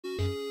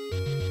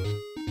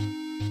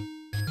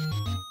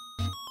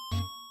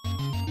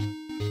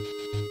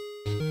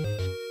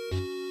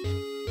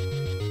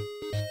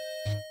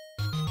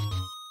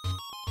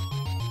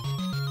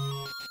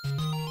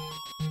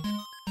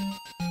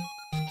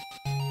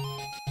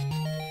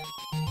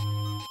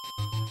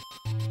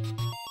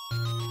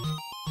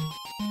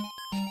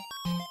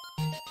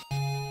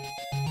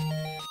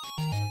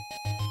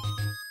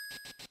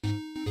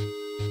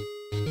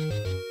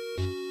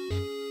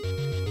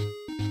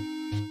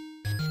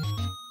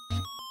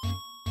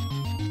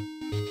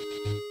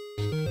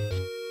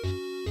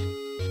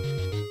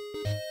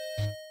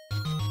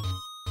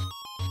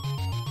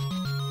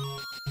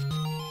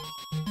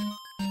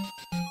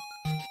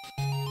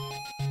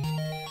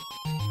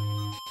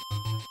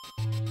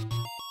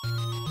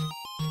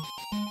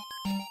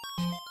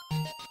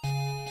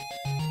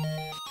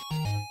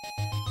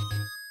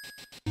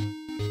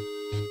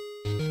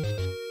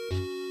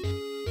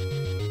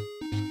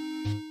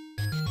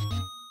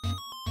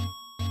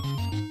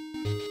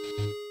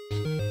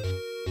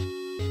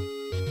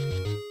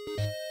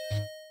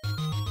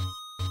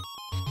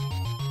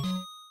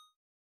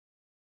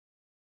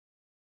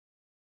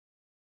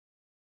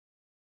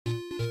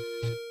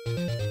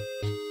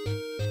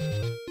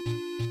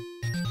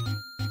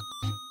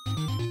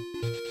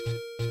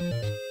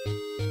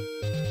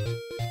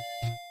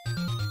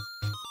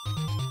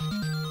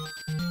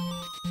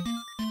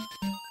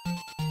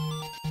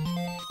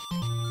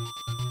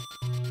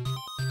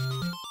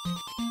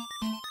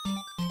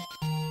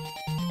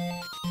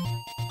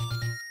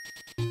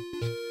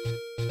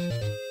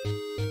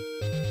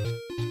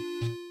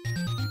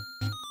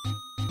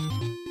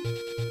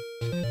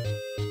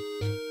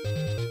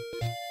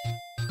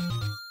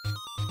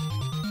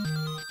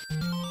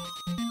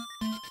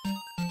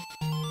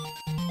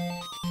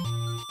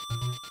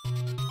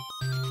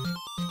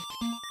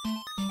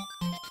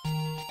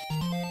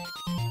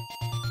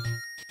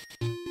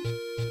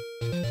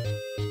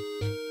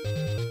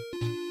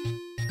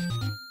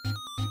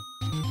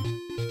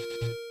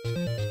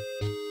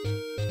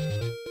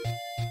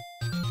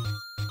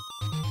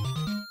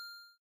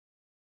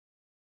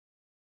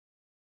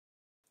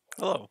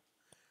Hello.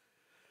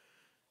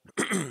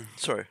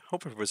 Sorry.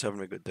 Hope everybody's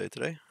having a good day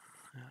today.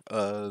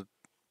 Uh,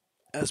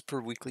 as per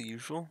weekly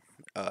usual,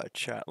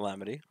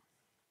 Chatlamity.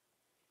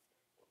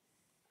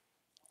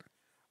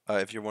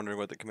 If you're wondering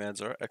what the commands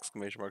are,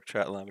 exclamation mark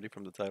Chatlamity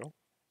from the title.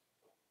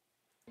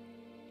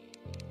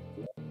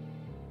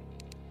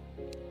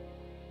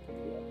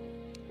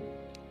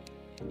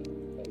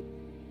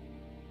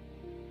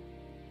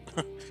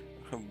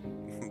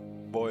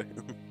 Boy.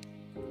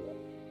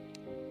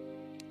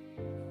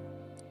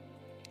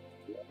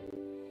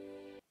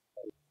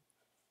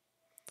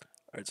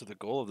 Alright, so the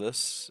goal of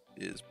this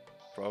is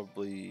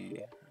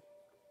probably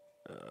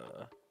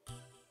uh,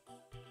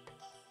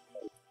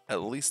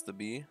 at least the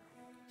bee.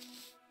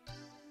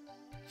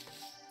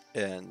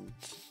 And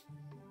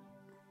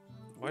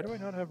why do I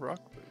not have rock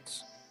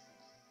boots?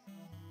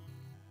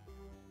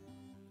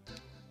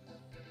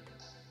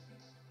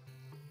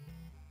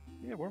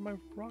 Yeah, where are my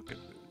rocket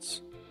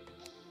boots?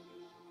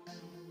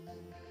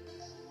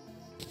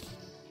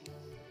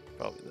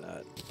 Probably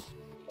that.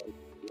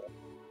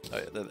 Oh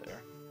yeah, they're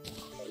there.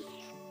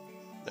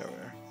 There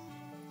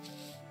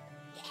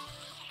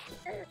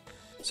we are.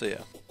 So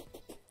yeah.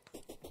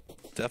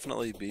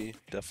 Definitely B,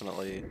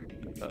 definitely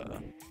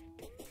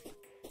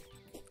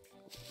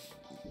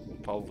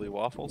probably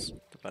waffles,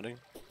 depending.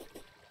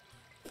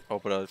 Oh,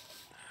 but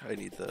I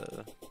need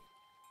the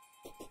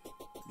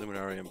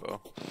Luminarium bow.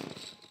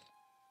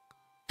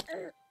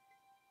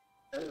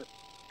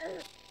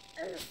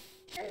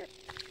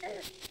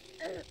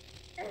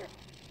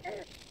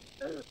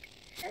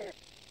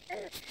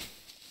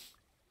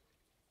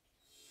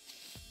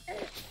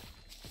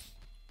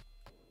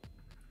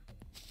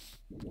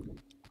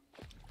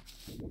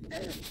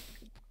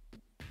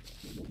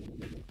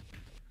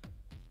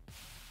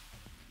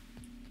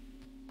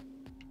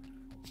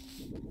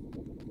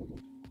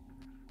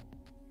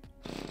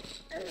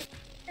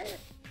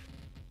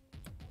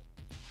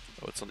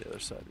 Oh, it's on the other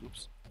side.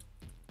 Oops.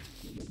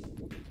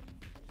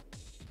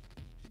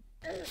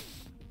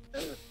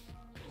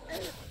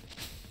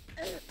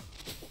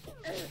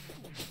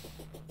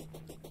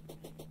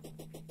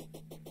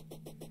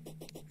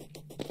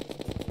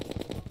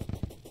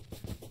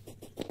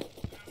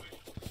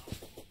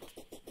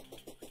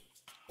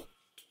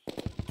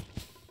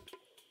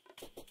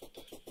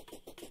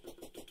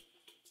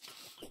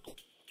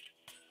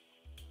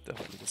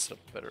 Definitely need to set up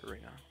a better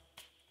arena.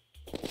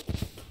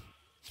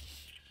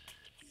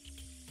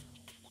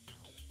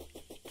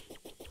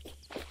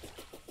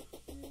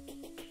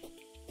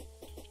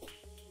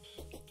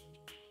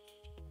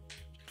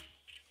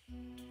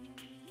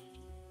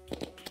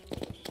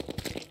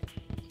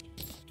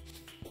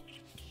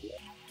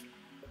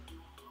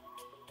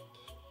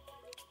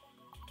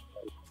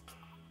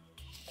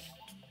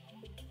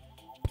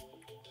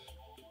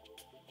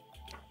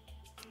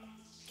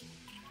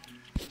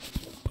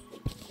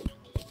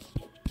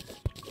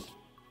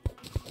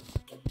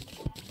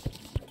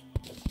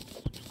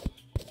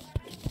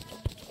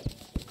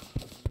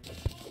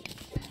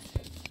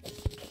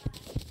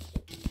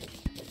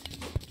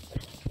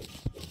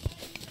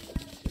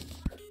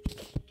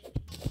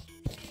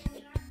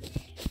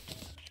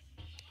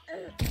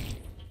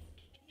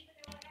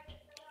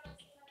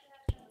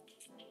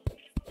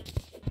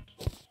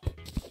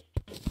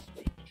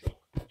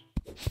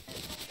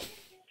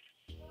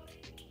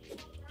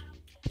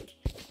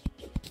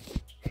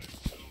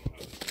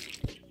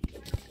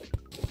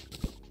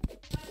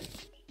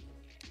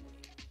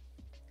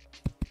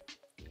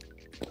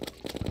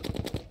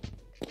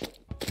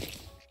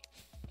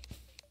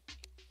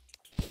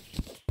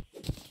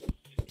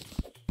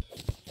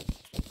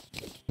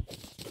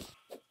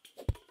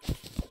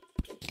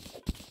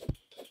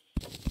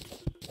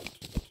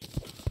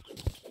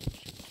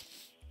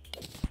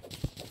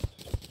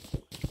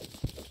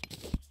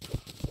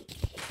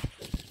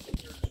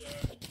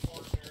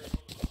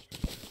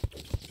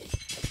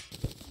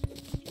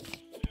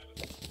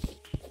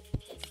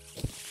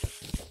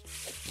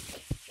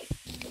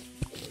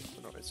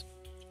 The noise.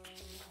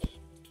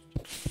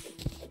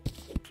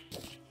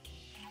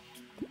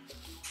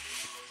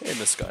 Hey,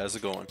 Miss Guy, how's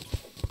it going?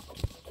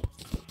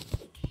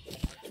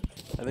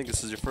 I think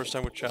this is your first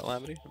time with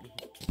Chatlamity.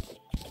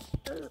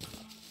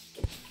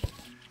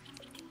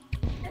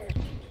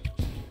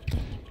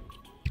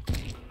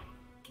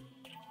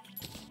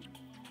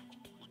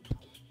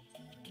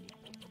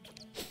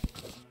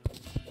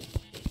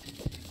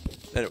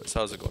 Anyways,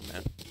 how's it going,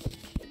 man?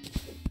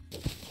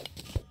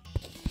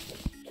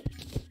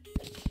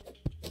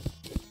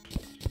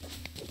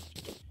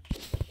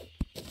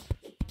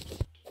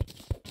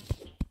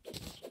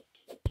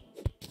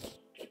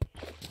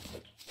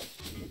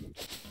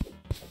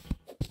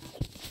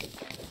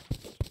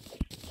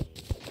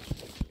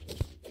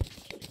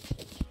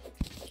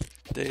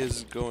 Day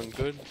is going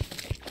good.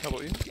 How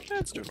about you? Yeah,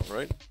 it's doing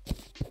alright.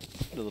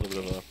 A little bit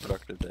of a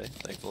productive day,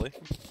 thankfully.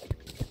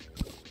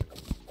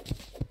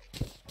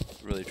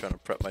 Really trying to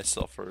prep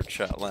myself for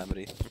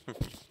Chatlamity.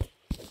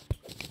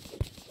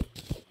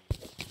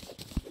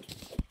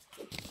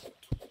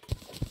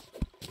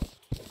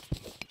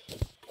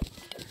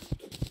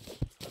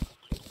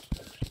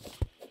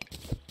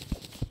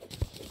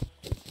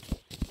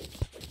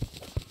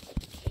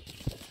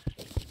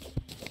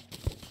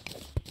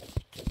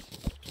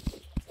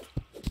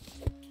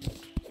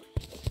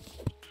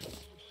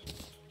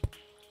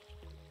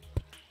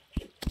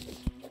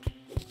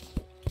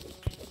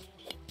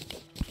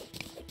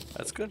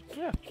 That's good.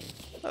 Yeah,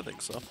 I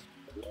think so.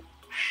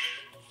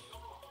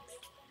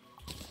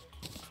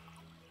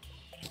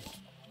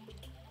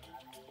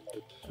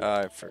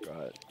 I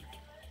forgot.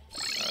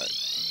 Alright.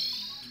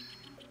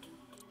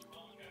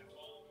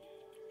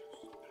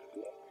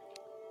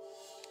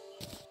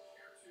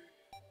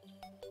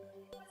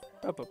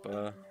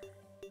 Up.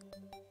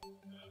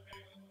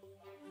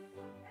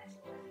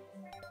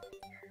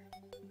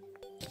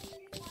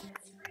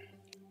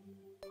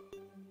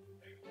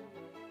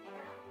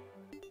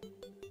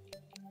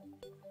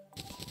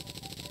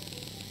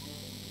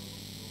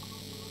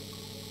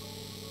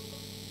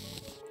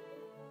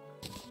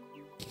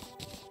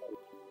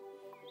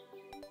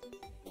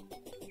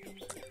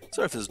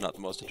 Sorry if this is not the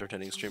most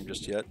entertaining stream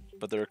just yet,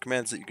 but there are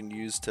commands that you can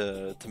use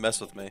to mess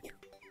with me.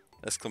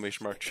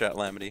 Exclamation mark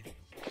Chatlamity.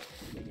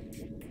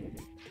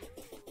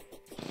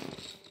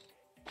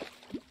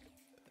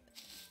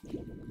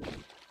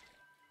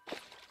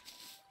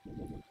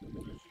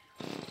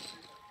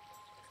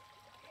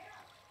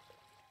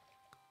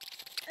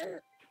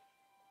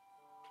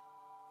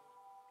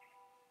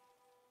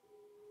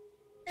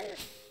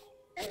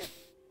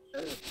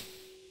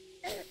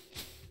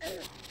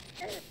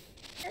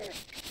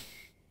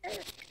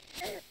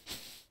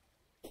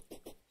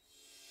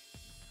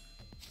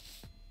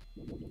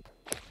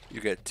 You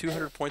get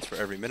 200 points for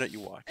every minute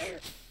you watch.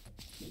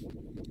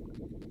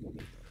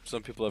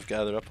 Some people have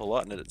gathered up a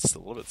lot in it, it's a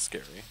little bit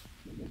scary.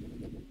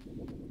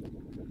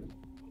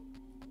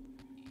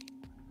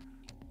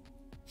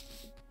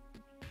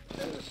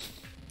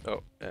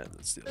 Oh, and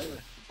that's the other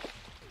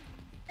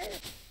way.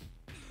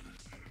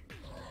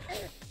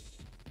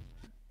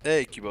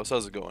 Hey, Cubos,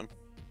 how's it going?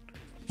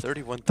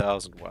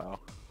 31,000, wow.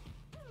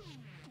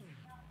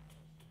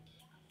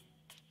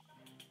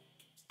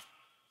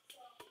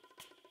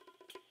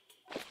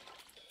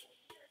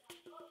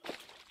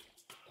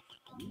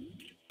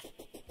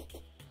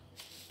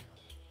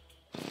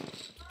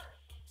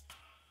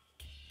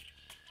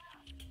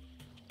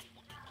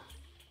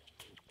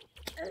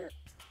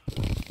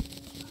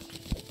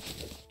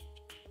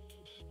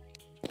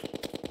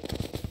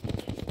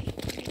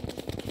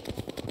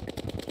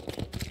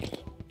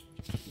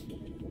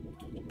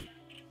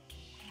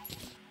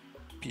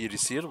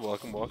 PDC,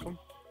 welcome.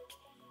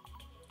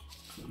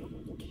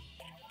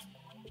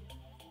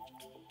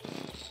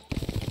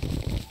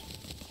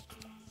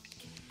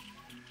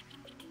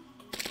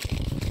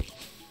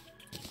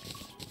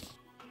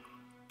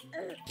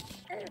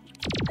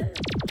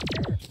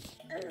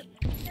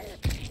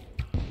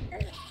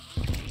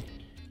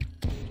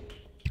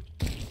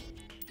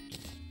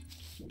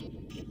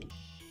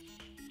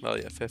 Oh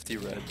yeah, 50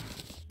 red.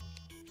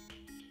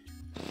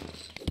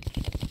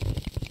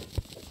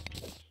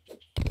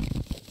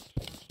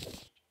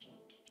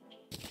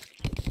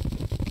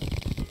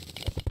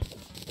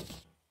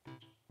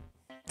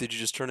 Did you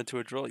just turn into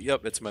a drill?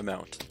 Yep, it's my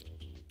mount.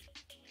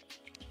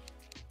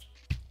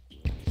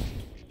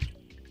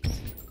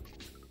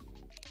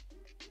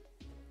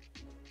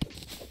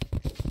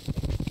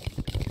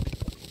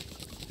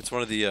 It's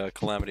one of the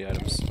calamity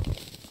items.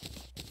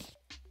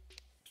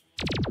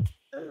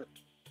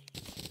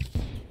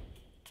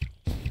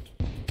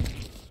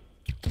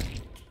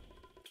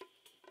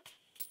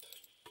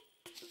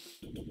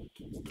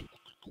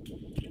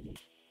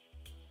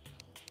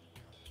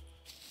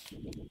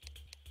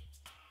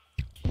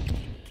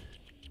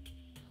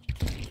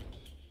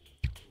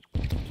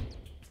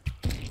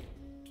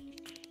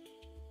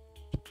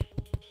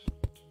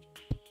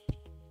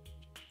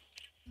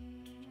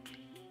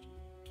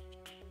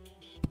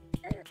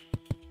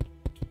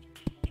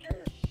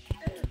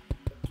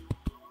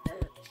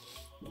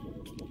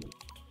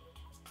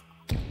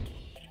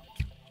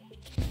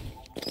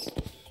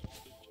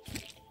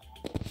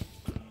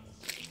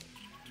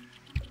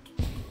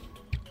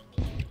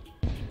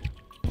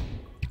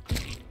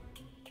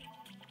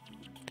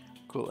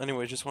 Cool.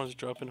 Anyway, just wanted to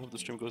drop in. Hope the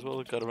stream goes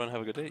well. Gotta run.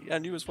 Have a good day. Yeah,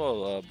 and you as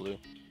well, Blue.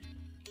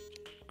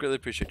 Greatly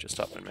appreciate you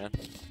stopping, man.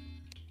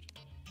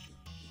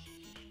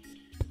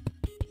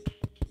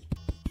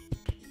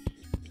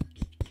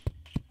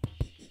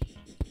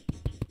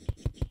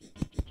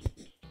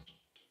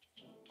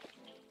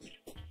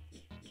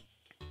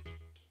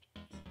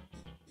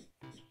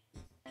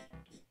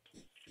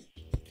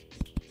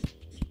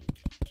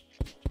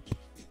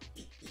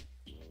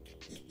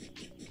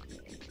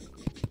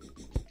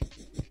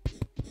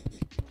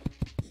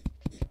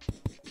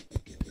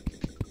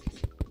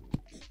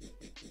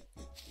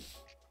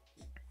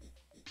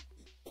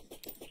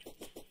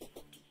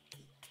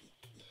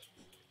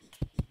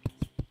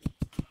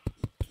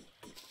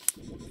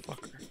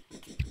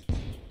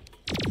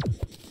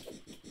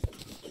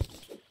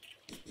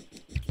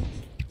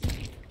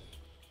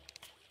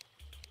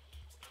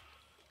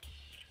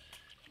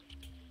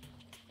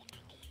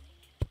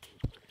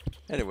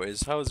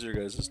 Anyways, how's your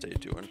guys' day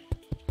doing?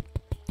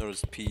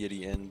 Notice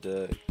P80 and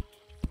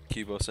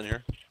Cubos in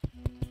here.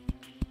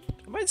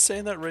 Am I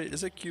saying that right?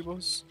 Is it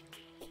Cubos?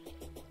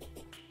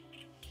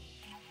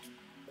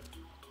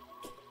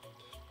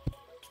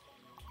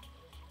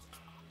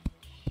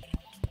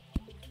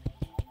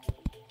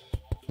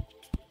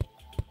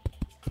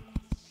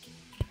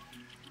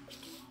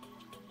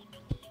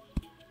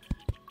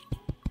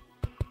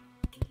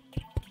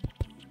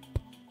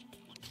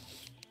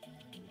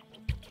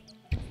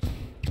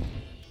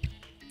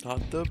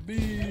 Not the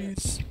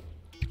bees.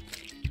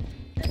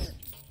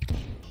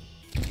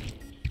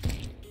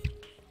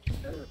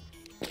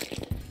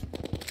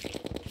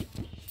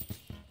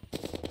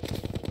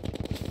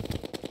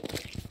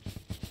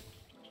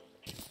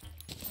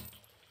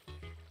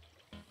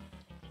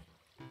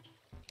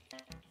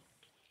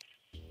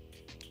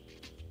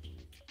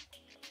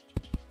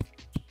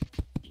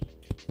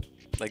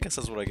 I guess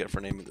that's what I get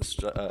for naming this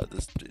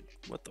this dude.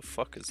 What the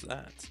fuck is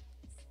that?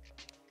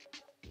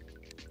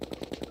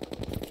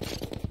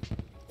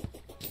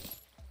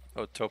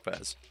 Oh,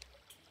 topaz.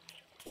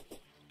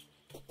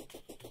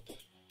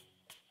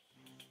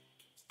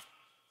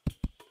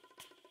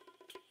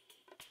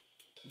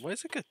 Why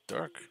does it get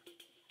dark?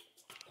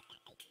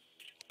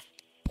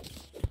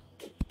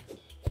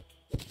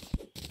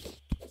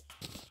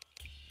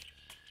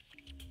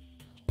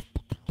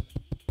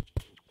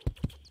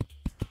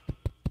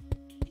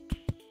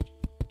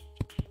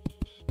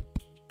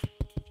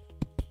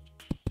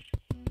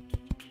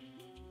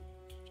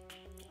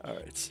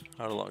 Alright,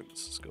 how long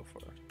does this go for?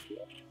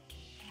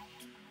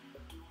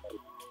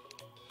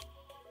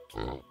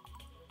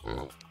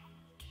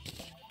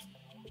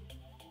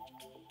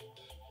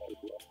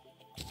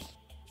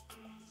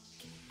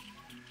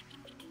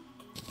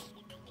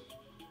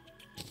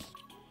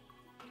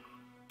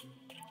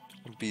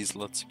 Beez,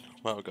 let's.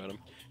 Wow, got him.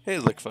 Hey,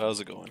 Lickfa,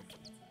 how's it going?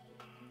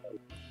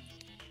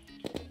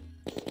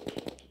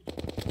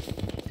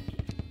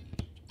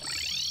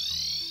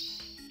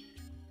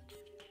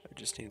 I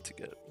just need to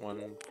get one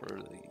for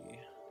the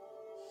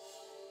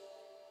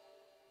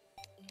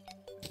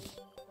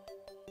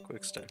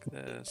quick stack.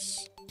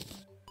 This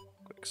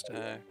quick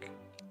stack.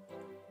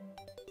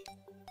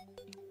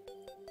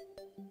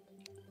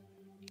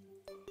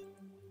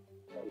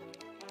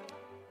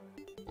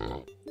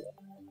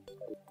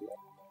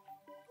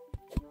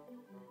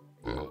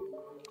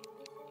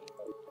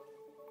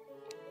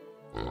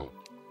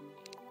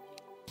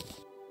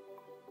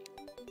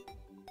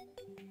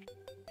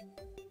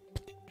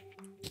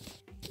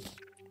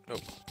 Oh.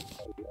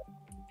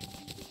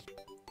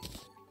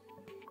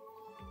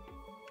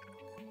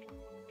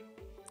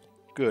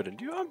 Good,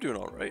 and you? I'm doing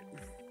alright.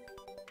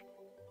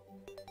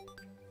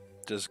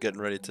 Just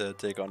getting ready to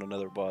take on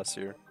another boss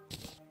here.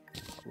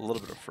 A little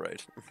bit of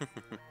fright.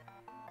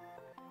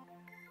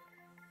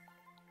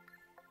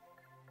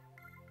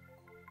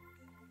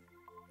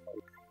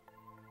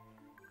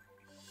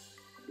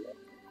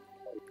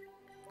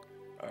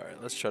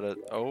 Alright, let's try to...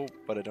 Oh,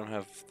 but I don't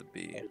have the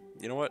bee.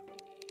 You know what?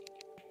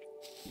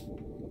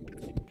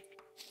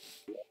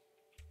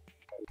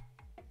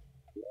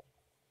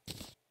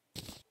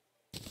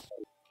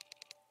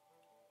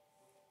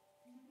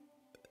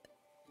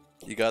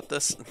 You got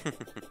this?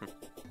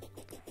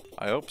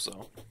 I hope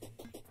so.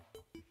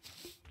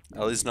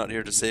 At least not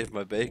here to save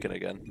my bacon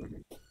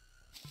again.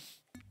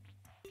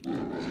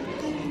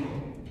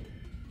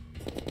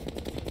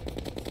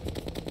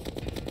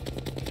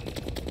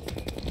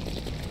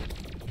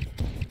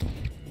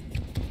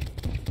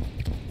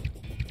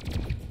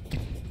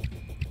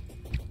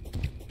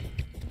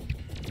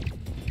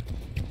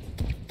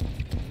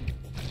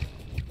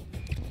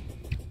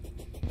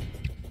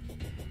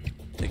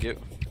 Thank you.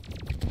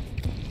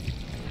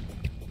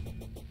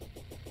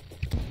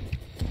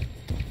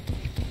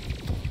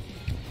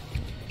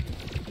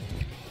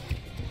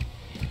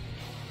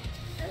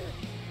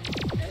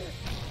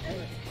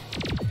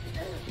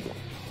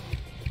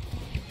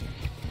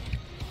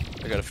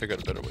 I gotta figure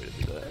out a better way to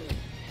do that.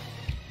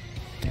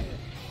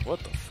 What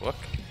the fuck?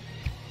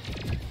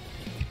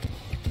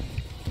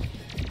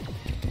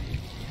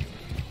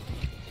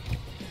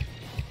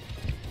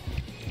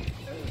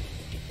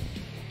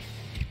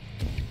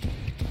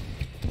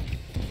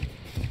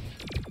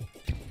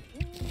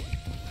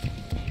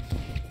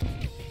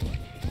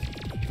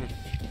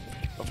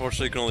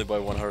 Unfortunately, you can only buy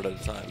one heart at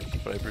a time,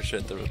 but I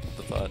appreciate the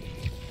thought.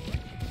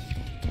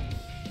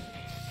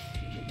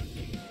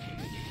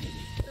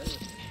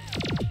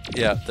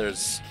 Yeah,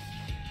 there's...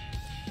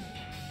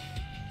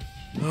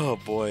 Oh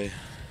boy.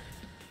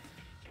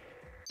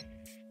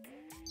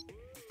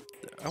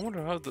 I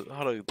wonder how there's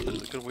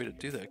a good way to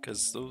do that,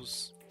 because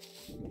those...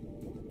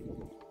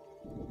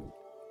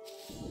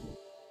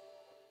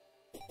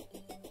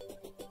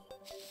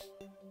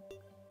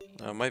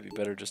 It might be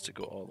better just to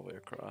go all the way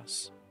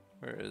across.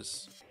 Where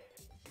is...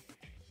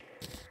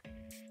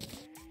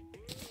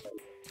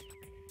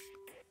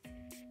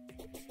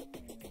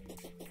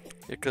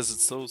 Yeah, because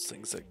it's those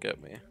things that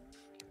get me.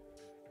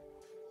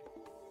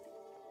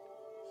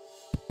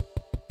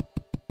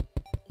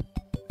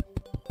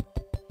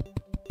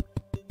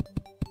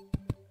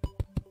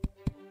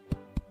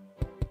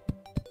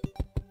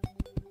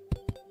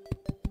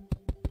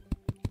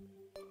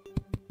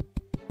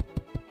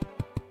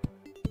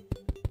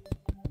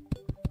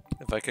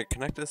 If I could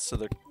connect this to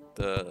the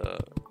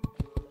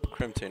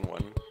Crimtane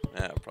one,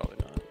 probably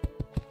not.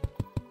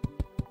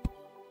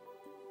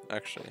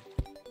 Actually.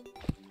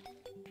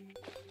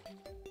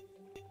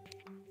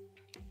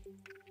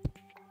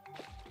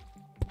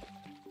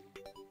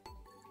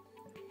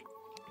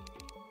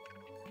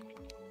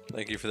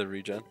 Thank you for the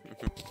regen.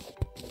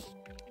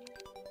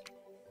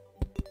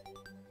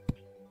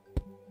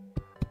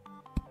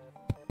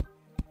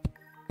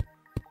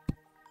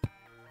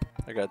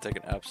 I gotta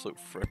take an absolute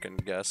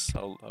frickin' guess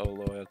how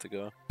low I have to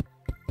go.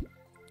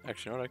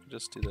 Actually, you know what? I could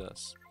just do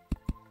this.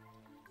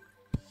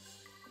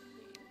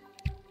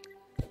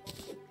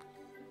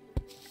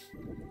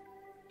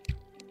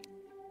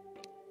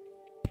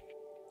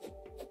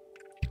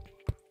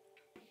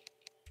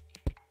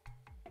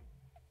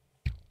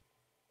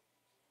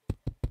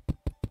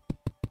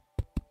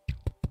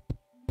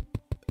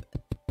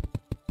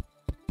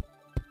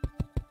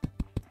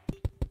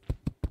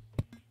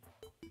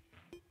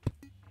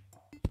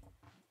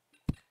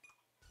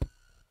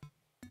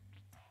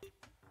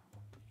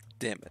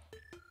 Damn it.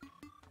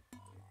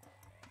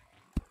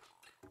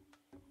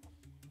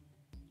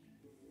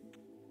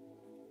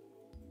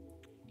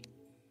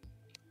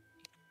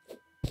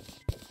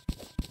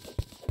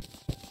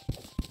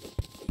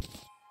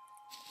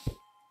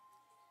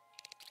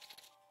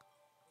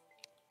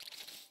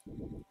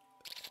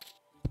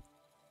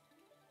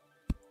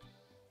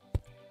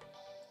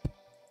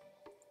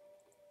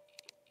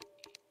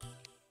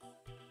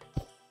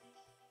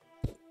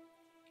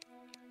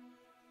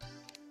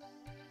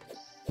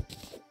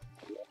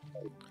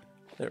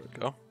 There we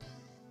go.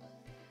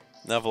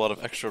 Now I have a lot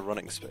of extra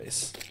running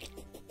space.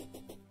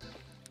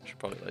 Should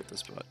probably light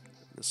this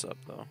up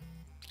though.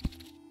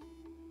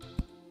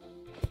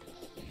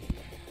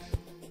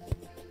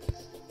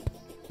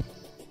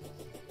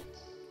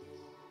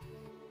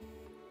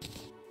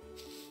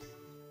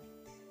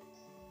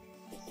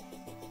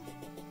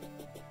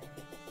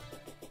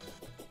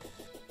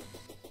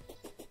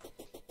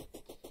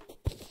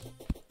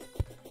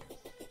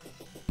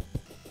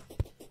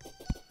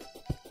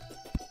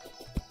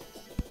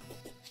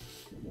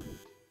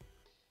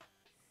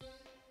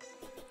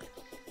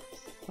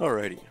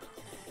 Alrighty.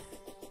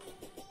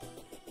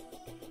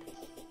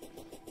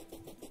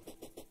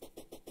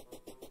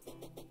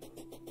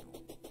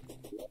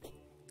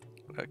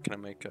 Can I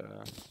make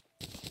a...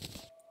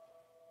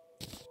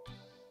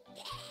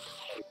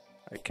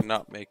 I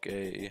cannot make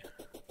a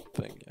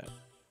thing yet.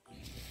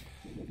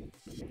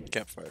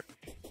 Campfire.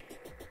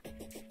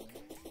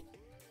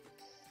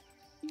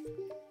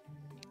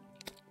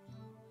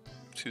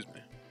 Excuse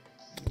me.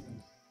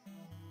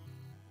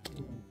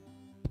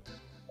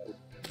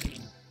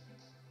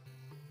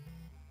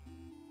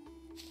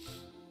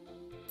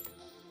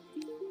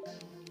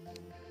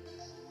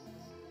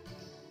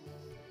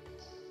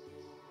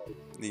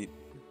 Neat.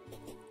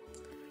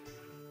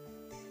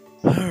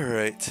 All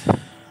right.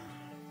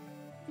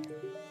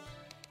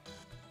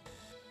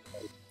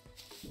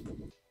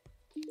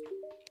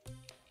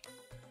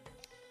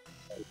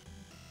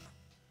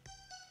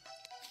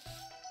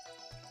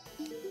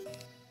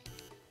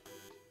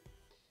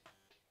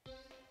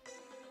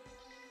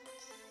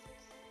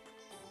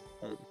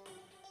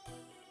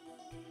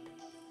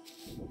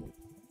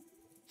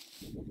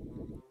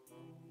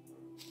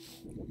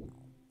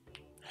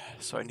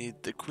 So I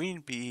need the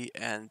queen bee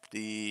and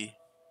the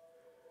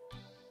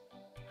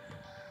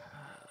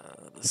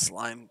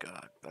slime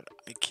god, but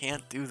I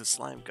can't do the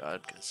slime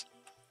god because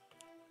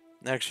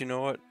actually, you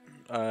know what?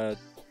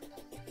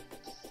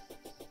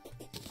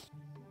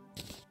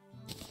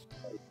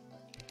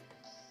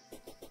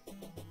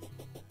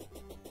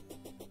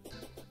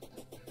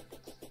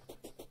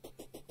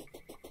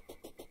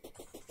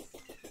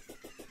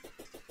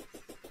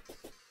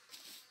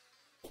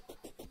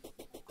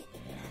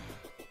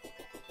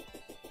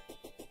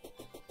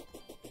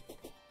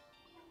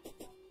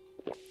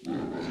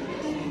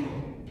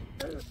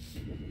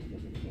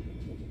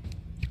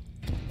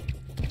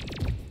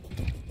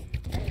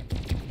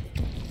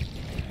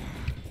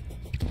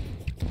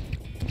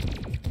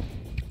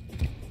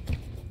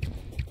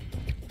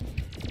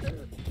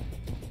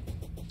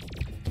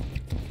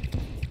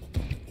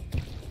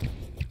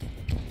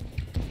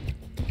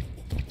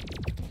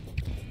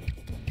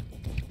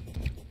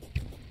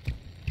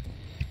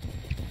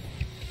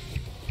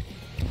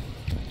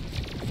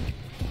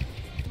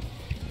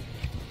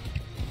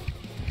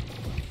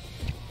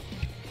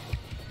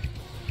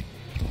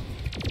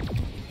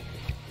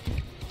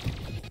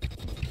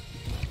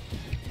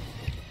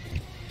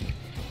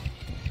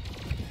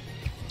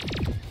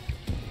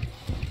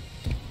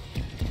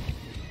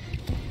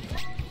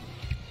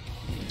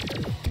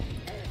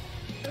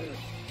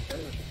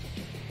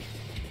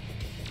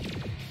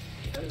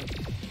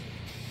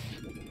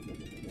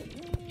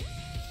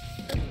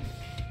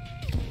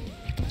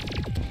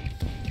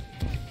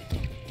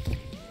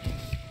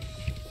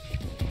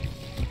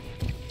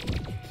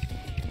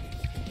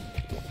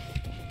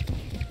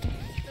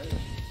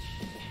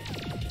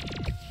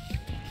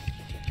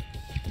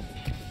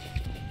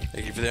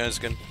 Thank you for the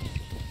Anakin.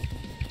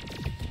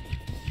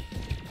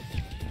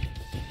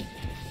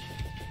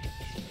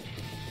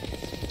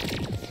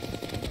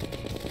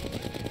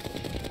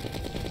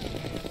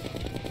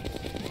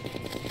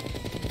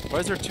 Why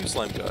is there 2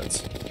 slime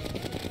gods?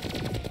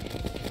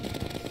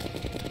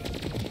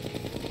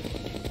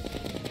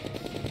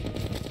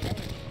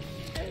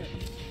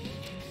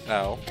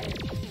 Ow.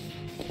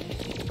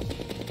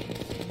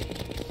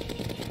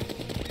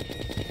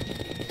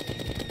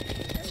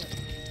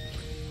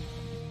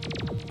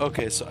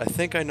 Okay, so I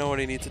think I know what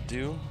I need to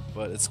do.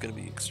 but it's gonna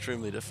be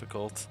extremely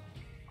difficult.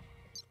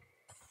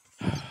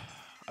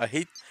 I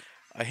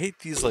hate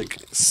these like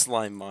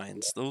slime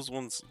mines. Those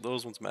ones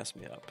mess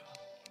me up.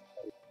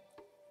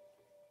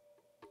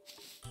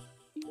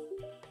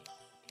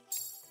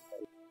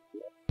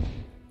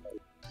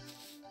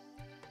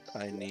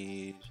 I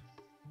need.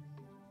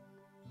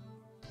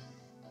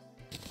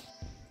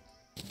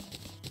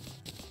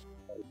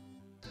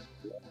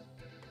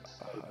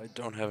 I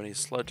don't have any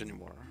sludge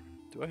anymore.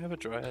 Do I have a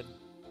dryad?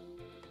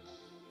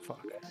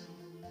 Fuck.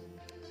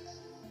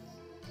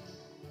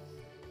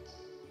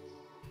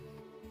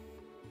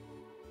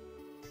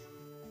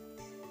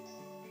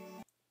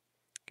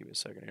 Give me a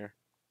second here.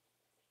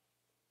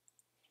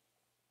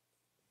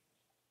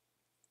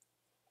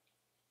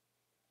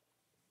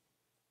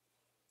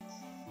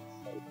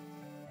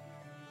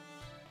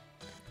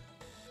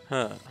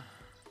 Huh.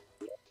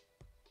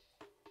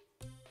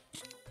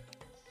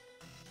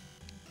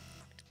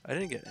 I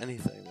didn't get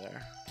anything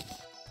there.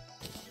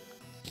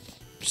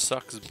 Which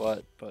sucks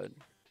butt, but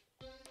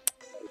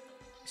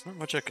there's not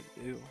much I can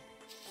do.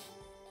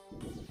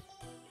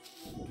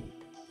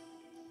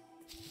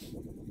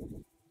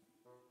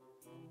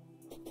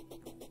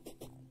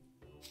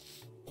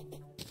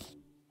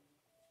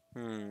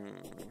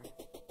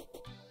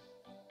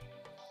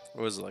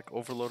 What was it, like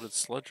overloaded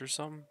sludge or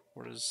something?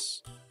 What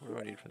do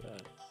I need for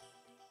that?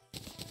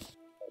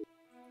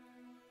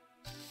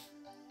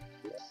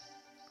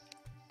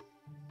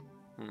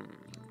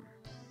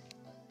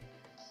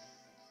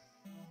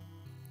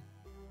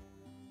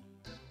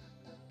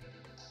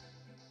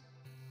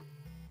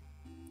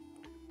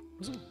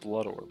 It was a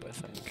blood orb, I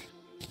think.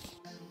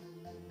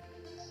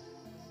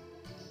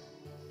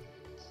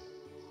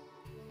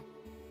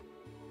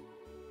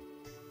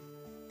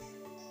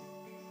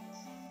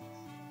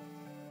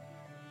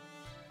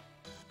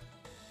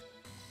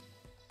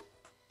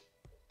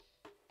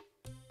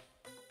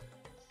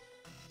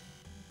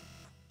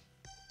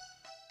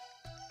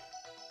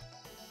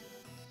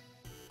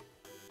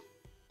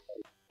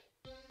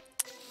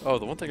 Oh,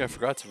 the one thing I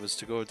forgot to was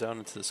to go down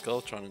into the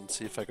Skeletron and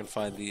see if I can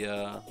find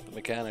the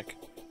mechanic.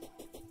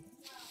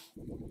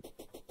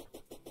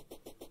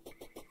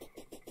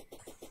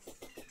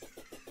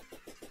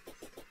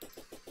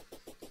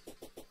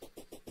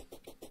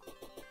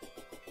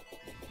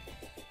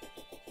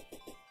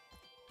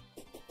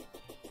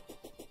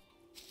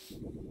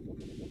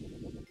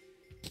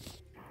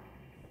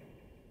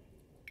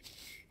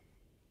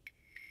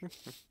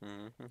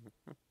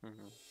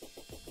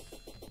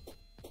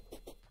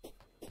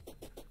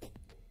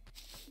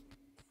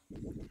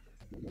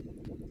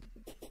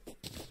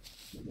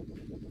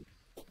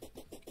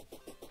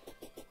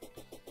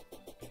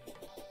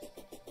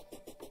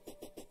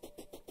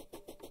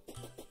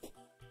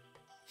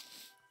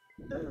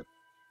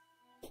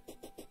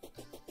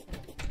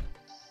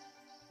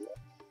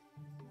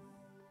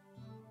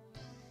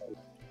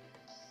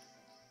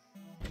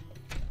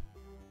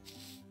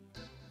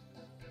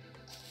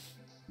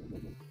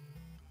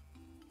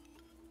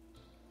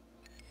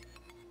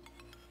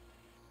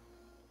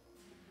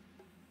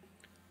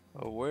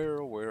 Oh,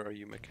 where are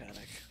you,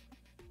 mechanic?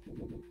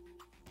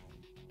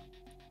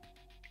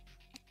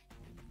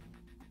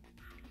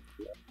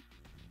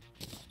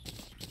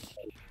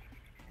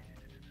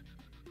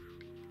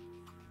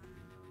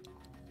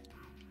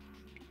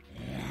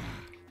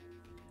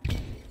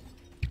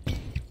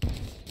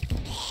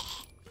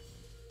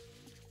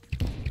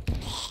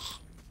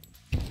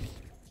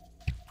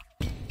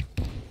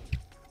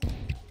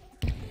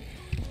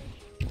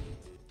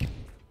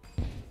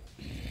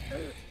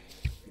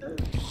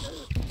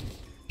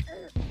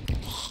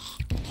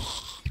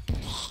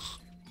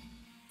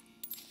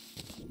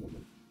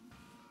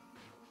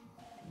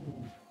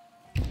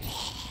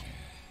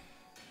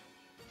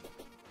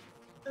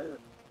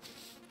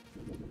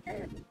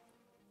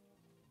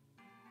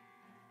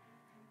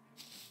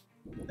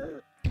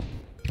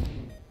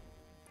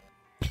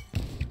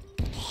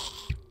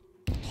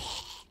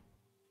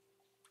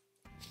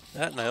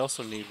 That, and I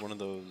also need one of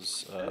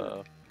those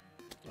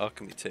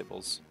alchemy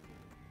tables.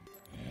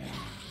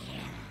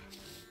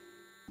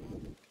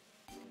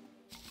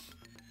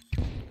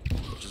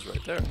 Which is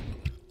right there.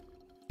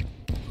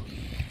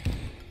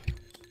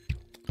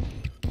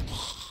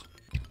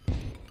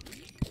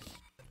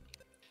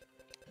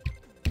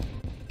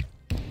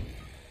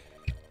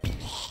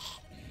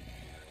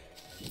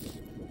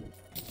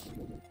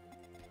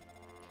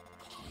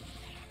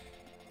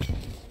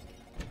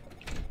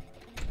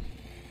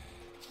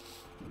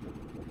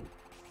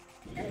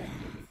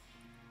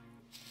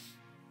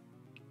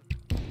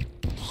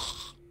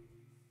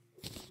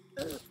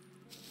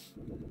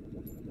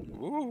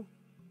 Ooh.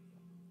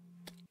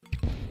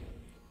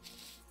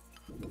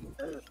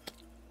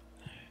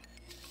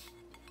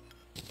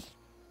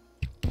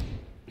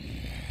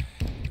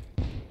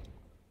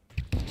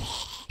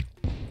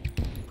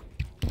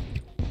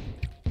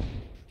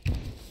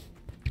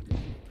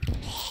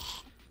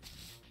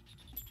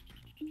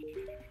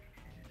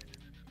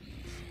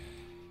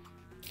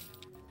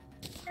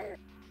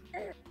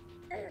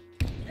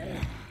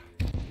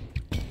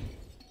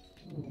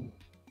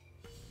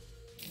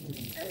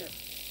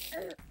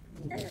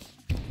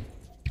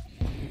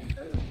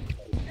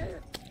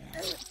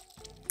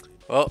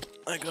 Well,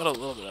 I got a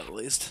little bit at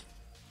least.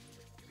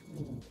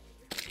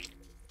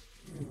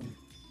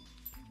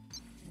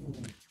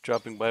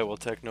 Dropping by while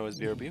Techno is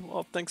BRB.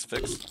 Well, thanks,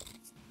 Fix.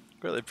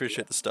 Greatly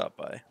appreciate the stop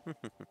by.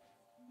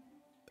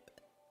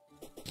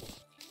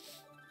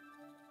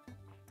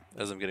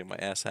 As I'm getting my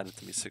ass handed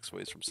to me 6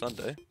 ways from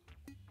Sunday.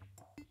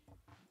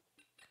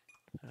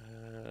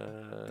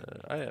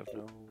 I have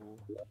no...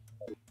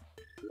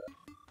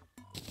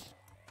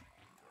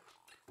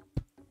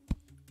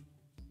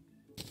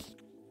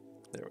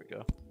 There we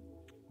go.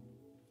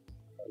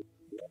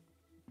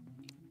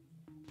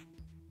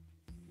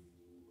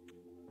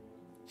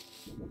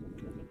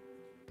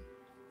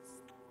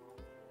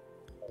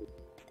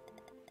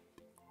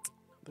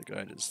 The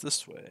guide is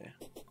this way.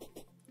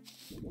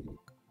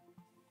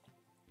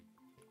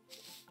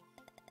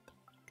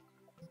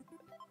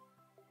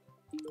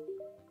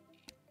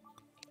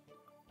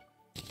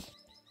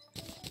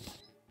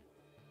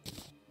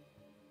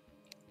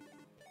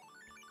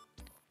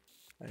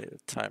 I need a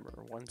timer.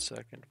 1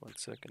 second, 1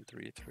 second,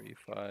 3, 3,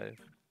 5.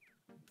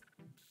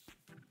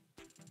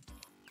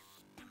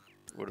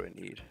 What do I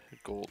need? A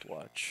gold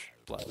watch,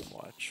 platinum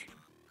watch.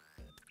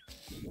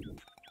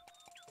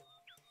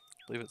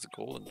 I believe it's a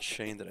golden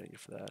chain that I need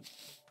for that.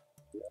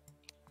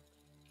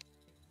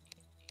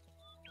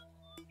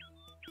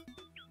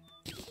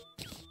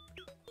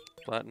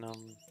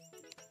 Platinum.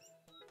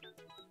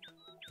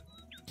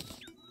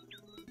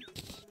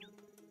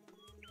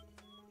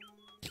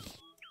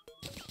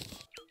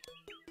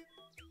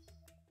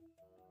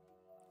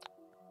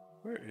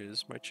 Where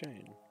is my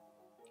chain?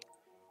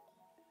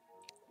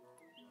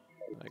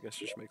 I guess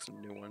just make some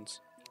new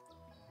ones.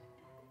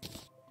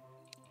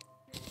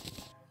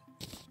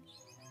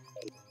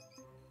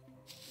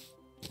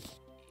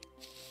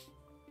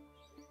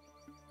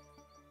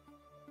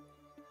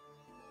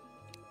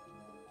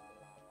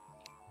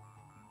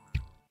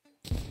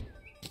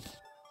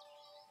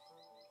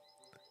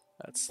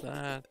 That's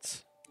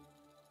that.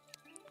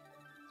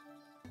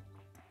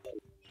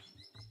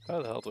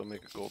 How the hell do I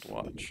make a gold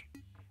watch?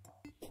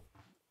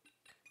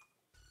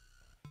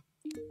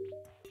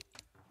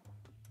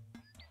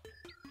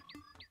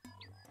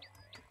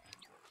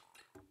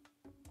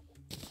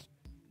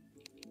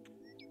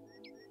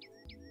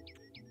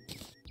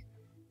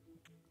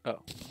 Oh.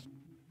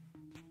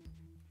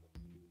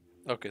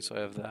 Okay, so I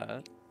have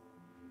that.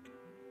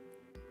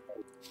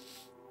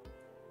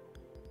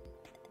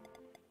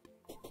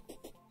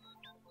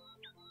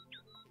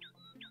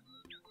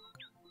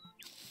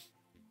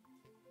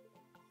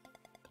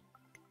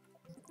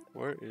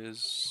 Where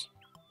is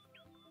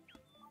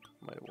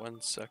my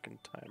 1 second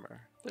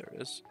timer? There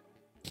it is.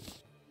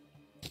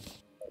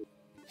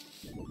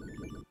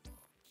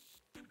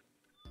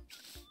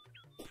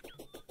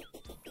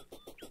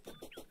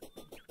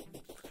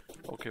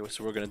 Okay,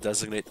 so we're going to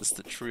designate this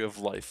the Tree of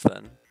Life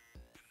then.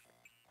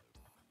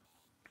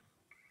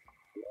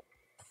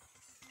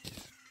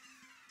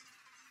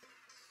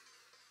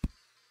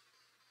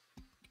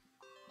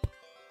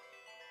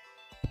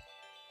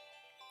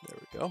 There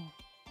we go.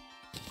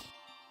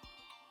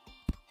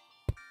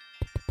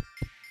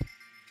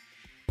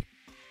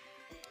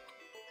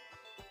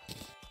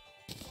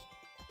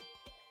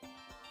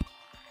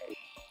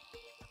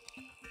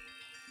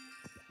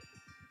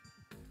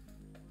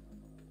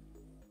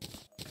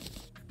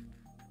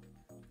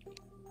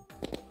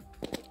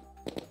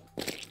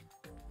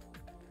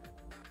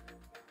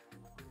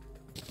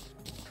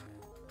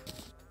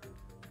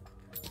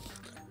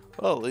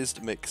 Well, at least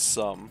it makes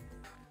some.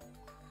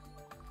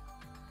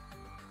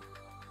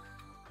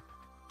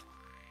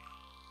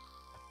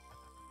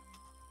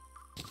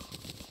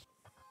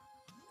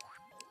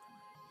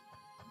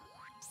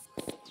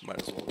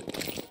 Might as well leave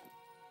it.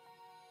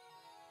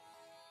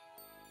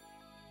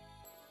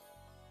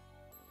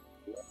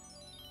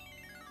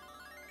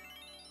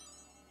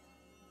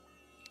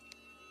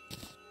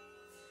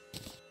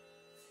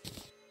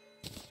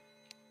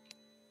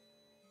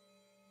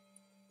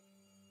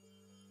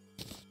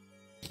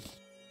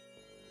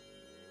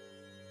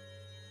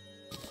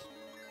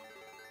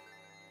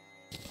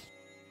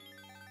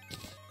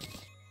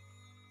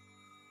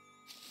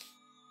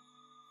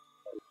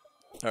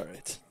 All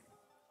right.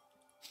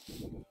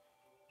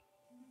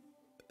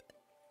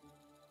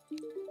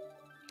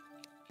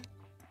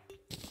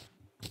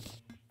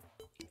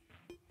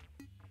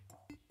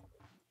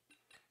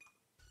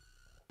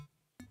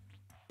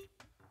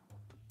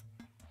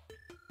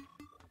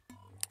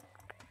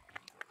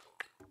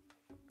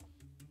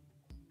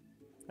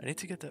 I need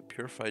to get that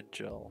purified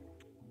gel.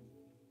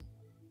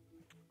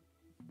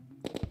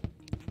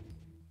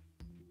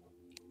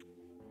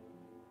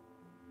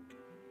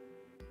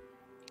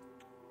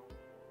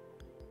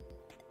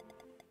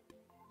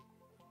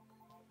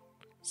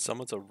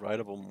 Someone's a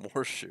rideable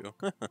Morshoe.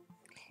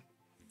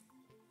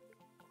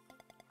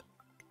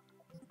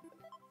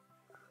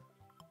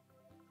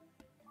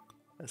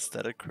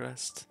 Aesthetic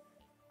crest.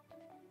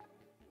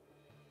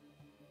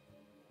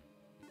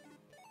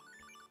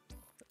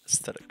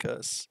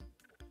 Aestheticus.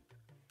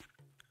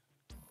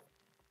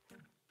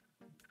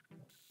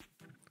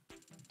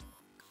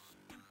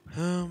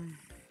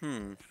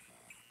 Hmm.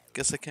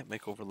 Guess I can't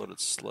make overloaded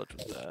sludge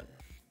with that.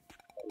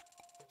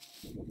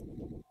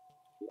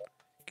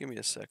 Give me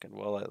a second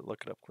while I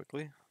look it up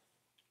quickly.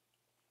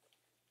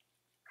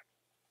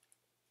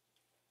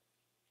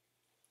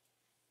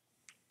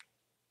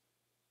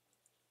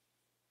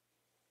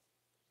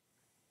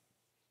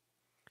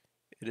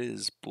 It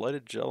is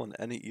blighted gel and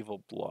any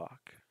evil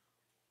block.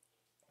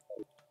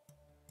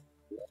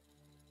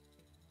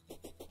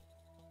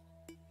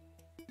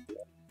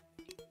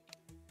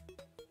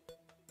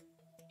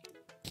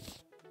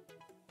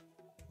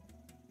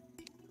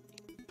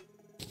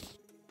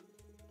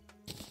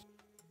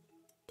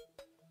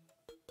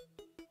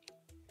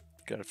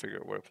 Gotta figure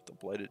out where to put the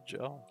blighted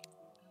gel.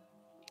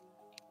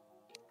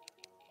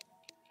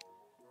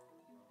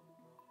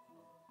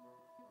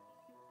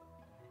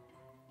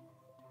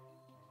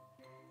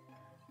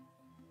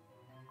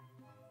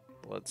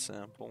 Blood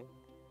sample.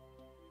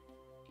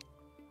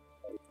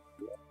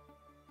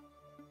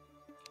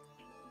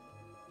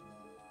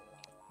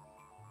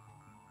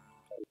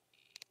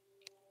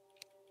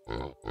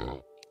 Do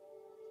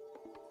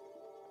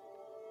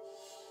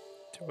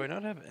I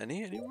not have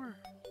any anymore?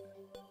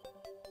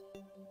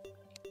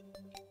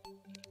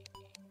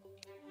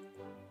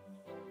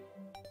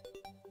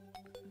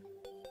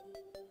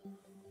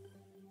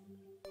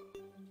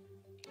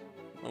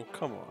 Oh,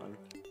 come on.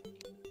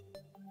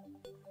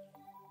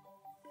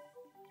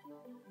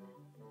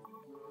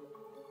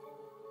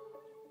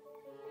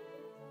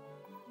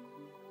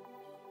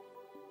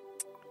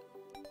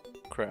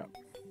 Crap.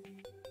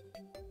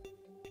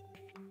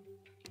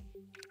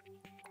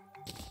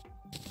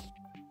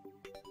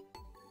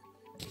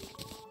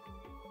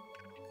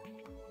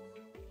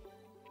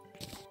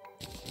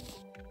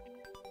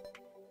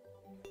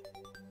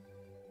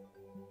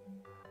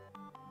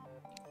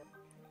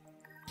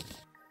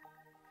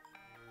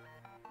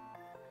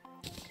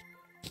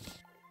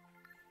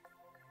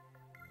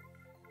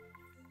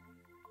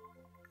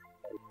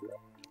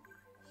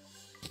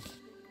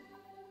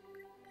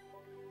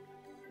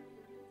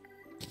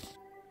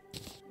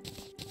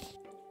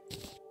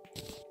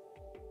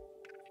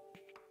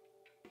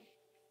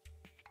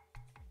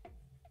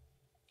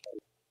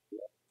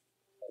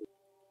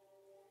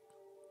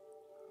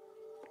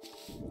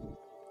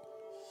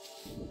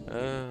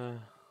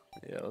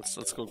 Yeah,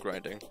 let's go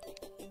grinding.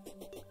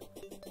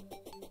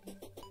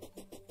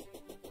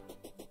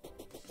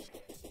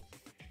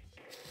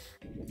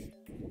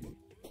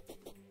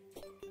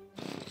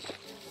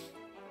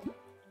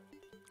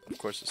 Of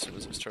course, as soon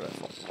as I start, I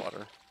fall in the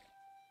water.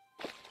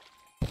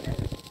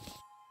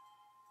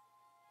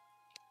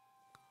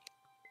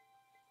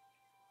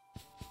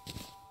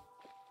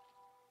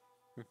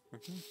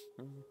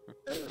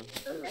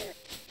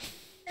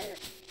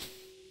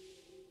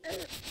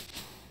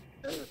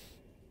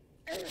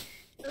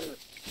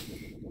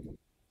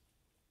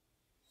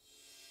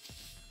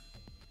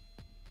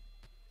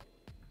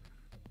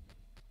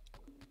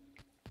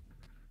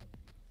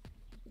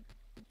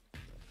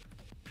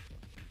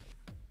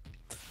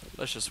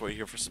 Let's just wait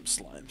here for some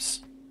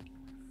slimes.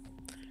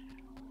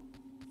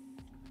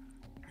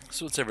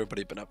 So what's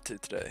everybody been up to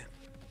today?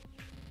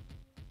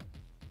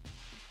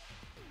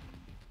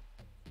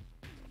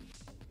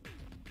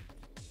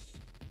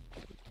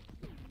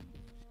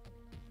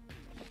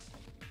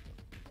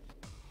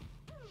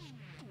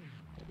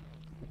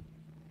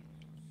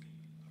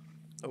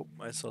 Oh,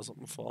 I saw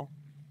something fall.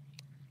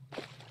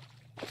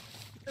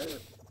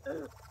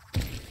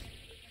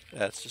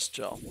 That's just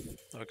gel.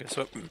 Okay,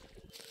 so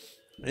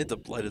I need the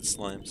blighted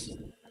slimes.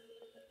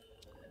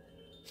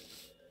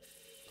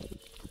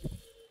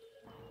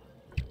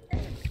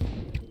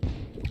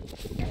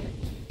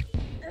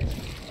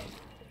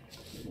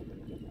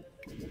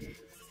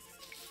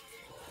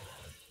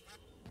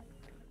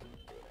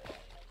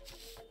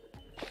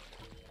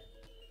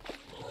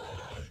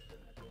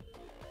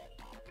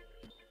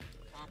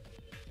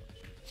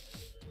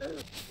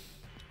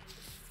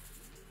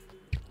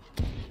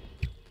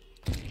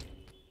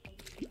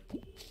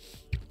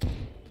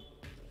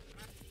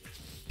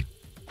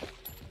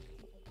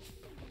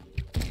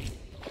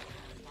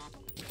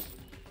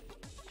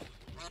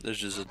 There's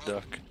just a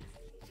duck.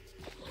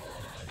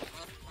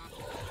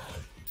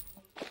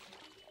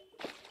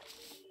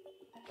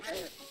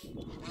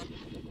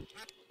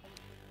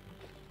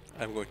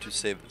 I'm going to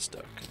save this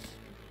duck.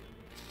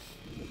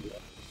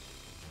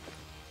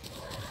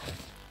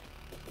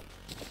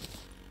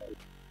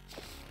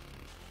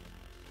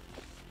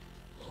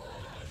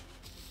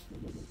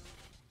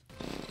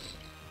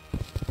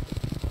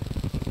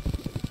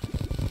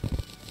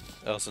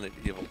 I also need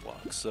evil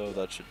blocks, so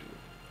that should do it.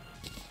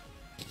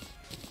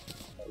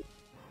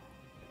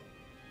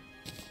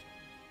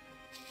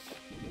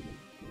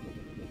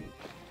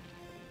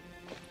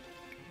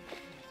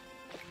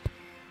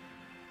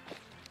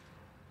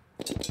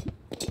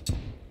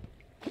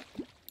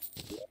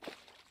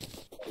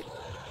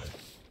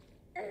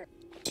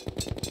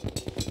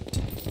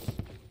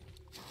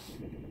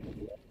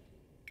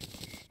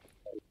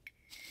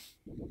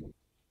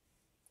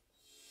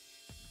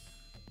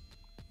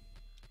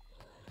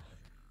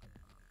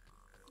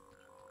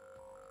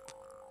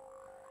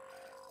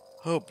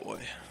 Oh boy.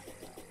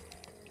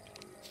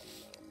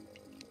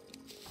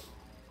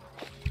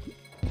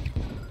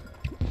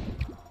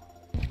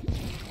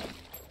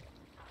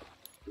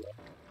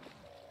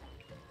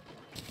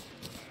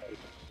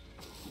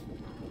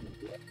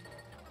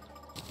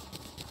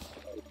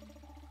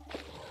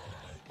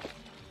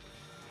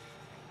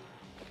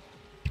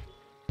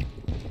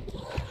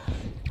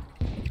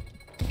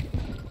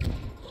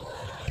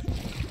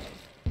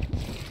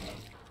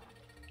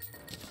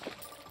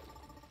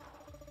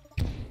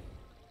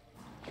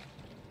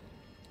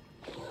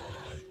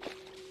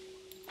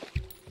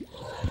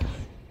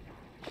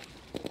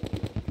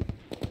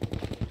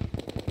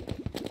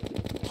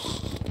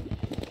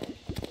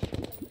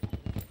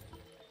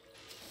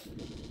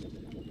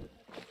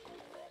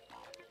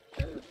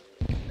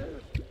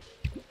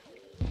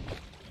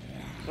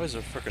 Why is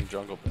there a frickin'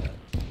 jungle bat?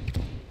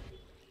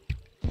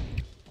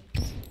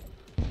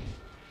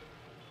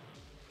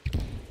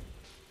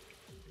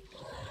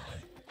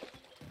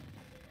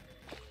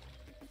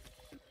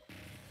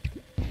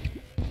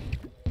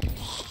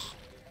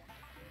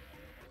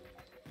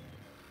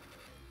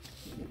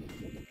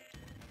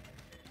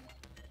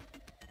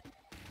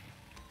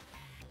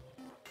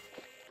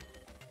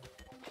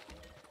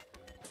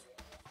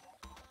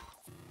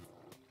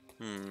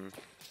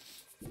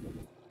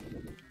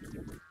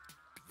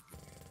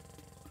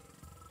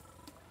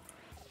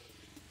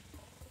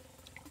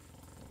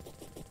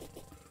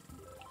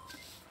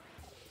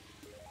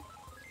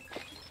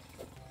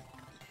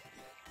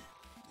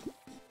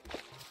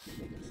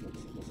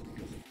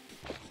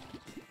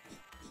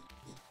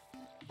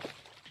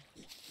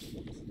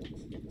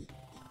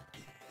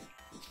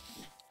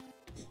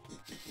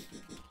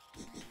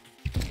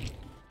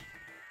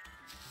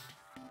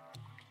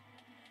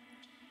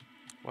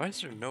 Why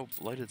is there no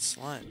blighted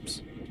slimes?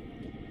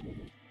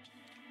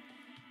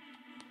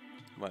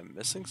 Am I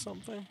missing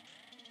something?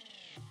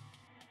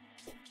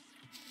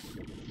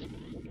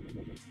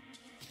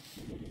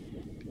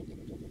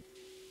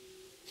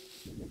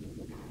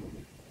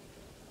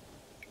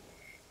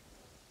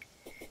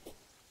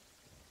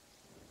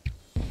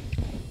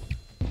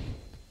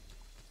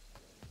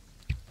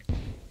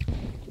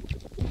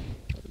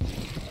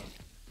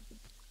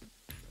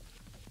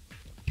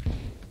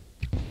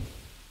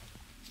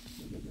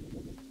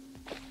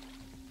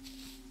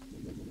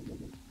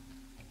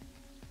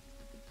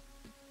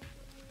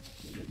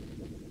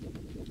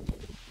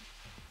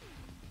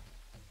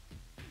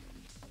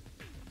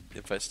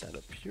 If I stand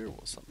up here,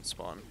 will something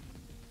spawn?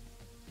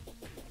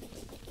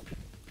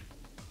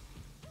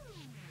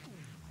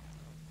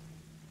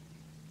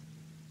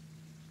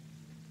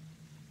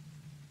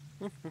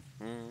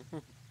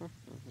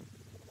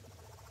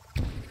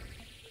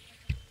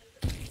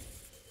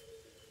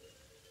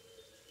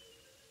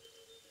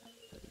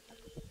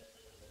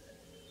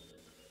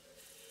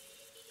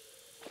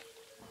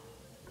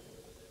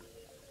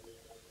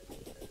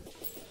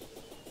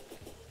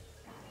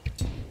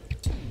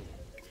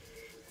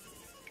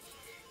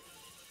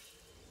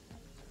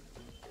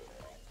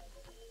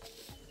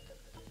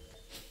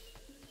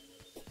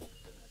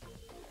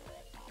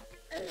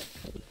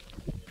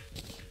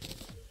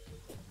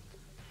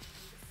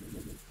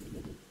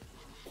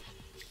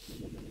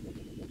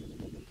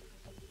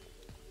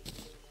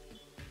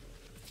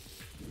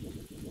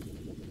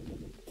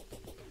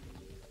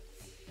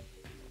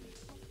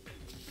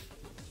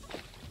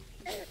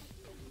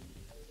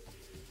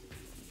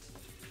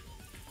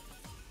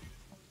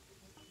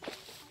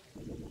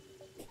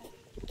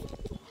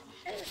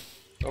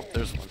 Oh,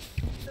 there's one.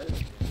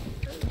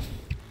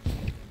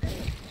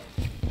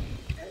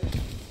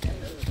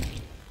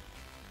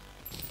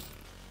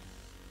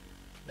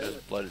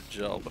 There's blighted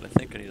gel, but I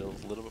think I need a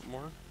little bit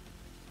more.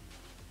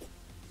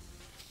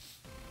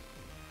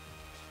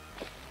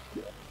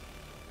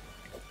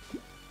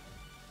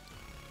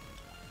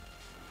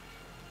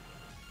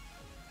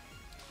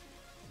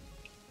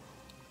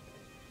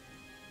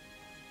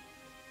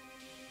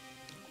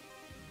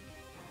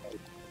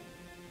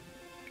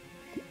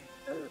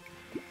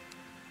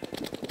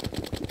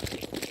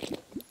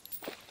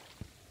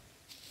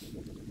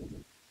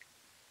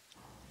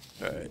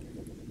 Alright.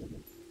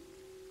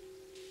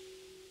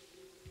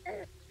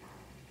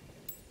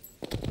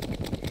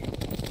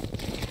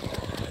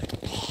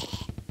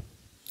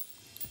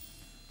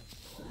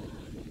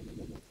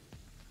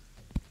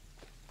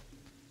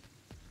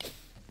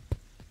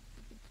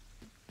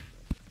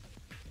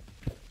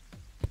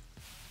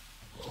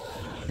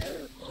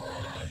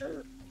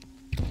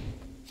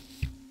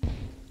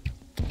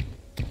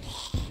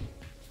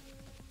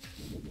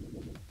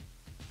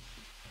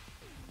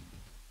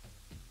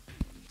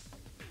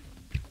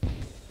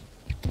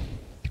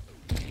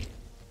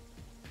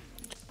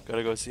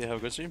 Gotta go see how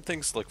good stream.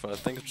 Thanks, Slickfoot.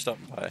 Thanks for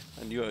stopping by.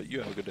 And you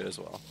have a good day as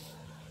well.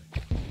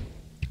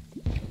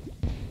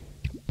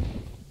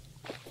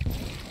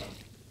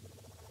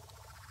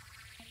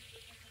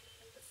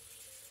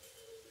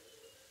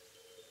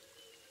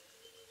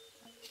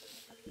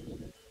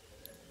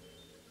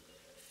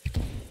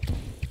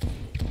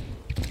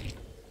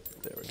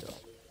 There we go.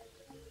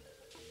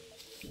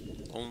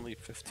 Only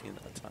 15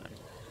 at a time.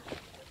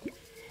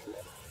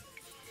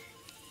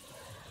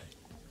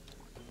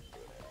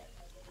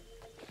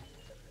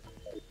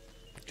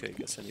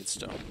 I need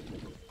stone.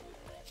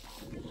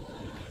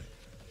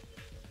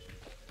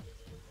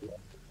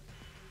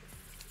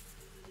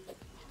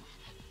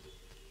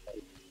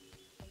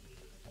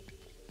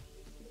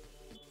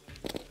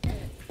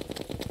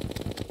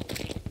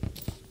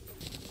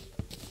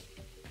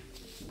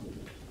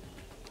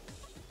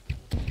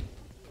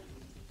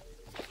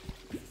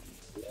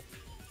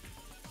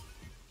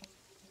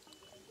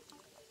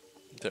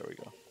 There we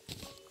go.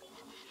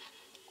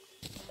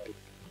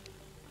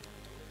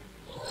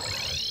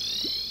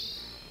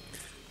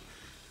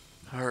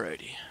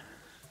 Alrighty.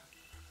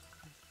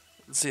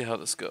 Let's see how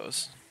this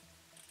goes.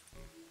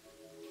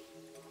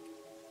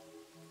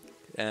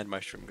 And my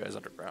shroom guy's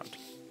underground.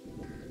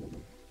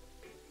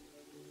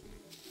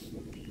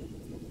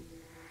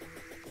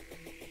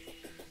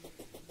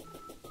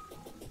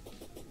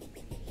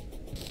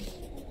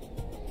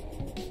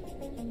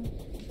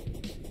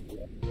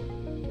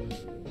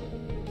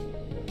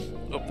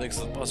 Oh, thanks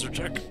for the buzzer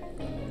check.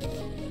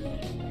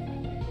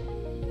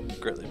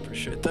 Greatly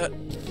appreciate that.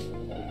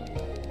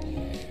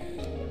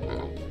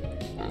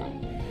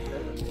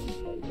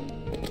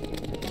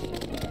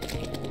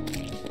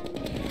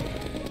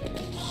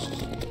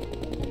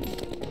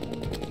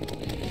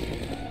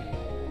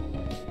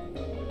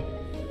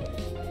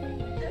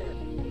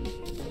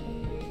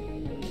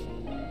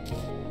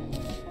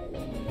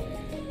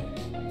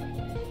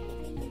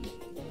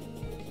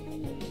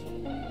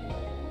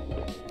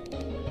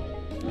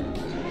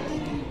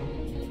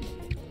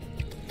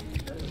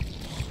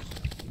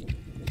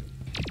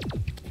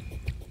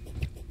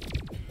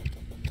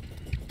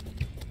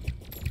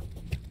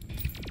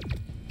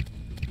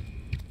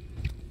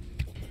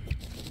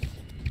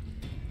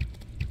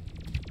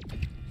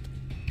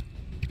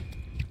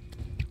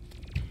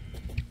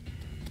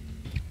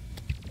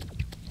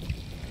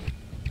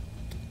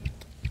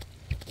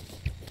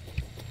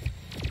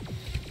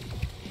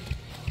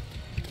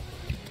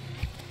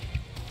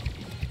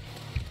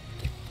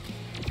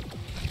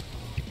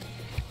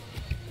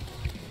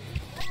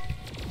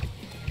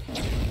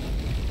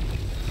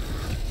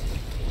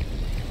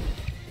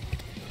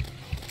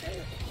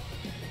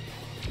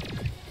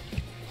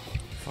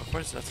 Why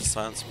does it have to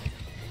silence me?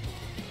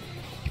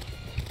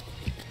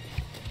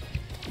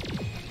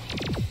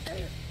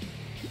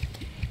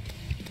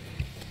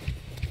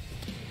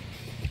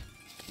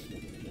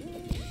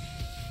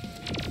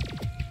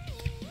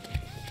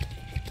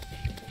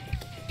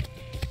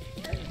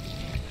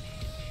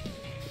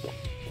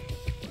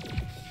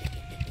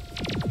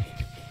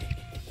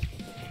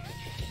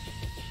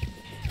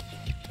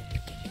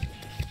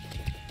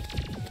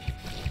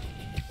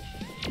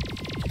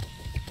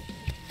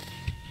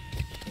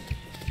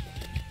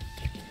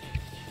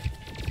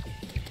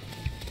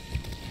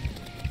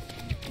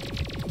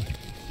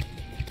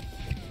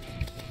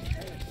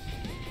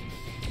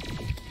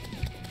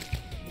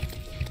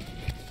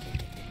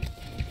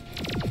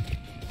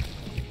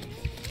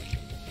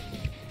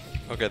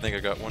 Okay, I think I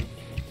got one.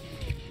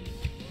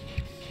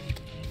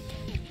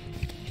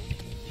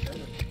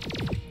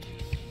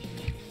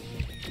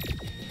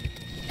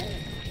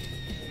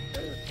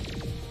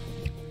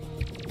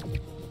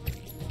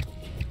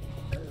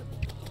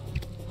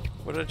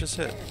 What did I just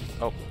hit?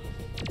 Oh.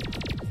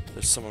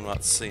 There's someone I'm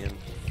not seeing.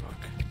 Fuck.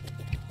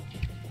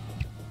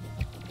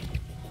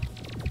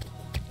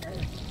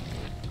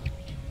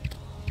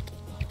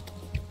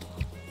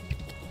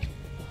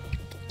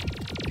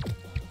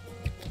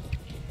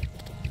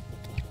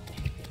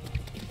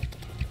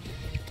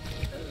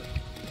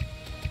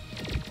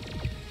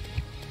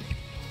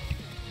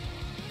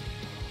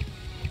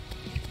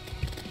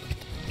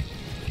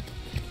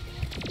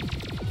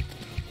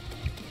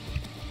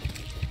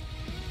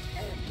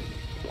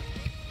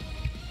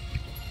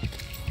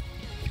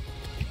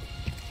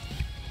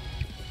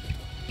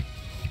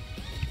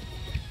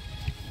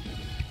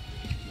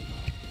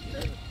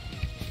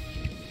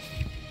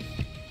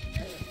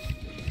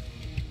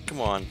 Come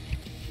on.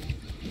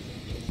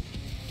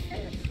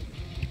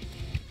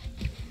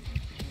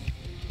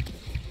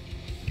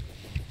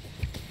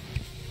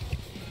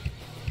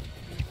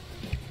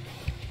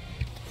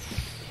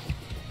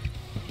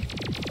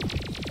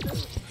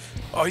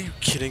 Are you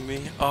kidding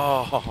me?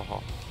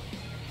 Oh.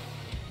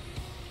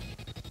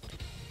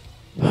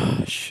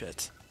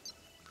 Shit.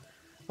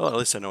 Well, at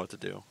least I know what to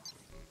do.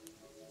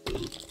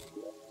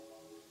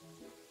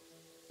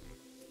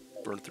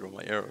 Burn through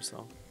my arrows,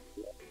 though.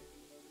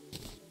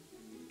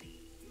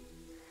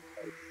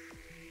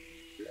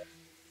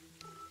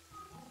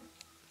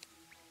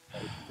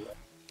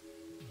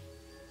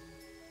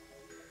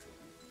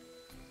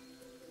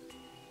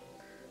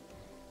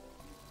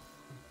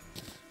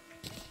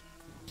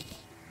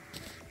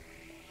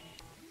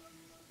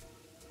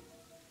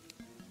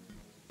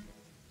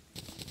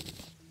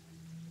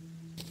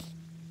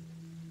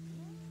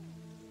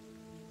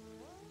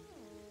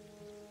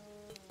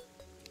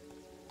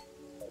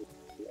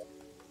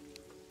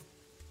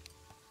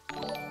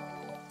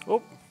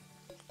 Oh,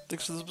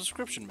 thanks for the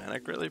subscription, man. I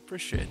greatly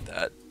appreciate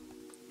that.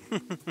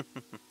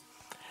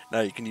 Now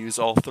you can use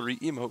all 3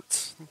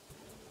 emotes.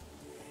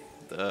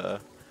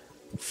 The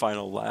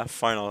Final laugh,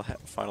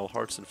 final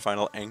hearts, and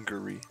final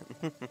angery.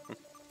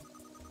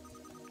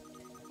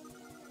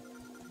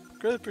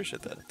 Greatly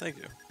appreciate that. Thank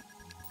you.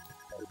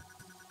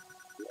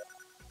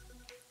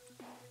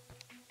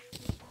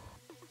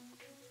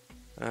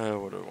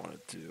 What do I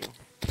want to do?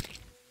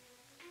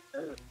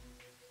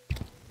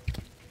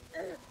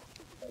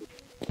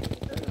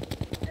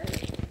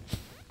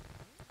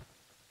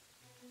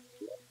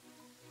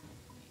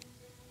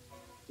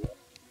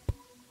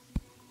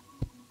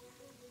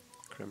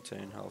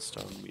 Crimtane,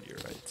 Hellstone,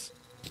 Meteorites.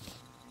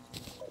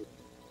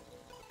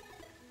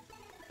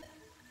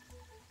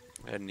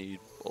 I need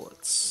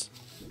bullets.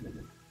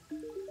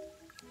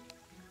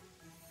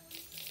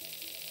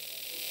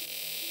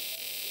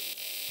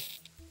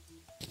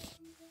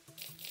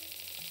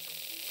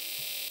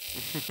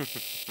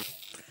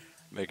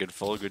 Making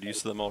full good use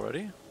of them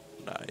already?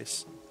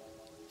 Nice.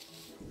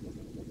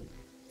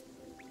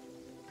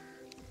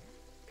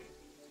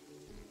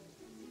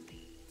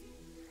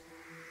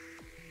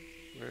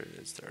 Where it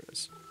is, there it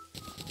is.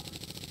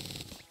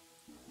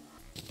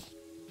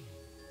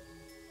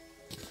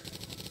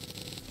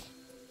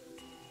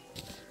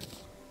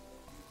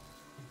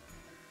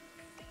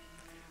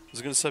 I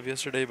was gonna sub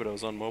yesterday, but I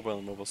was on mobile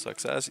and mobile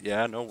sucks ass.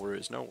 Yeah, no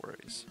worries, no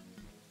worries.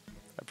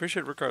 I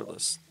appreciate it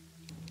regardless.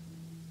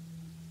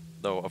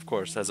 Though, of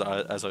course, as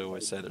I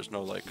always say, there's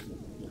no like,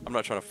 I'm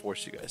not trying to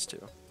force you guys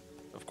to.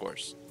 Of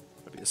course,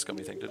 that'd be a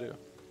scummy thing to do.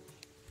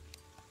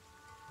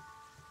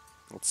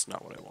 That's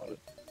not what I wanted.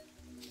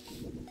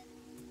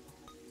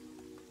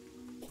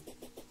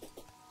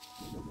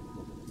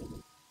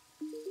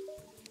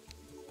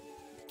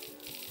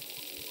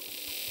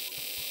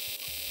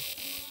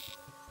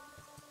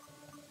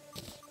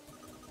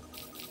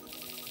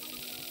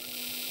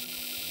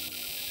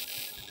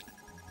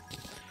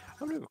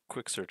 I'm gonna do a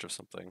quick search of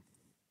something.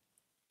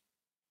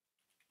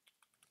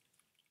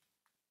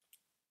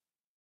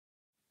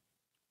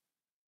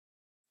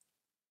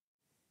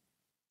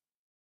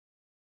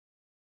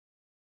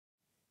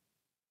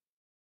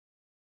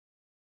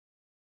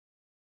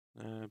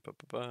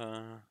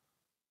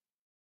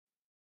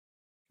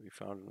 We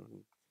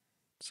found,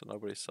 so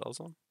nobody sells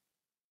them?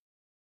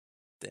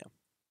 Damn.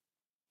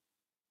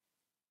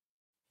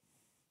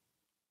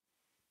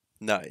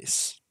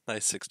 Nice.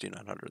 Nice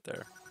 6900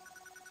 there.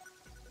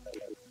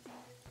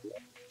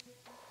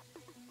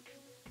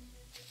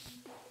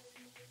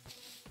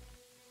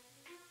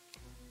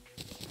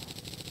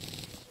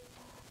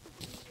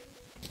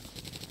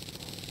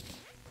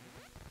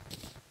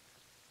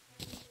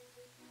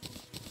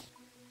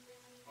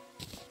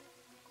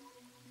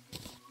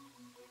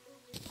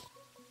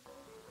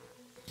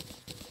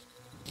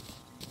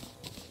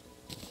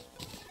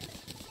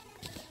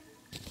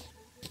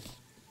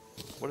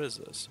 What is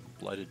this?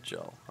 Blighted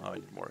gel. Oh, I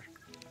need more.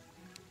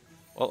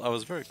 Well, I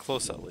was very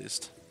close at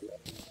least.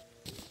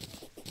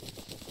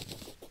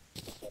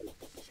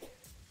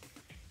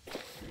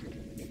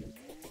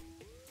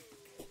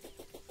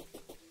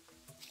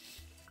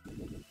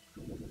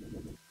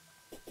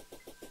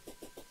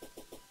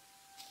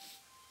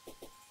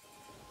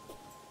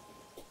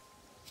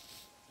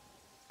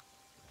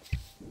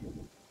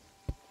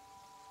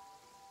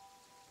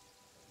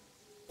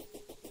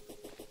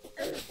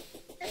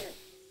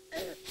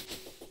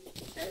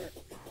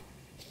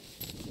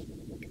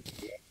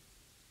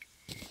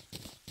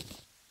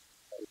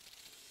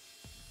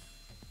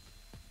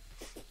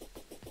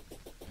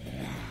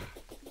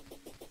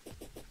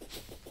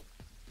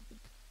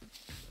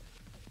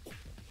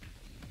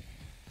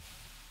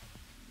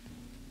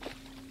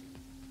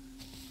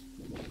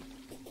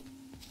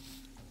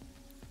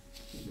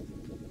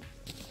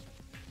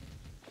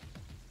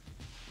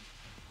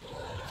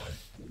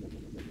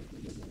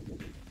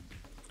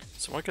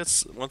 So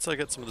once I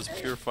get some of this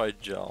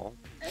purified gel,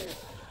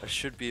 I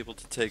should be able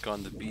to take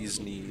on the bee's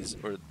knees,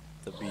 or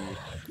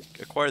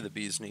acquire the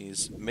bee's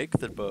knees, make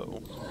the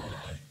bow,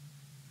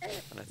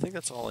 and I think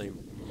that's all I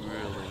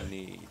really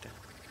need.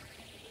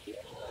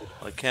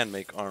 Well, I can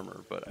make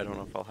armor, but I don't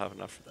know if I'll have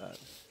enough for that.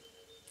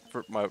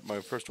 For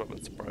my first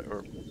weapon's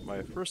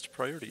my first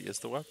priority is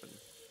the weapon,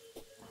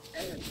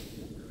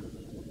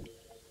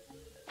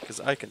 because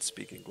I can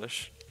speak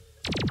English.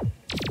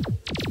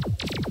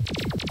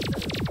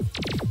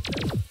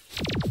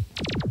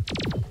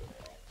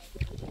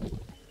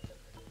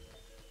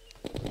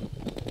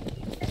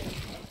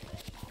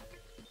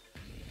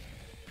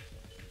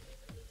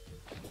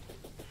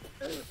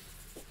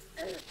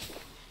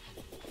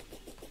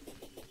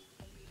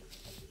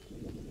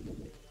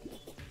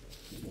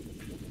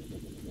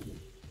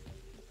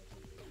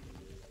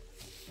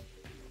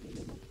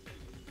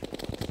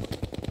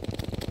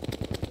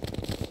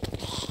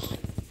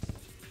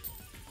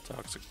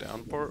 Toxic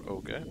downpour,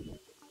 okay.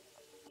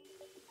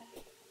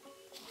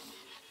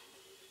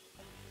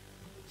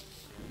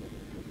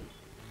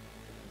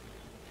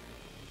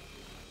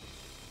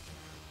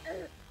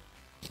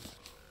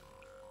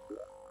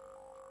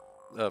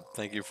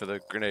 Thank you for the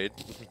grenade.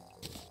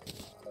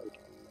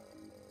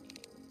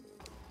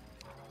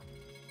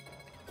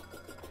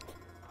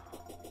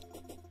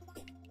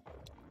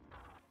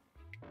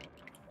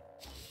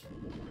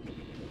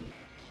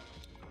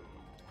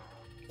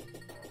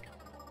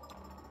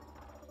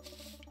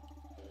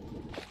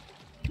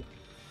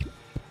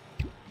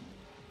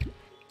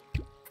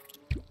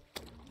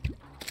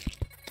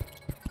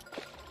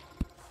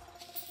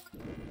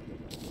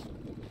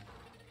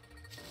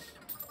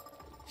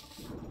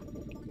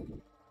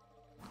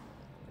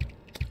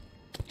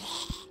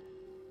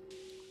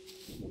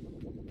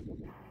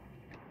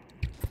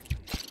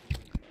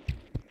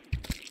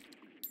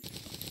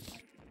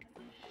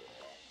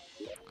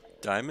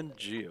 Diamond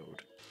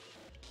geode.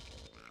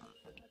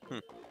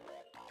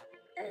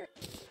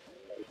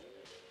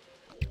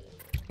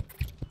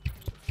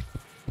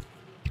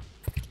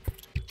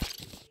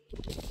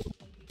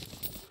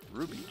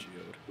 Ruby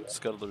geode.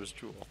 Scuttler's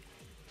jewel.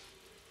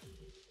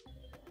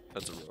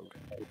 That's a rogue.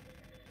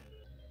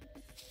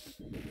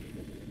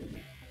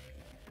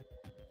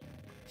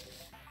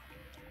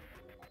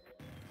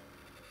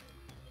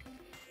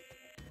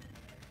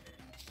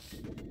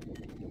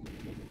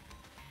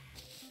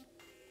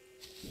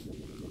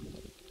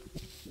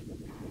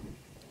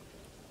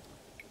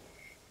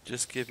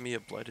 Just give me a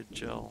blighted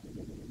gel.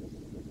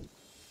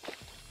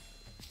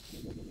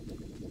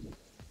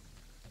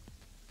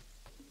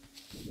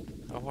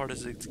 How hard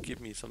is it to give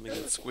me something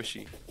that's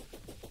squishy?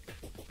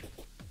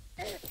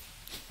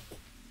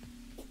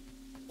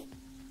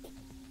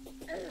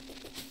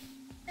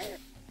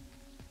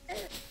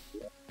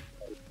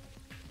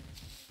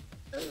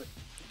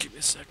 Give me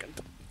a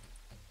second.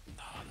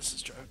 Oh, this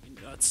is driving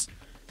me nuts.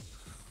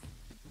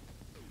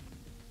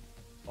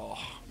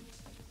 Oh.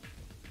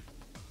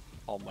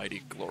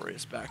 Almighty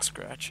glorious back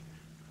scratch.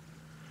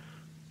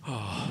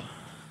 Oh.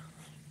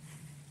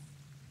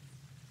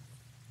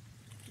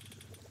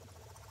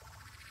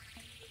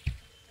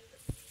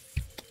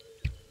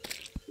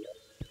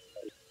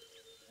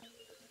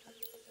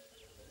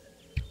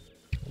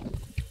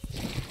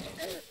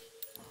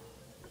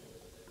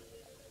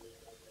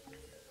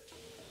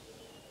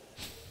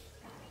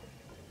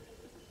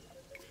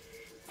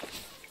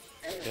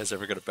 You guys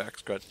ever got a back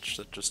scratch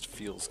that just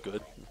feels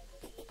good?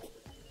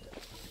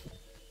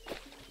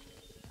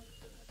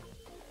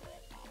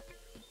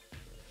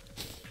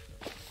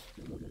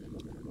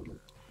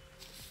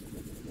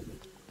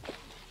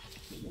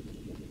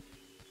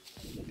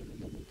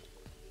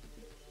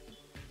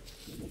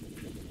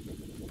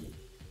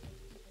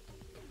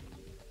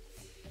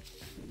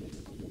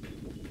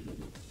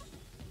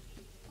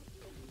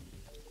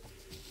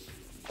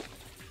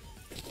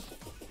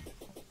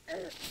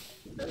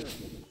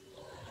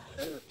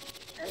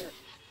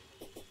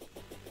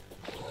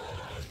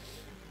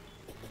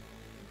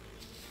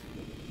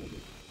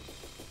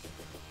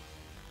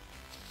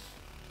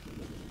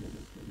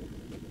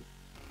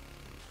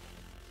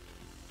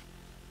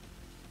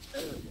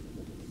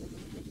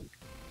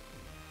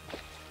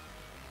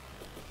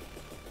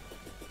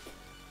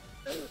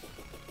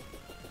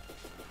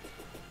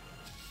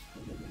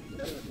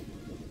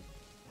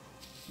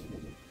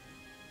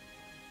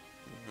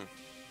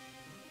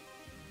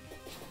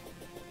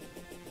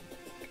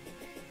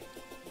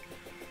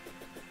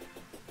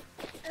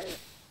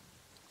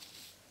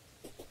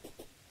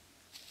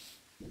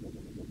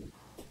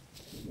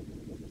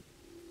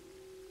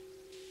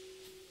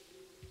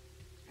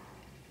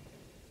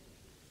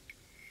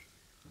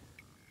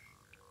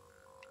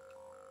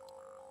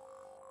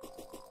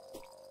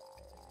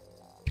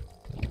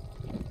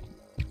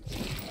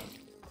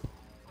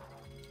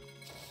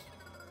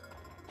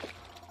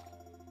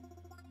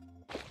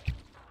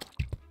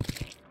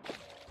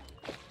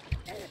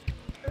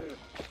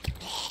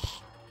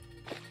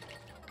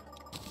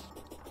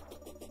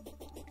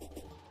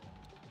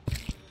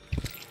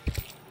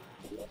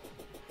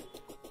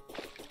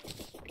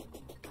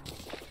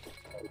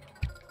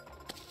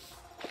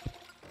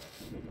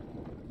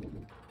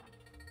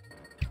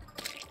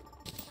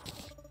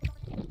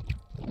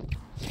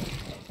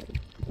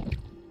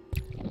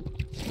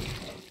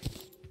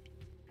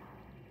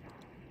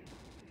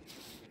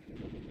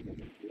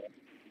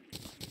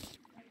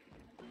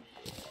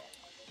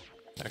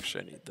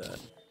 Actually, I need that.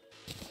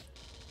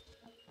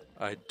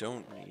 I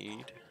don't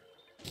need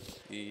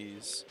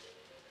these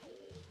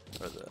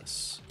or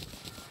this.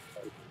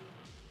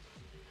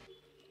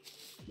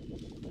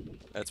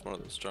 That's one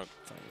of those junk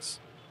things.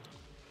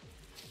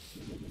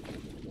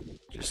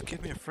 Just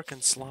give me a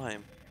frickin'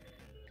 slime.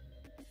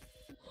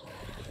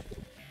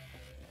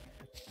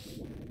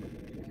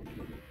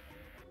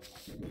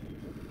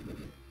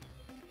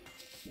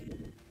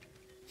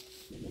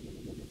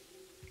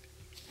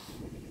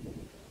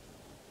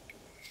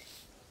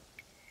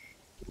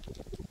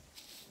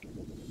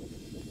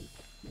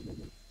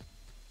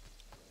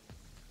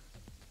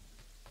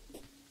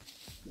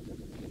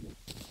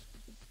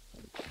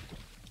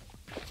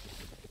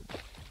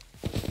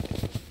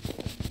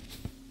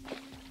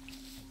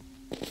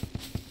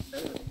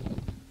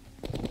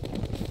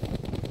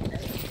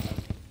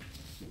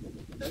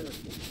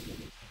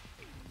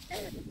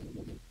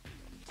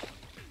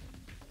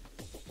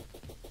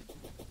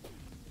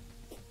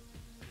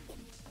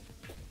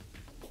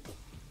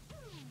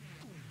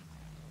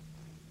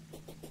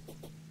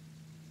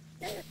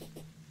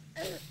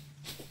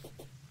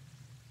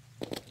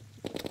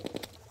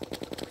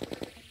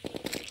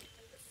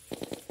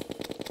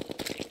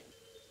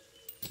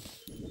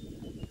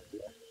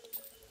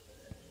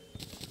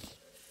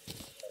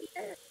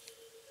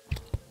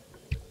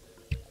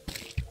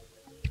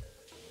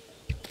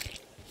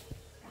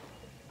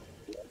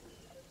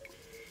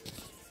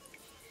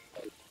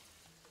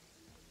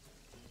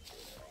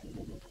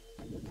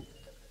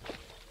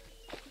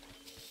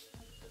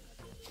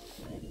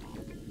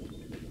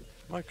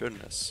 My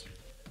goodness.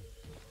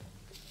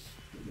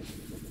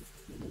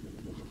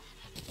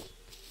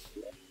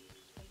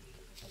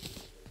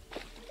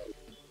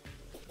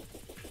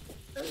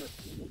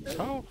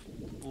 How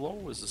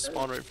low is the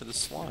spawn rate for the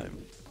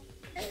slime?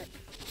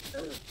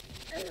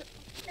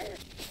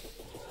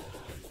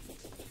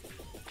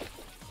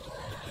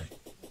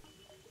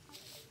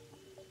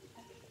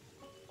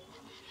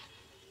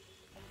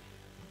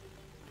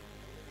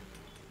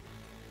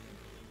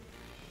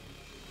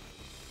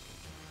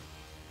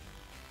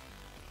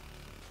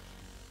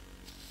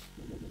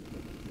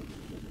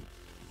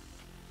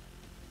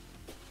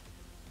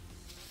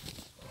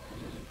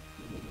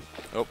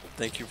 Oh,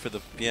 thank you for the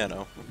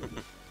piano.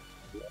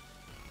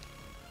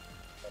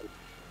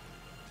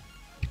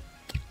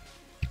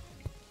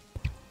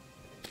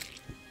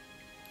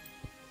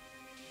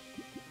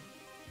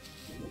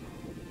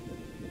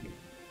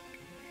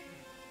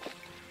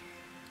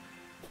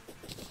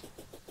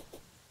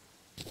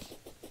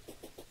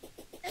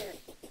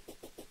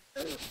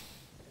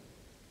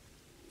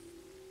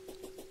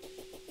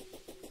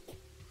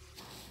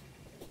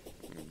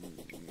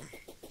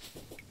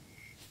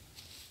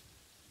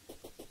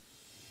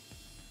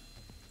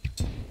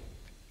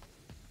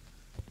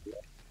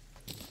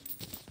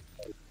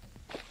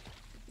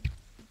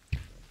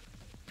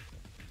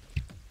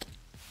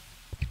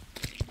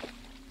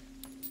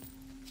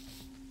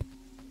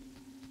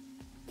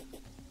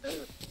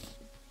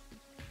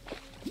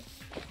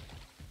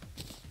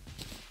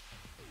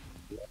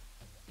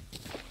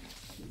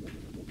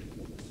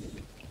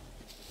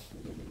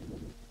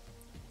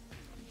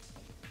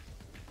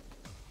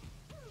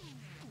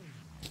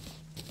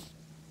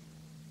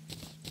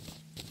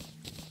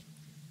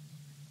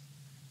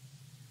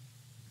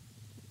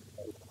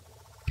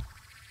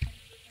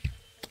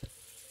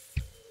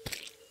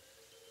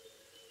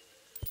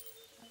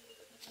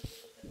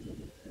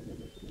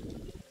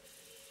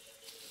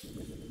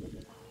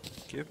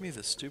 Give me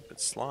the stupid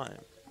slime.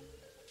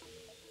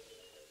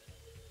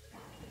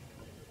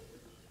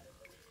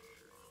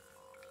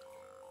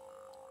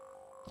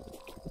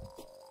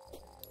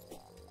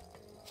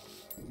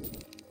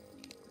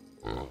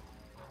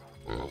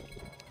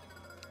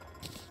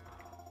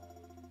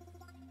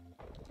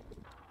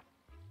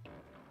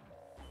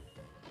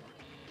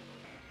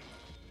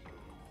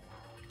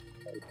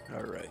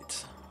 All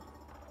right.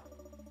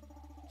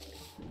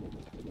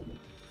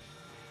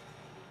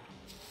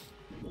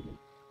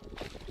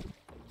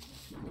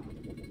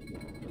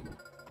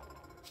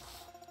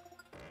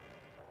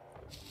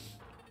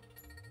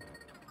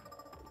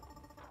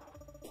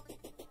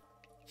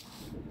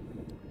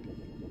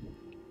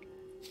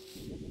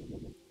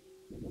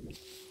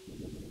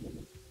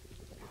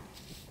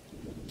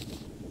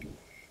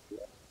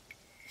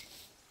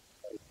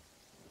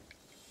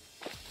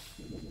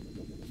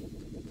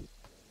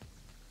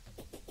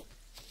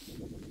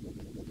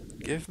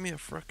 Give me a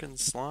frickin'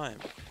 slime.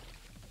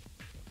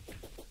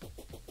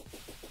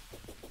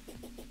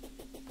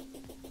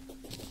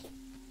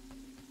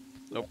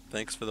 Nope,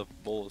 thanks for the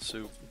bowl of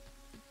soup.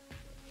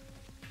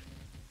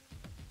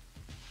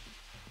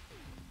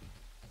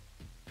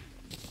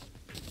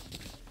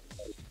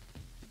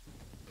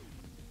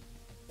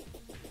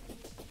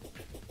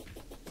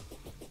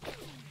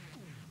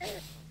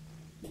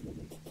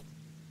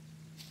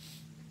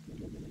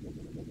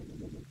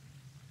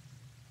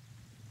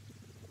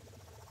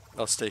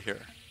 I'll stay here.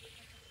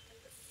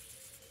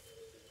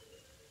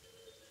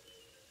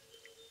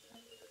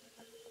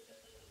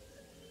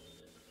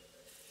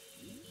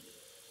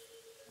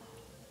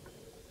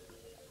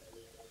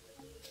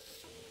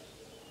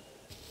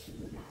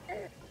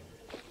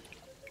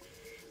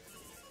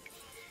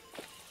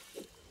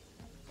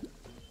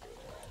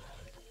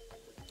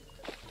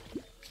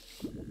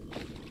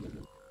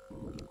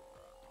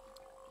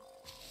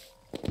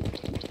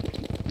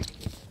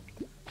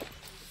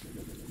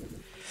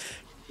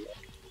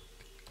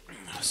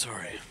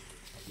 Sorry,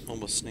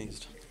 almost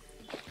sneezed.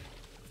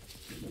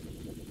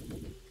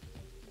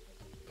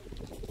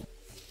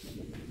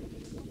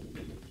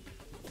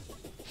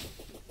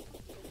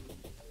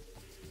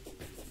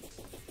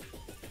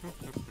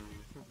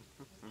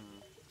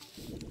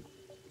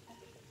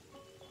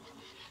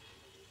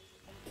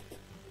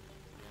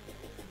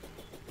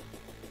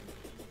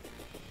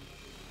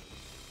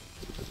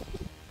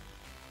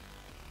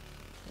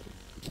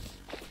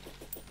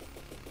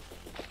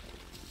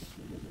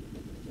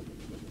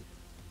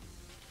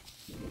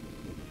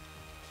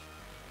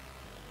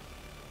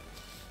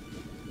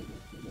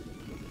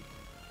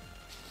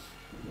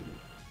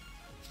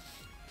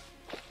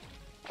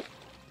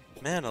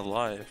 Man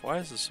alive, why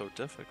is this so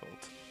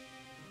difficult?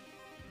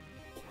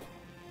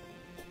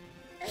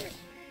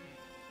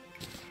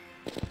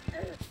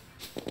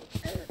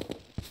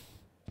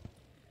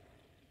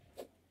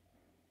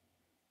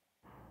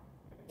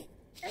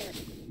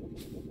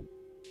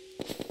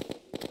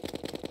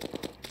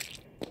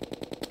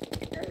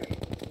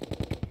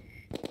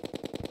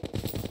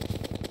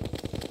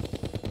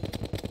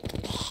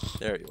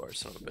 There you are,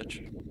 son of a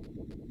bitch.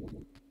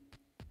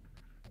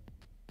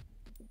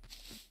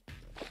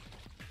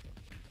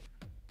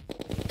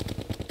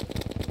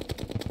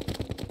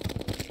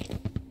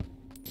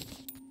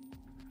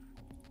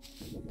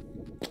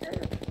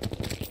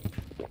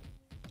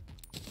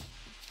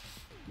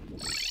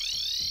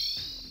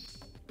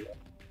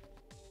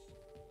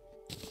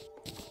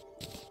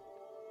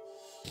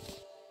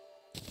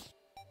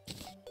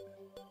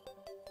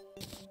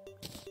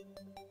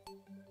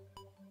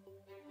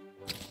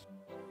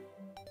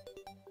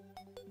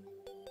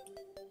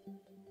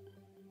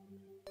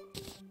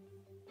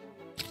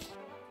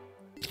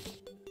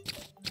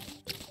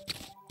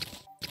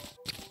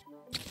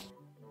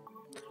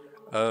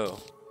 Oh.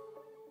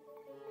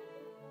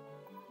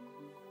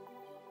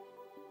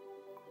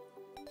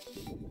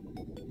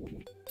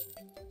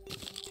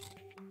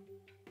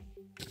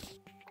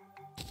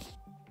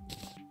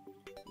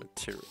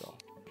 Material.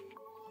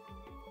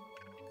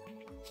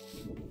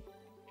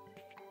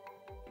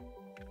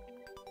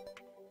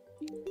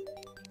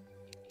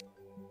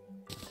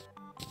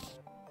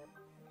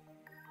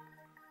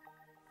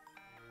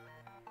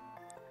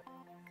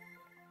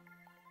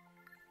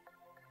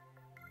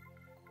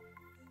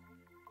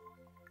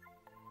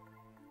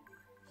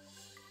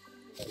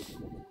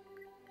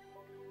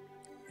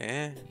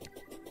 Eh.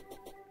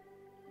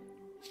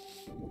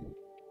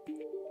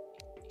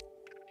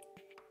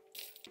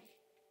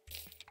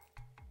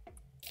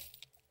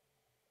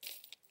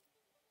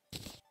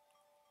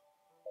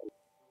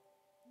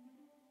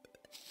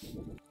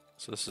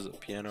 So this is a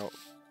piano.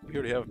 We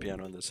already have a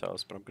piano in this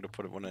house, but I'm gonna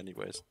put it one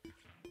anyways.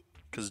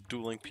 Because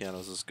dueling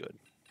pianos is good.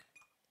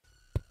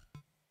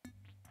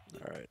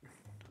 Alright.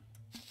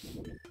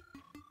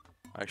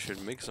 I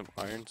should make some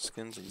iron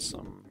skins and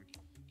some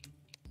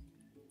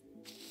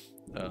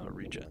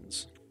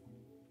regens.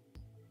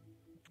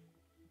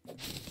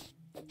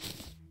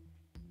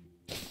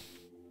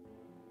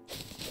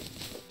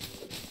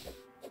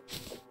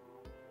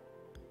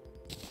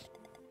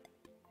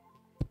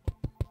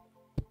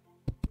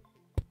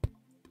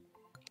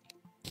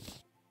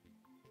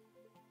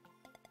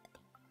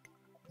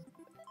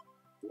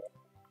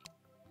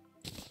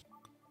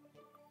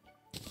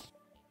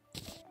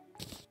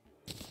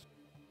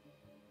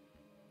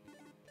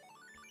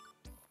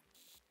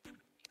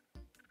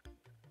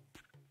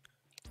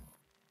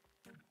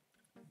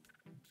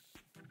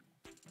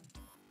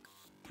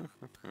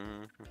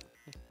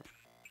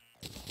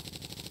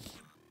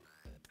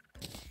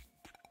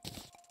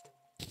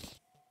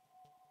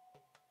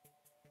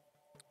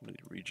 Need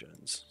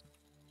regens.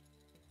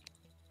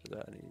 For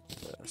that I need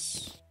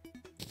this.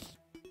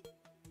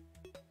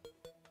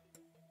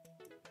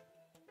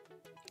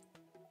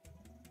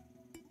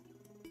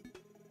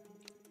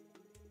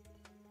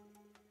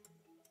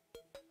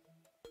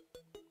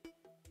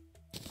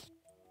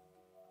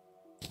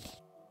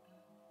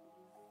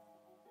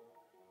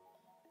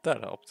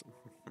 That helped.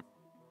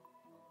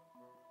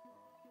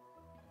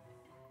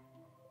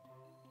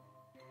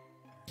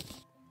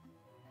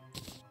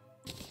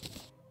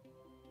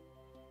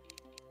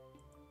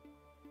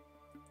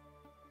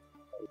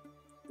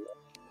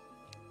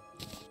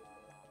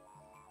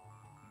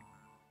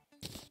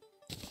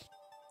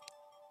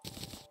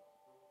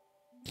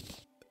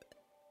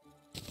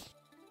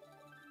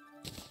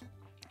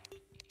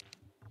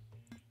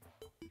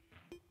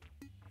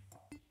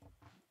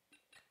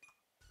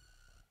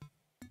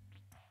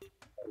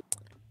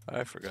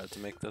 I forgot to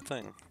make the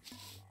thing.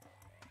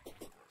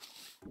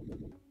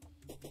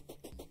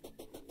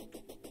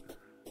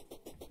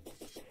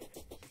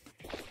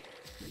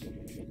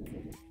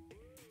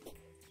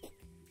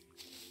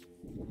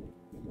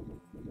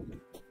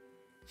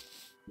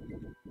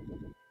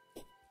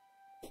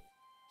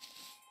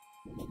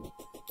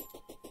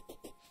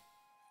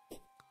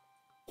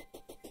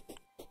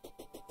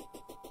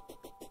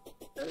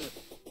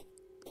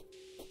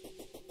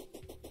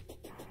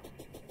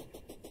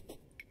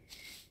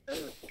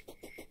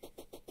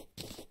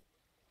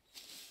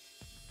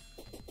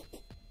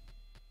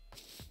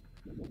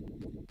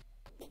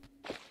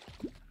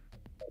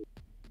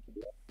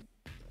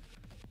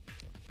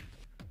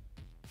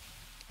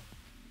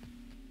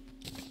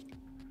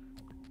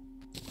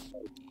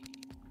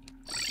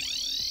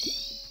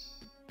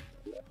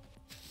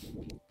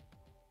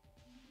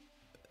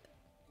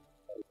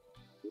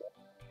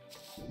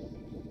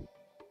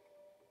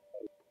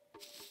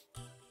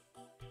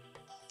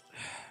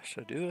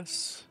 Should I do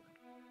this?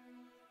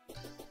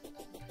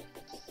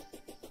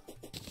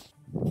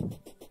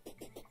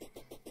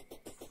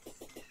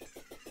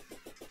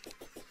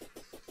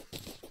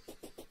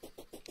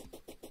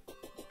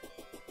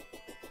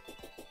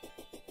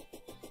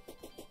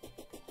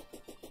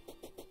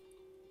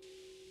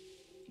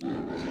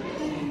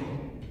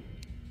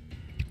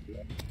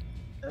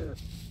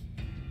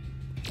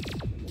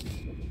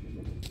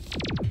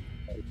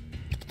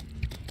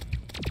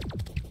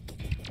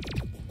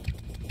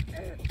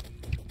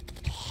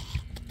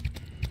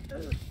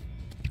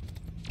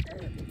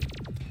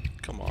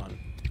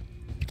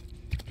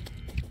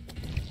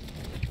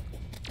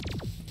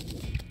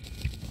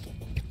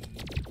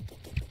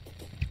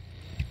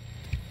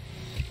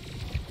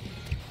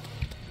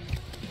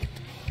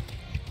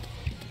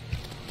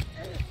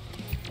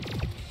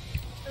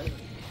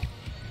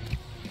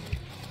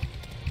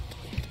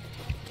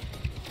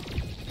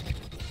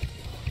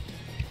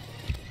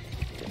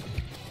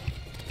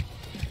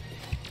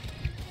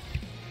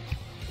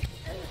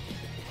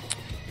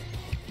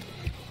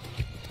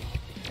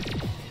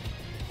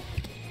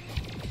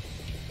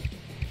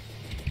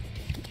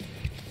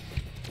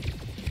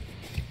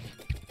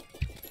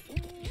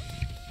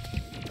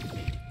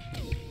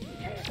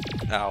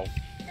 Ow.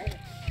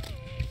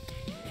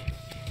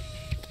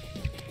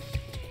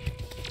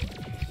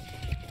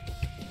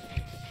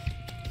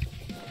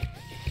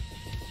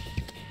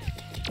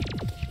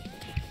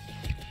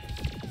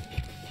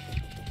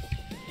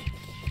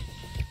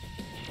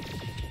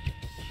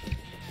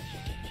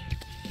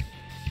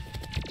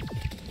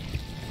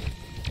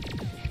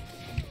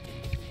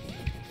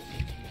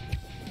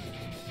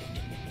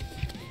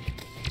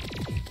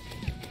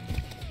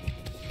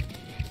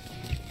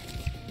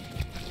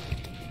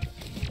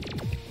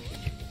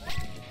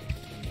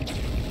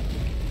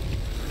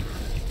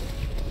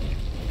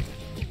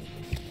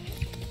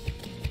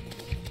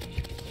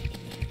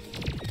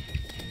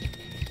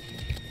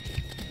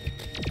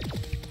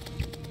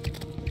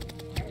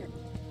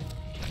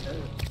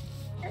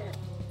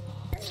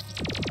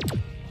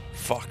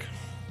 Fuck.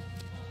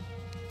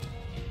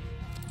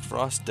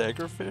 Frost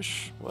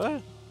daggerfish?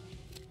 What?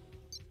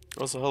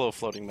 Also, hello,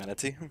 floating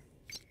manatee.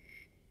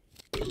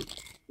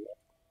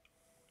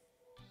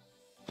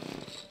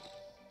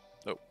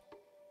 Oh.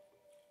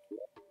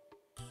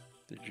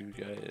 Did you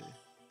guys...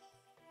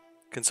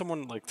 Can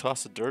someone, like,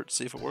 toss the dirt,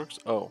 see if it works?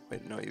 Oh,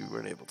 wait, no, you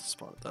weren't able to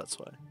spawn it, that's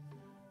why.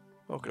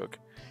 Okay, okay.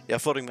 Yeah,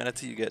 floating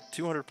manatee, you get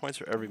 200 points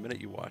for every minute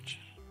you watch.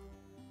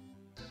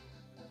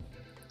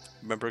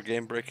 Remember,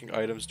 game-breaking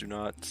items do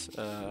not,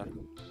 or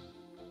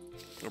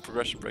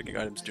progression-breaking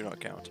items do not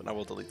count, and I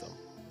will delete them.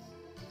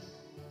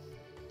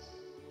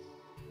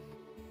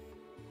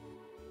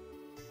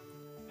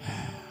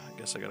 I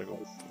guess I gotta go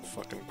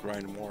fucking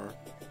grind more.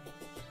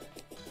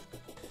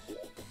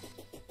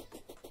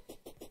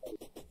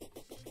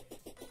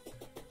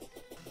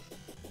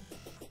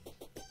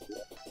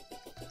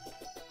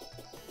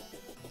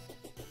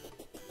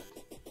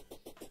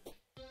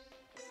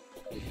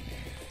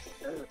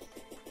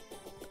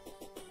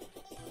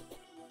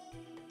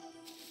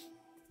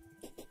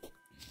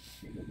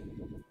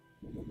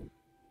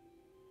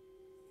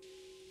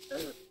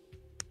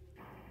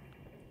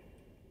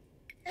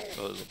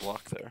 Oh, there's a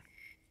block there.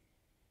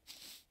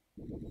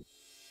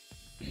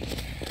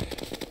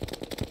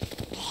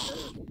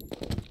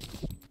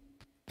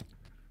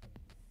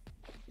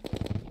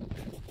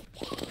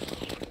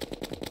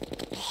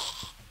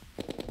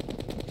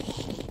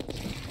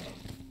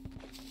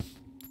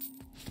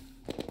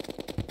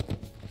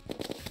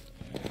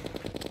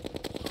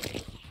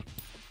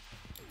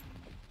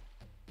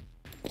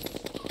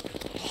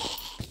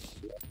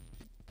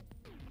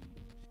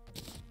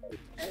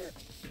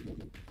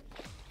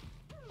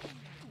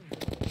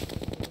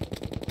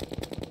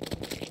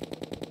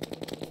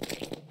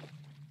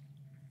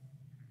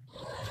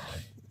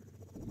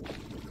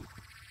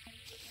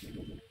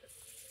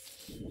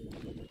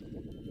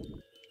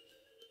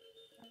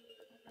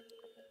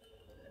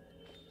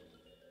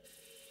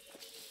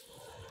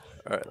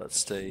 Alright, let's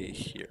stay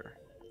here.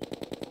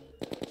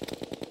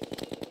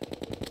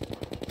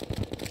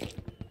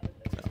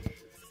 No.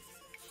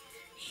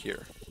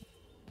 Here.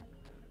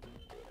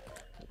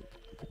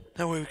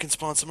 That way we can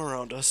spawn some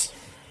around us.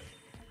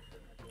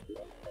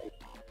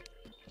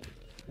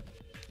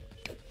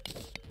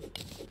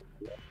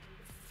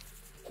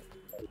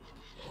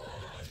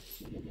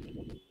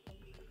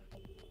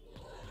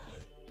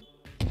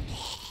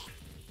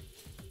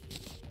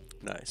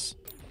 Nice.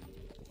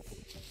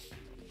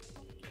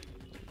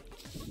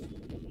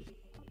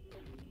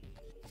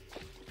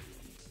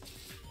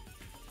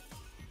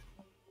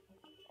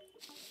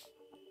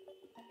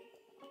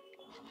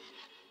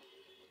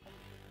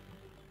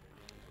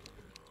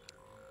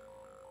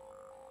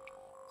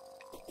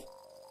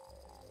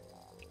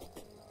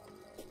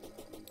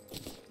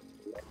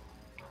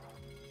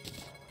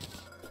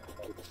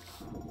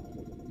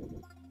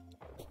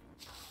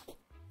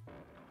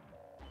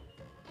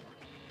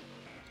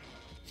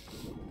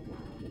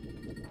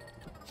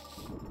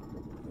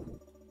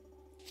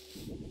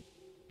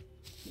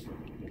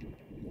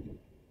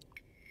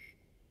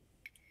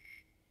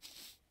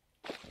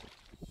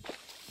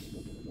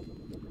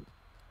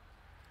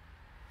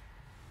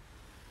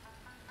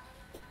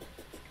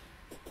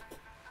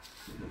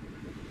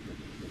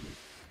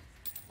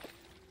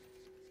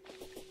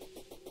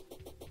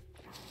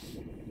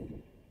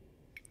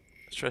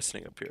 Let's try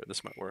sitting up here.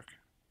 This might work.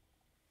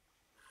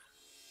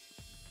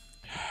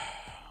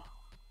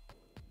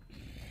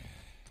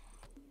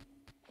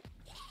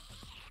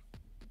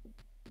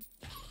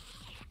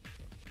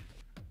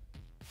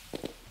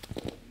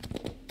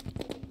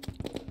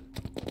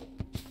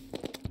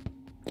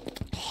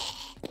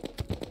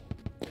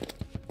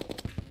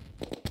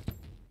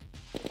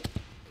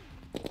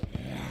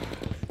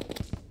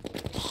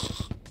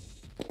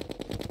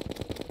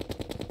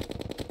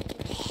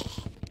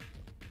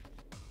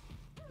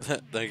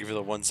 Thank you for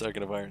the 1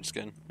 second of iron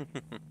skin.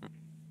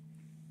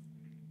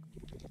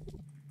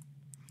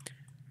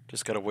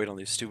 Just gotta wait on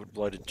these stupid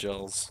blighted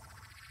gels.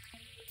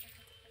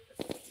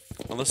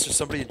 Unless there's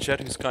somebody in chat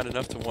who's kind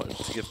enough to want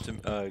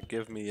to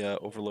give me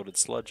overloaded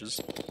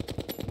sludges.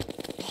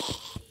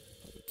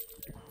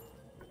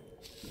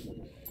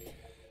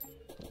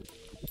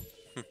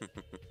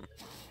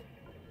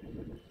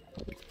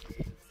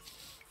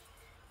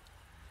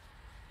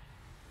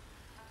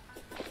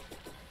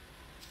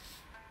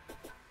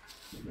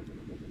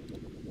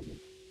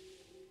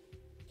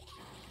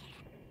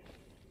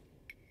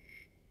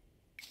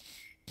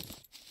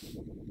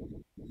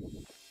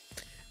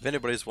 If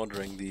anybody's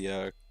wondering,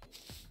 the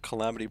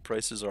Calamity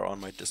prices are on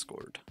my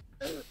Discord.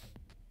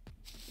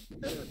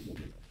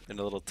 In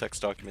a little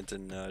text document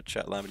in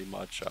Chatlamity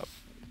mod shop.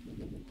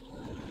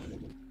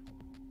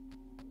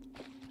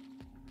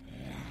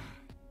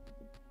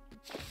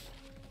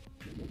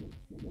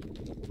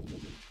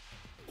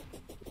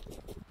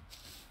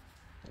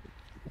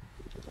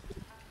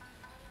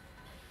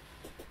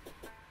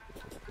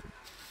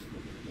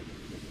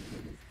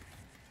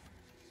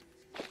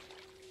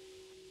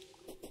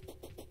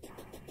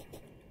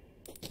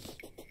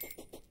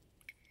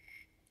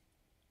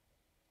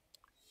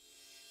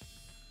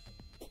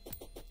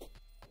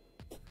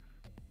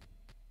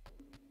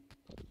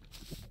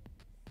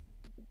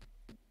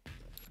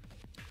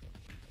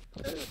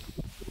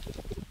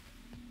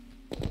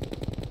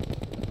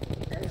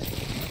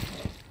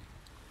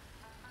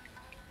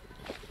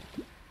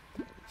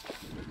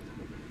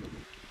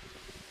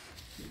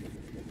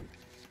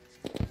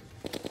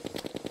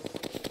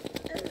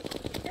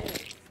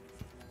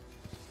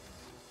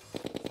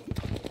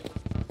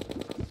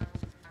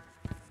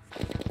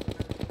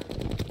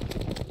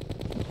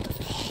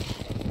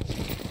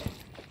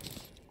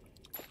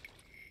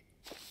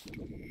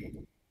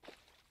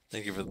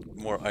 Thank you for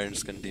more Iron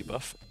Skin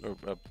debuff, or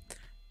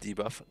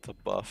debuff, the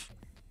buff.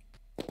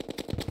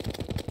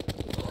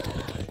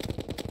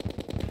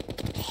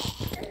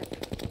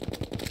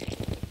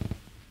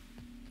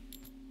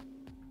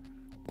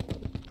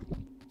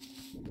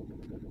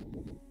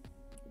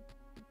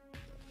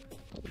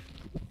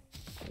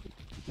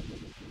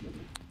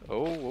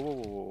 Oh, whoa,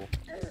 whoa, whoa.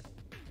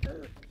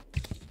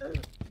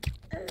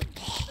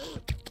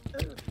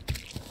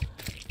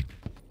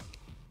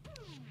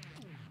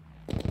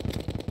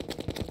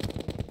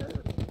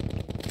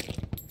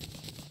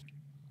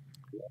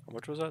 How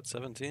much was that?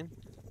 17?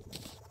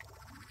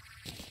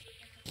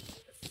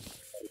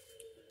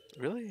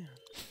 Really?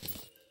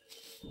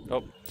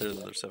 Oh, there's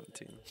another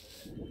 17.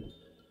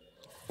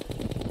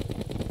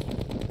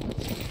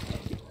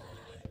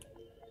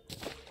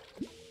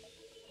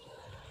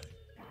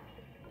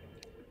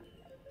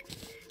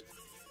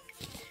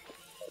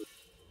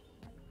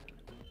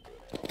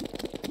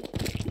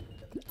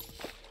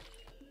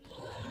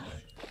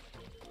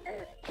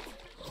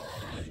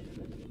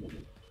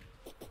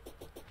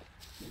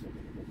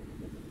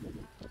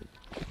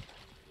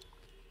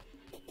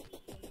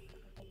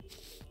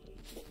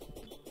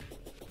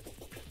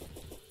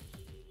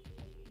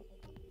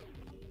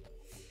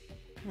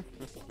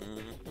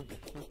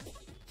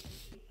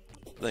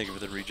 Thank you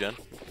for the regen.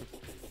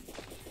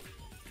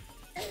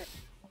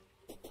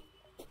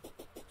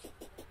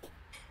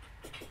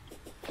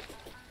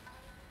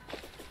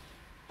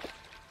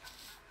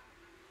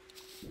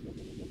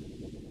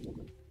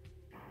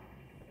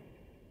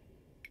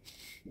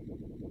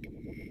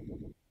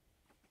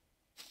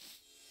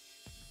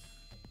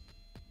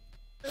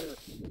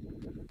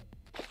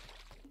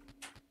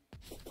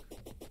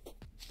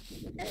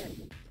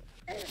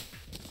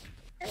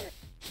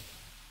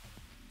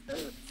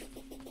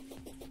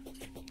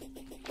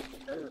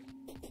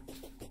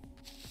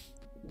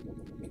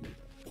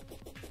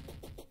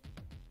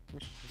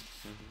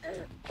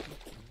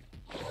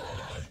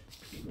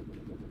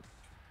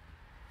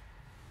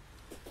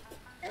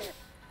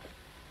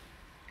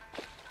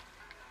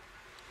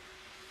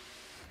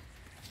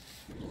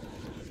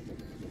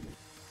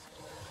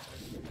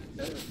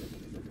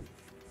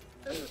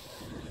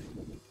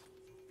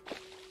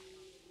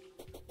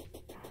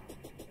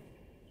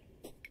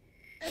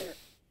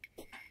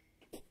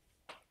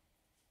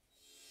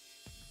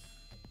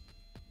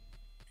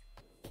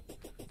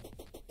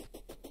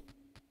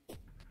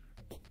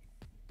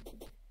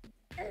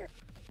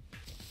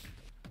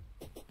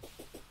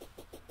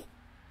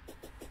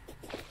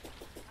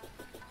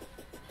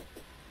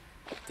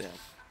 Damn.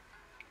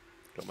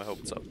 Got my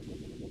hopes up.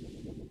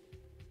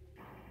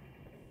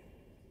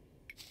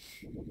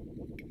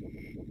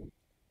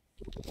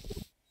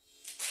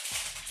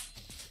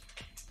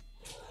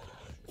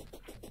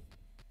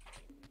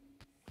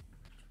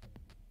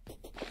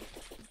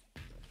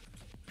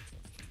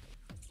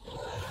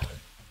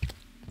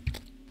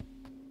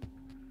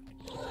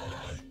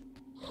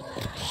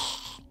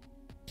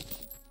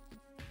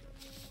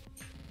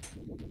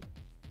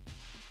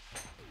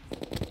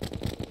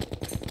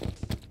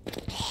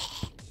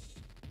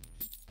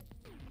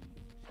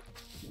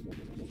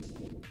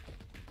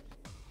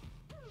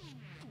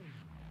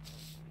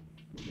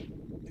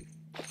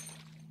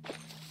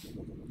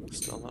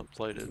 Still not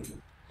plated.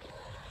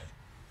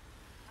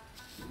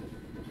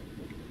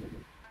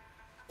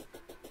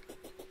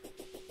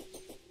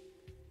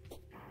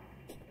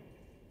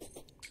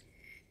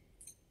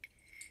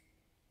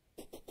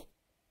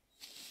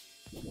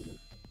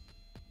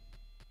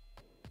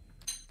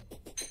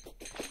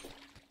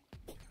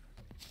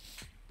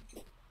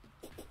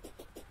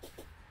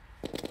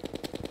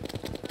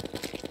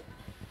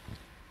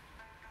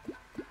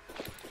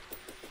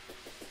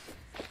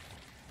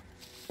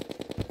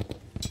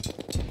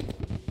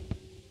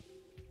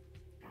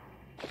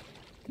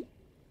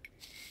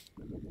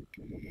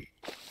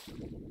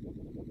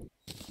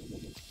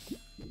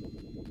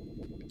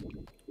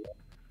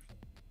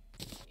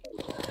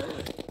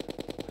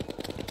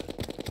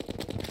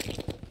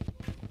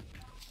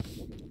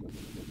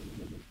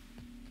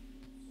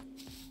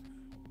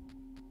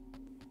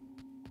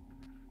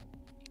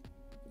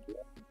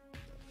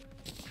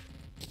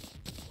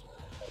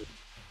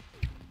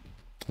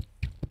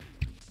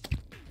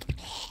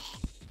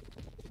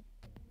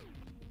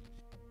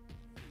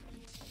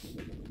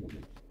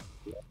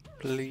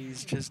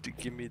 Please, just to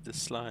give me the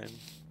slime.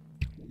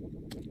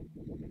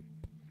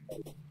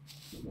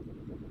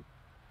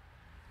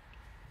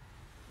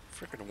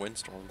 Frickin'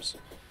 windstorms.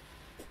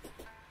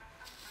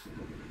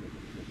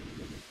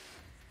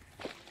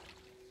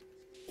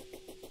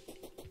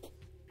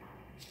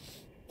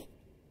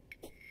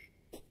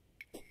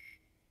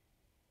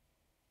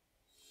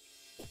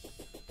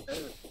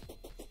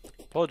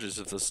 Apologies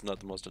if this is not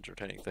the most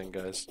entertaining thing,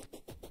 guys.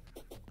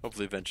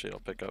 Hopefully eventually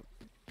it'll pick up.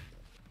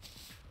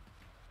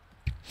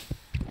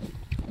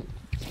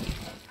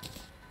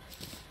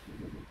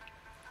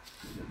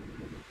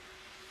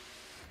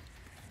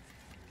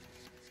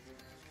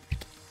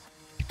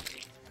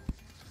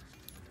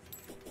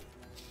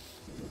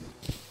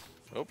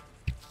 Oh.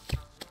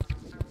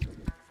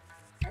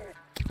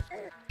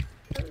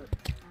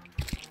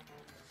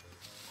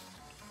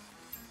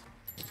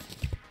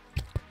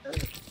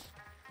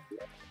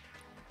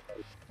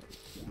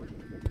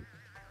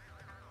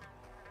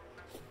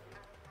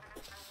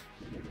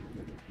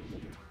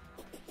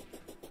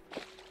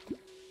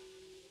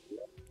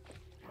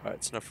 Alright,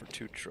 it's enough for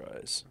 2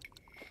 tries.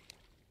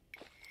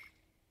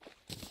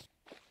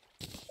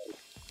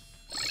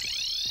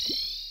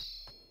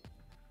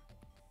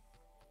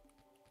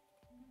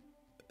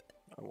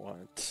 I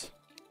want...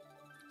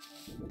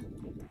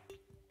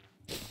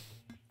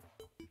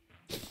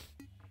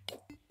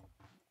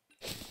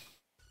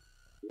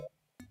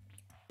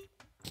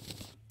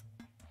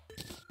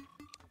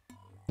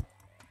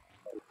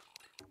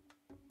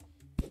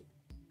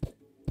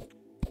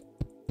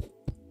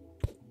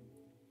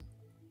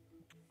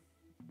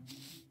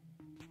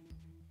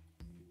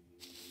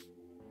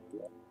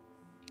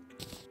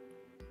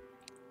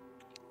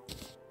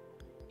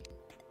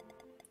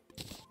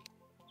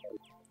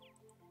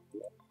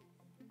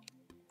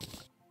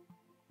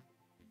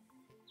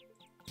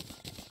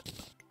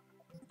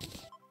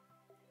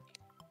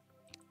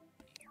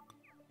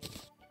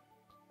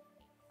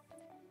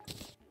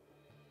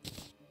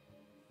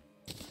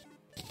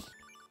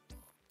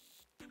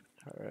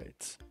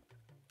 Alright.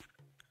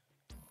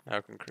 Now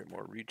I can create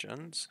more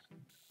regens.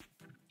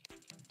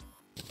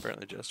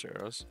 Apparently just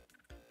arrows.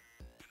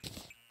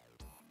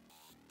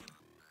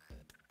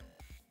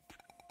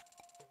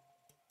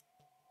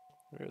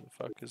 Where the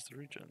fuck is the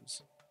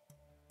regens?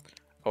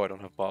 Oh, I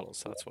don't have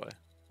bottles, that's why.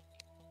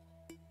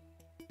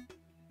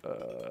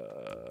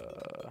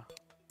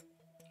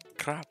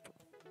 Crap.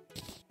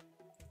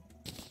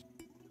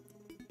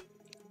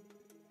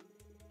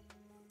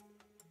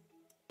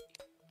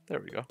 There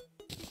we go.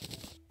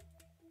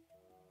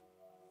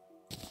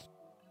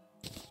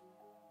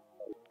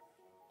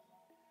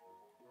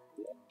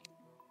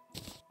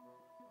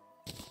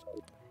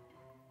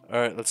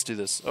 Alright, let's do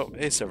this. Oh,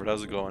 hey Severed,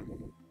 how's it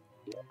going?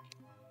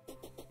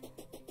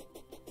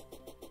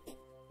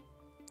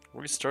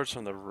 Restarts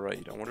from the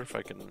right. I wonder if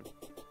I can...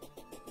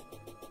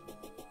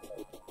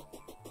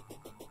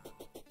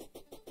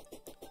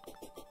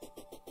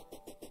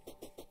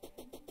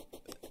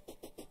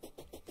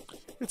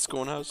 It's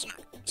going house.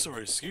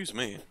 Sorry, excuse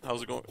me.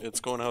 How's it going? It's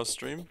going house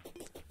stream?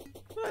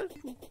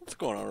 It's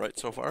going alright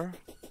so far.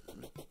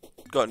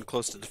 Gotten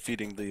close to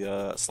defeating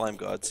the slime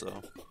god,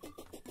 so...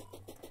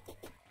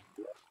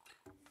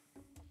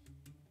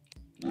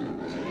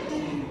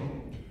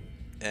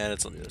 And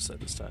it's on the other side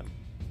this time.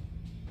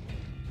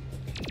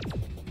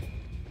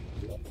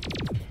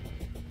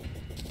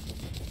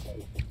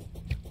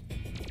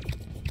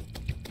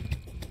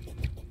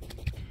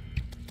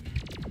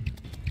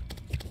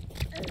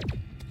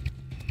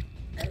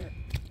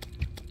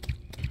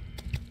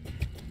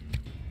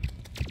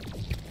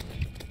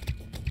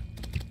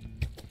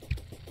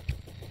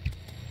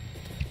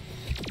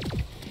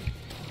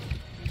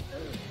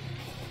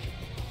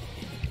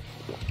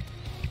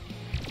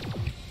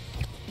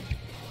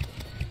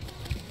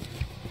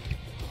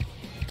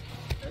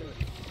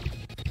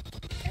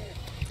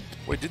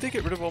 Wait, did they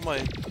get rid of all my...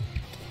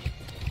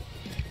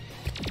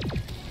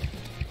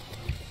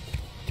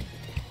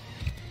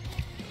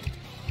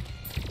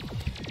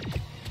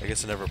 I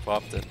guess it never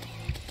popped it.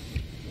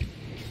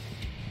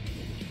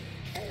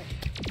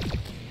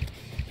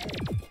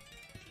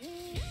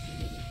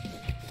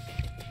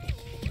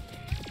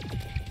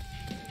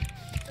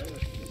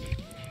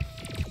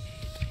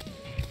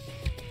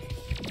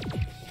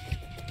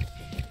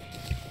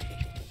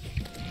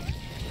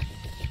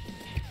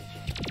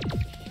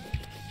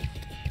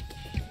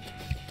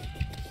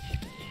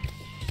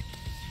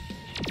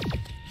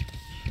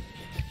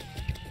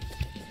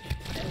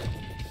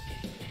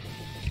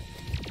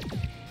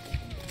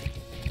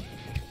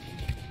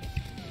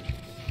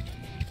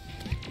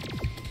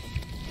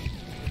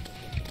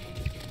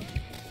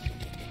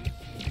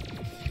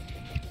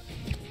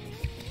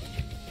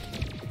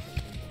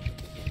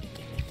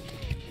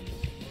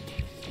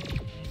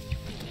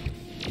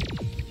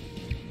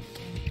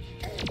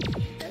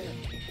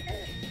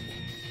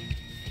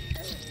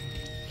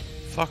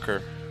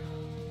 Fucker.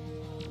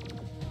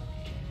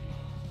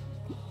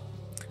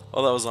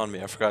 Oh, that was on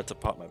me. I forgot to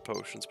pop my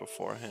potions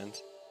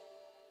beforehand.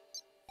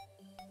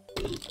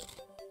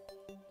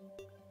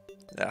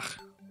 Ugh.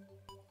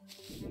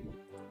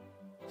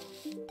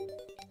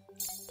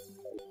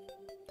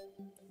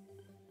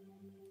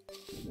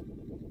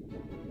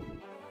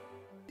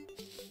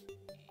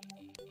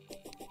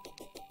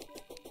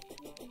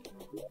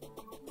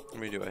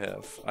 many do I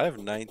have? I have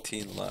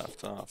 19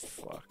 left. Oh,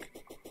 fuck.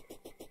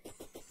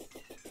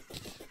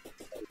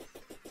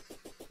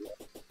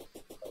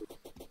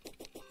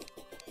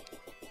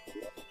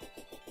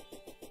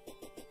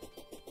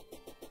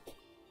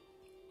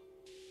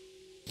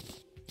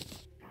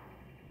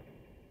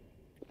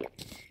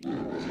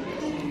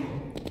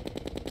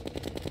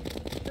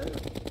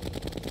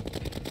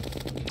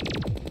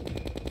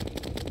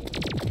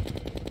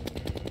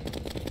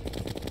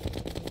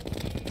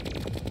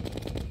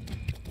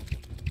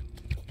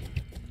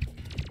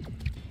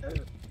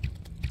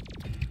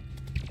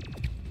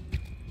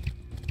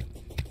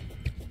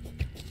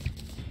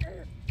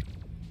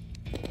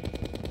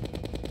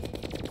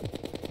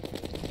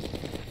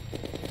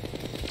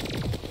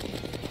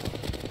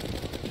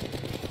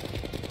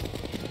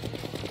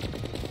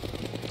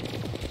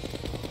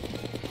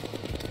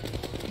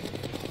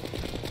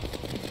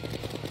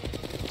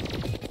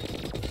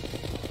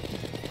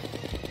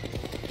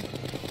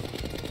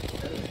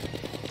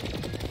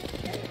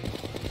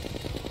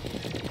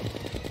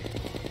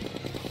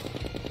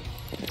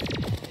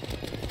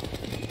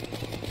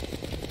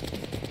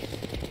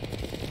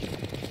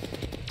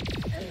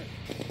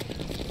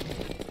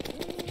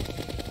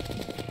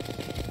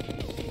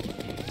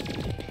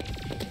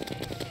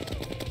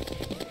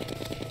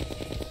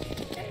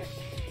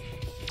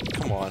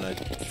 Come on, I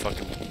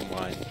fucking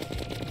mine.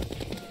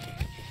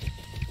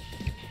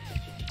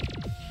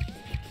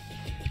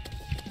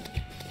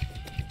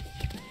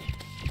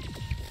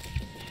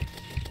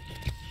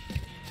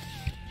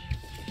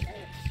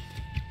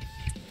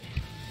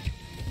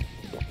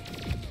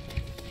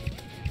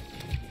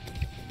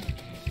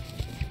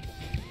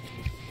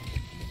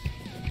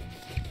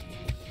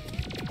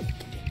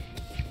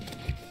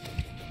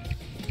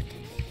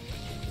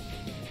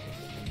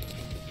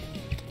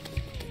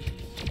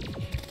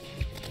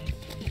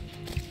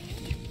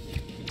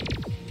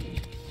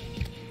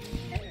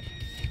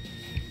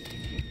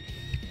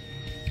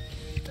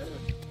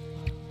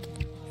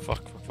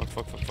 Fuck.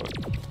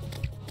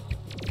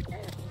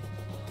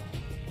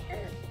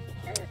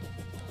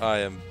 I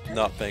am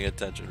not paying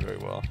attention very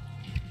well.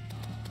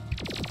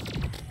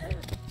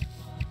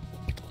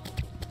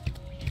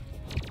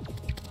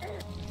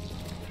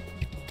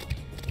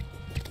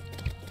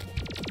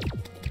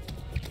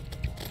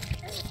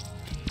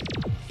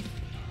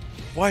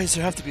 Why does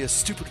there have to be a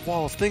stupid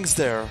wall of things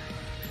there?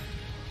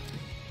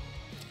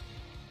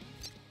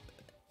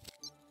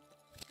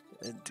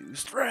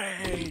 Induced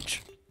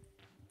rage!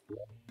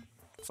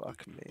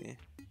 Fuck me.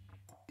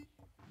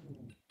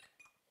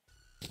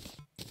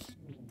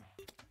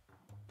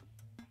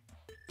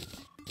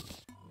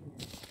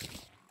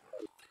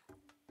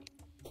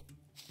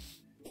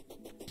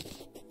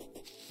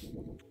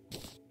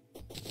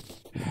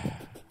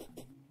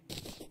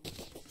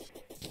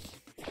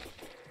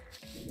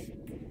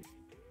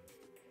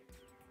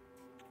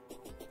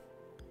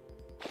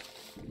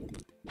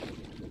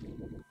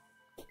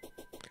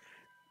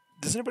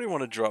 Does anybody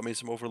want to drop me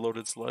some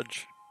overloaded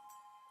sludge?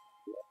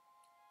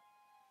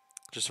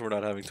 Just so we're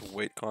not having to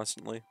wait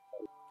constantly.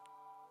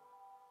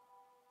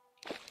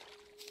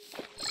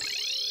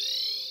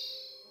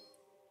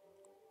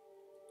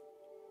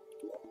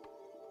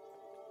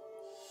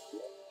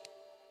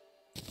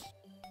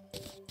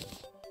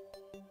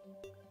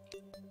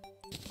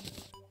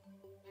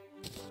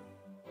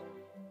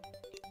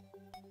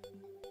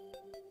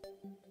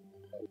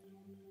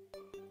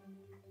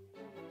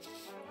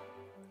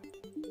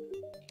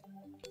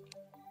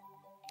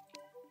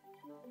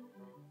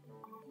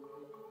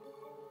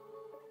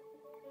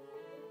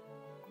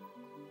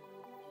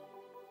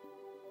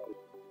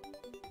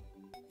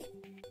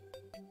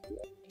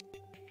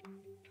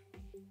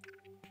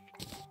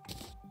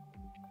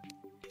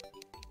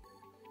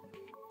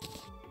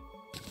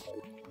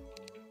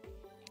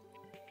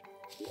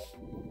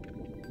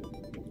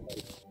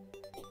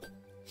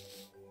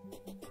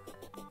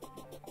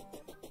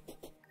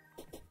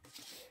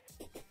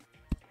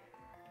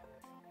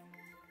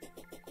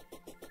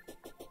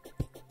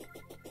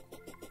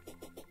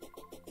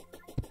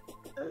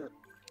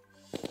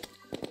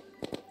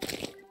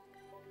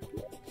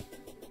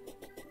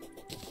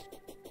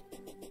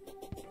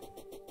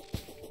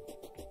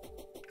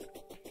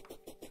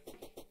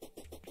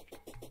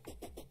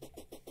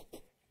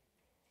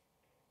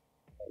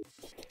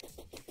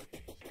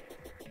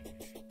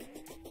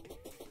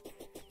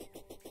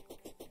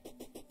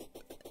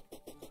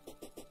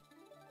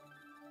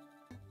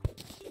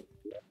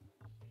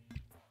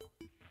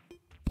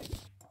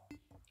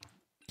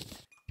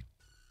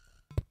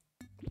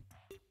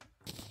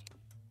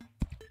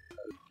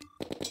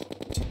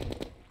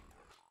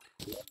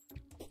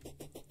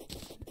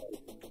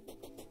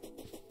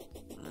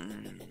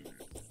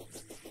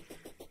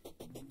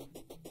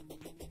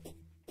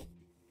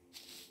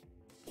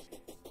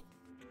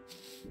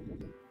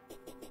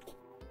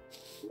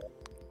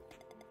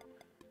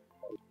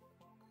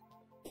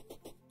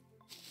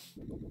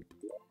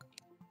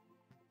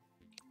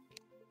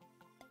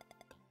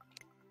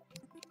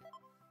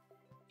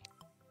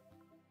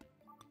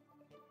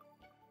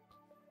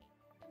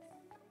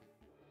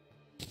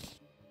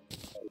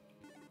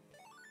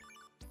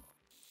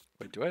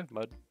 Do I have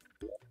mud?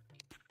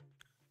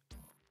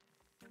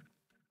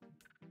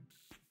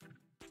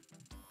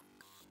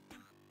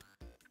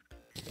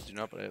 I do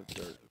not, but I have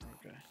dirt.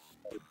 Okay.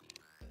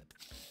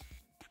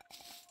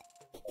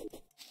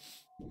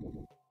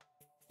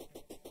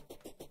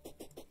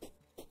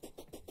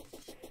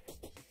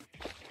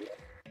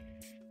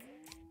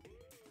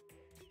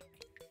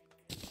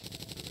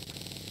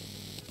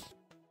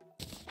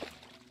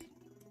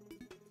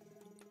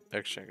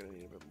 Actually, I'm gonna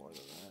need a bit more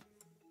than that.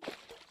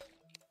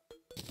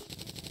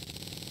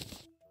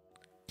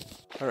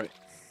 Alright.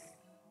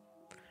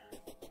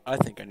 I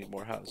think I need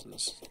more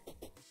houses.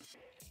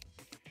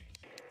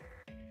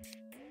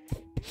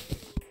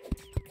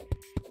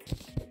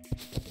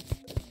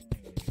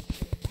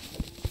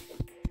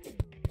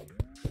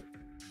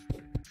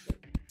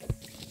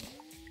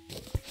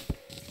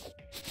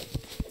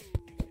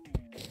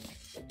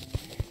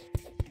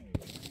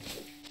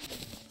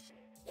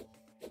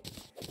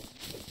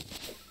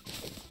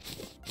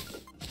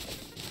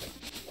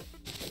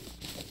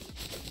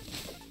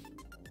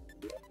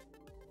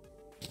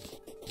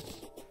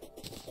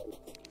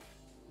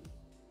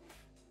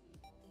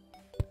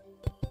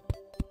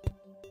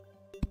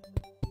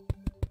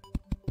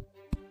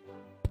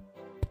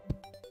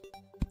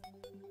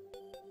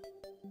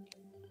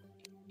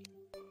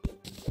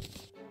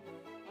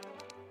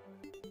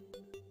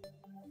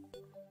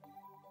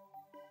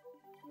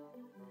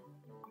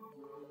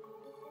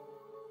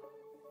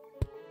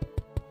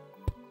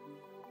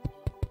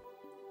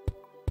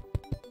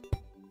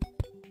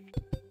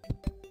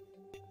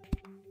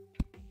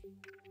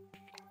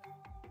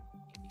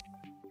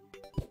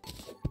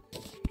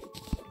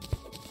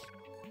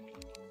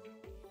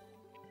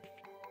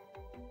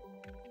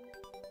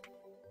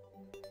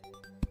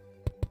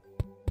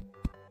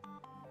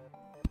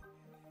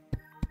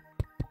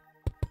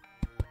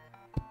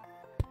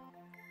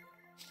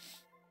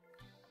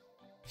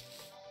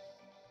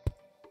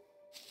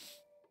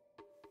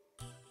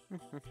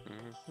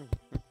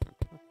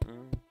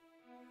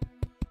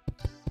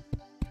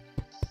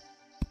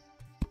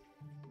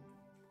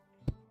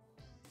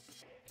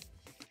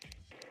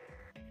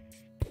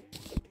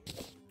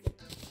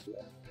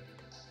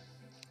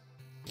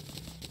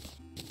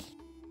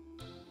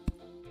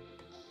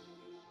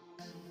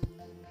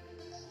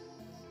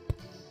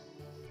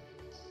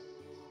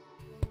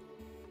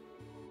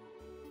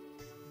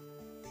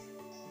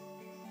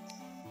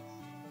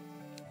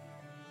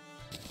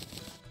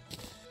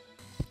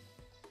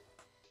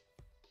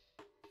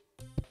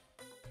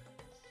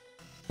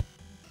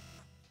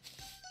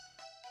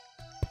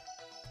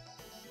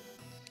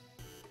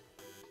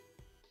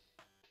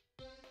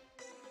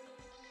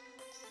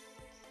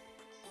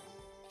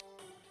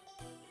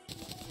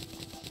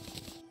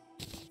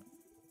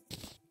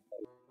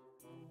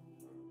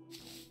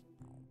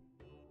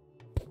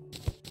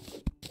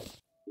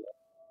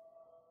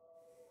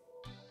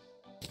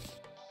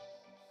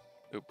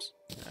 Oops.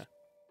 Yeah.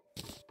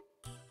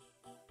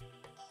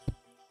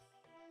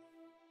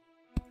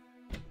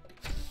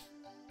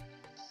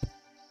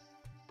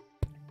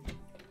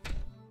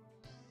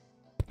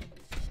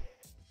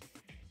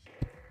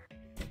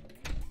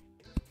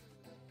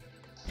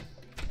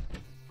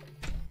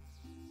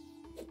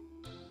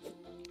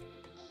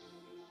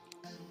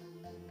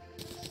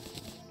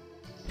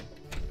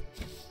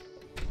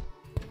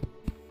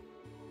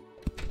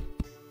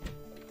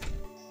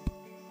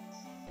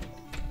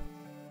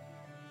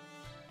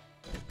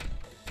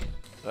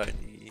 I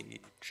need...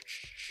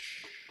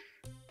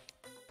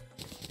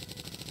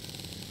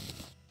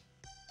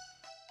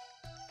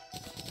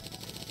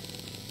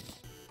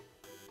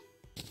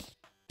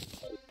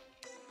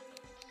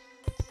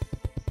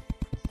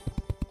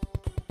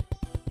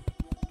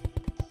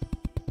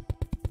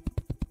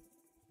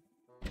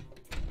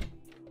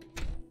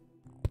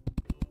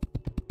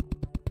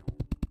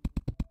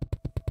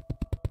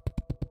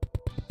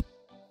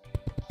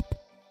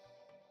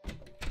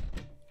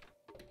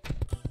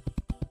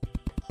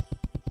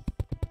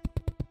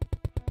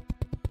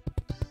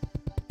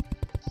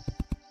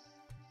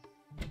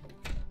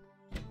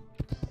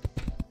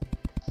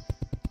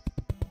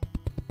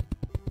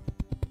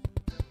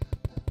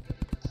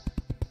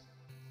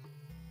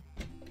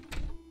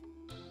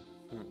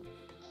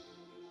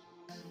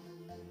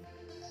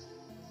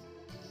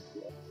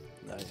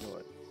 Nah, you know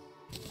what?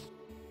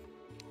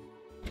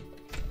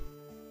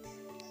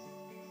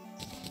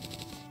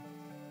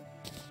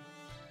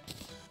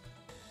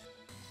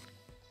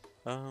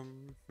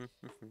 Um...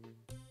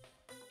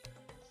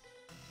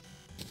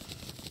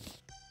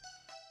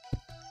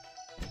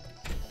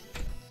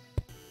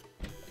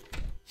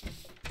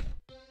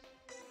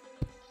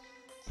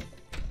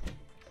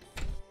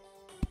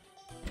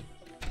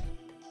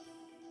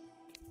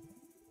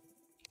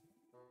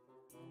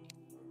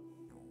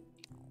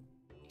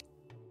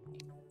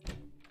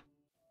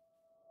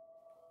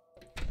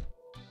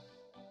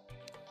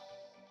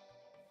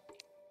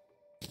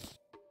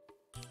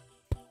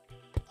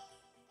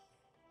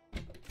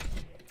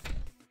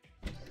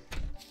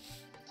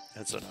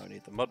 And so now I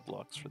need the mud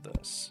blocks for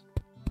this.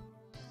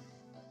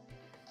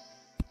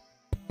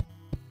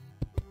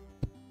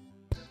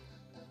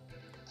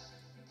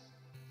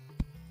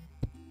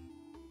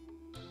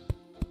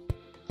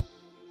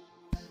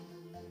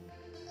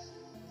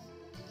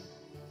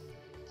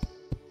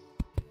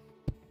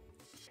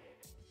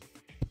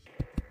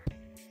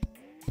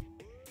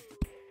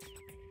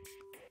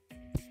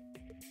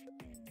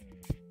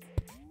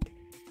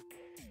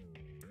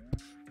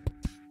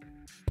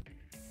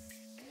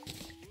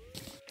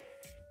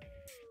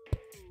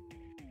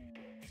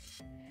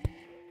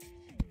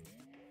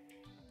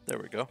 There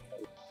we go.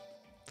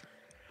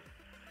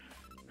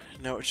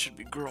 Now it should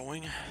be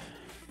growing.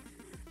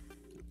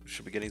 We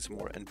should be getting some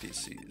more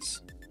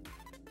NPCs.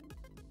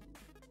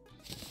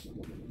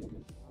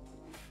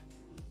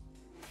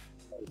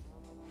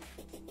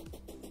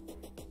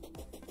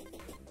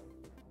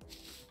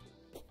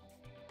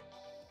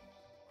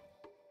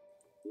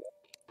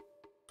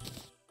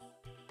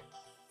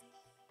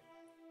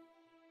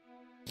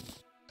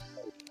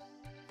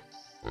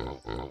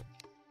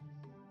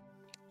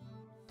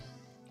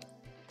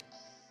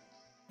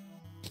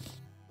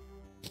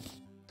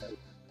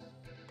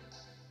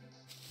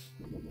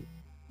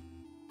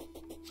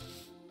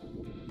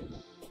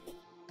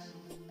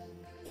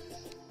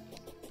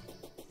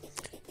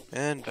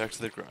 And back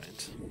to the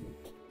grind.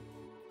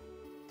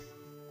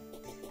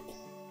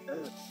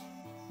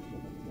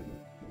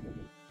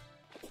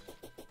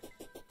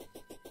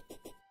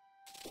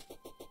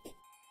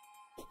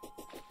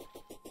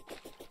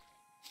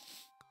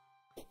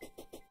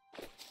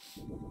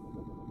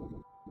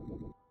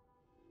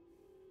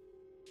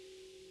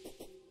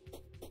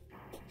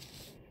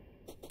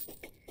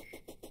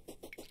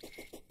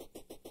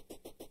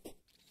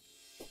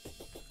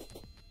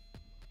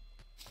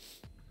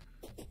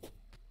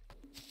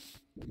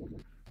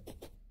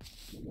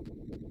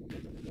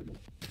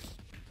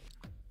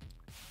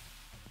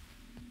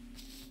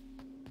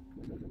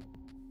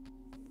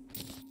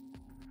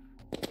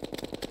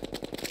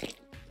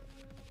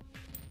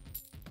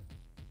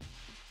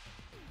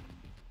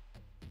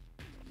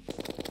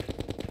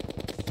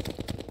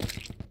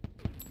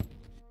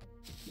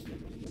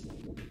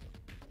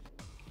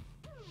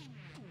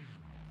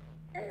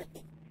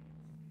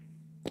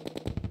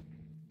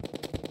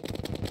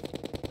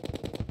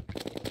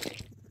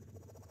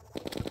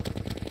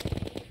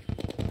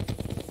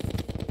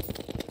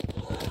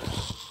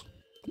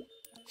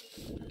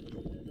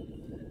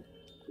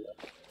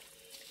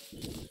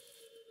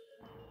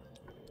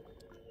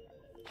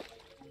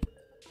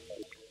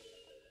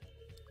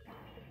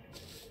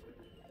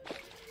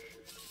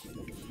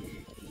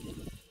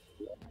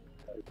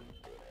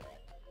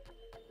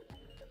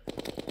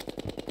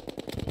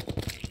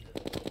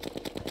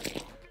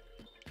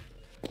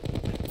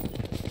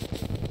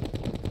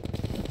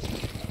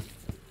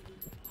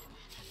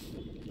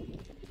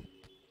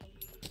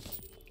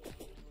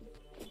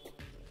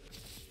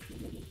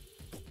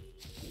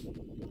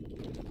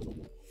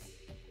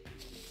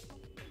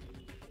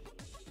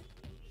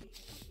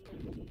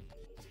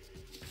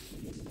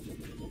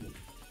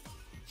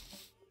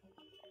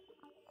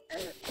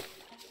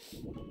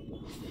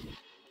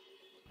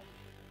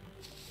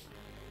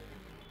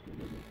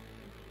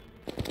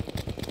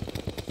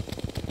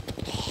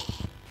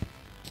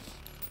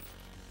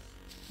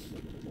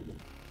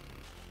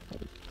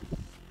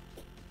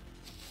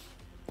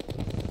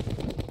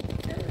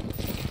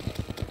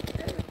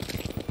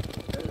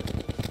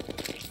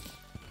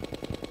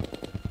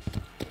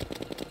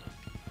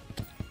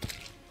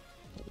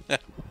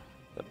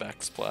 The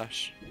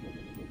backsplash.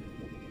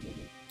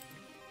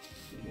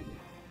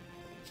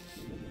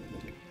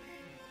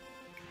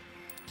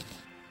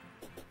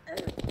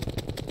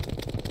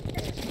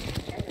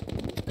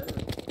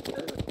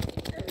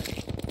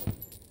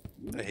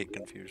 I hate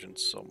confusion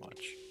so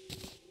much.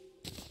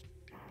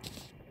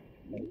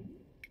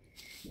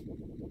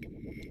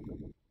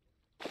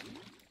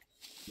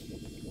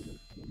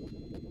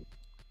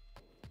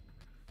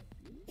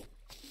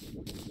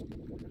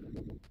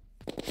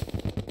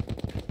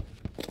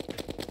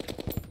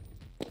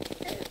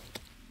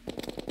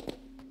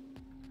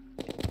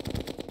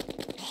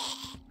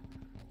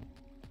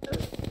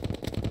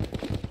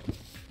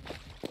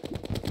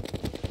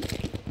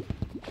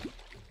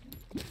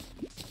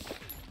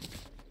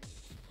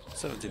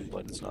 Seventeen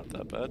blood is not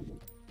that bad.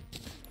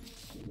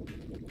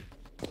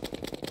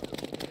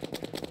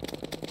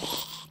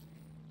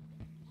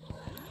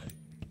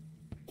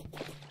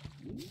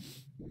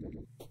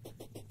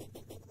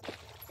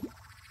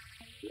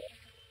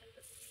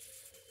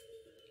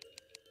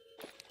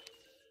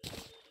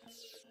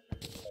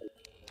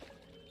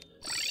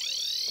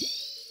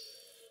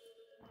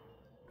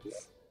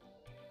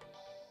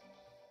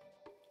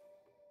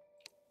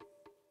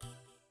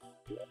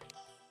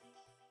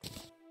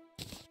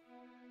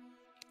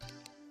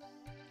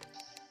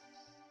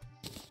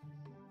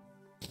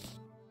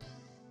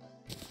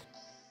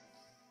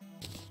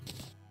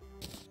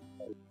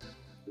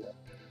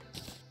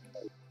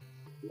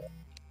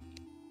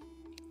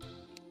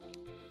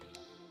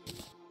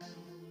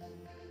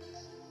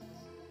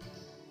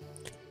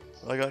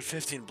 Well, I got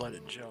 15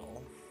 blooded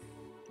gel,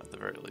 at the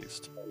very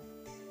least.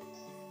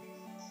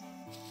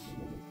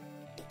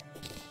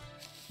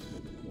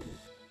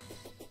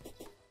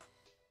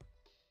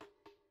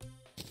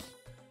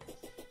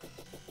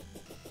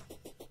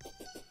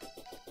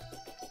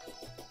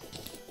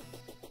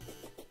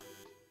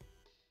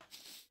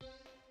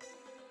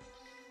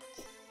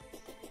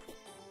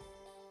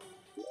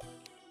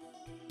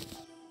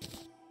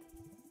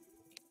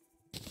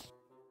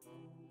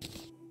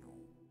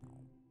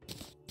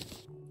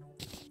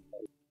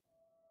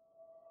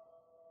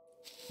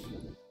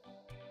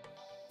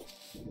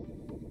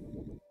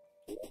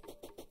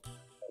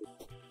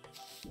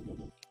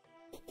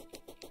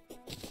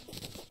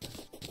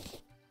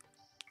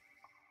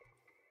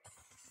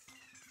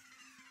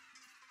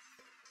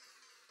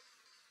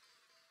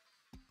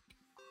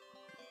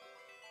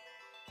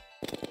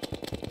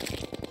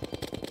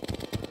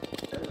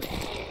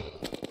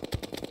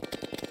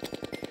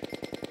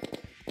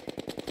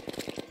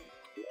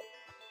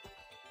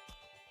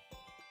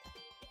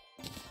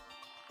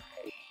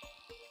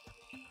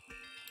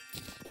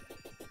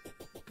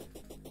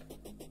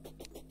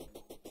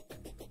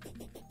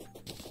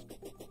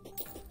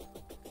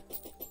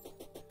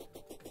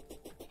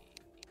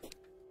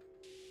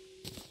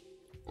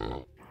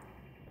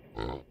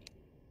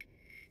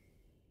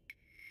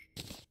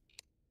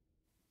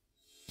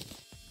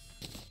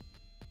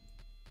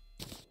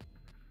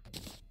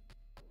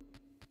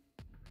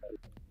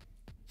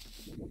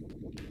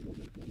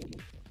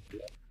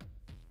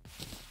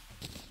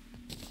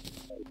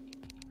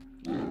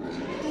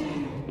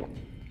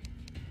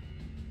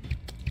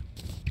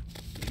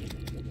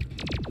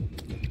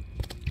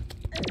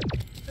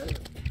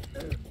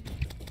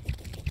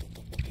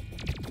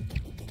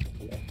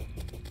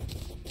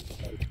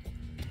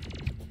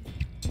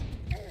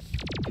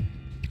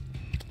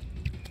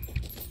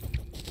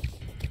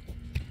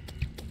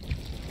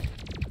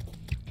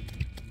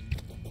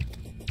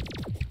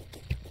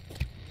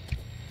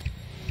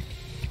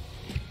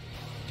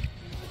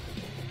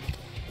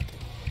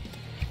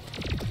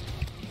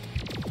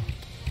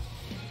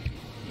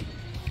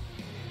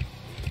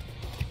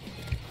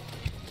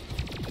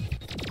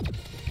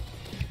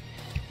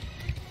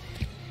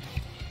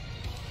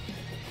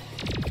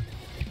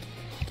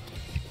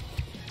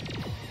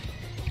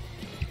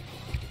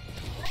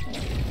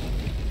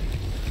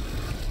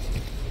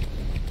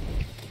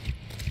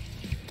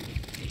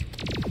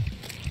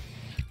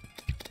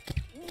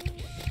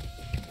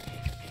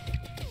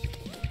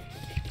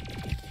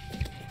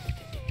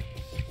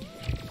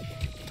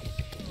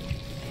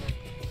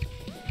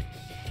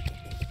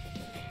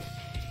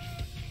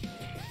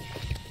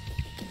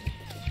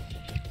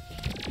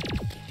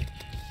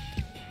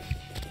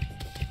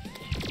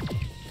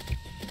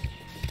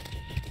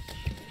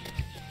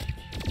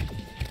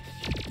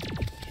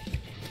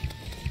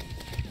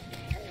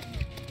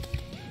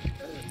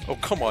 Oh,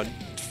 come on.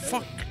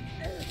 Fuck.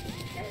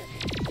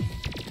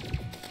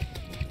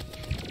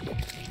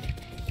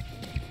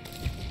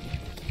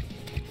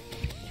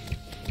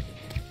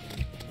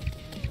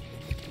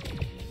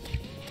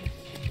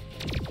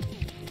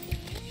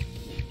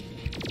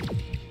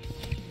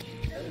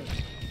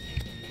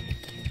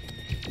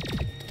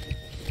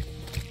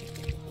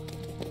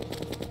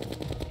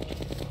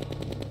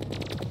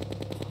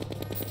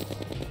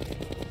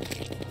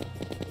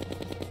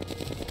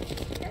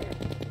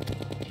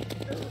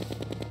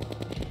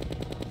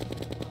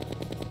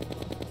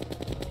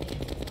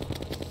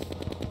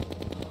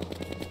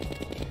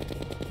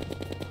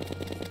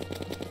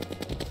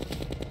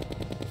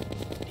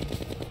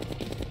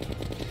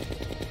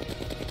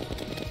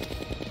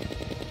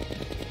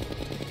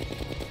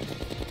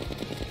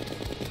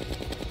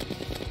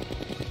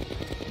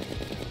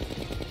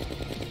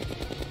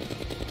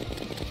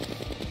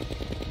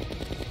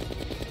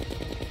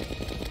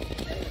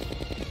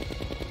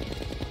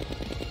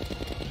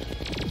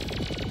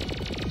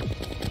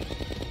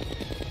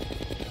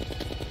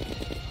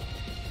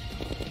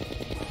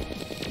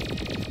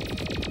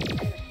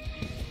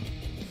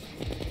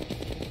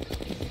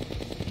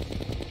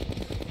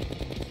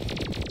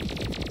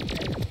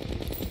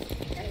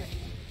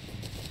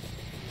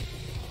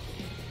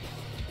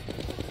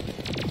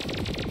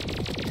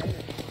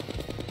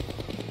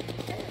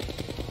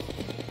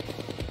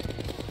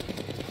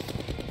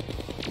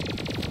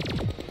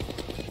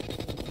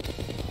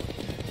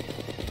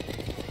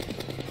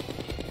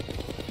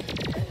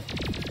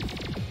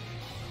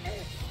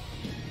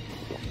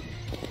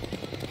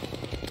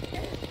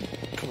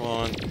 Come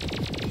on.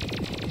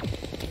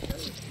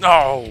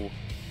 No!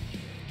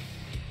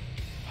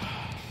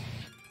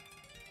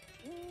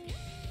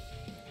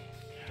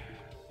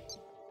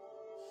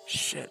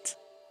 Shit.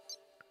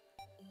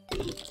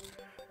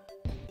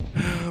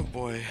 Oh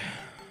boy.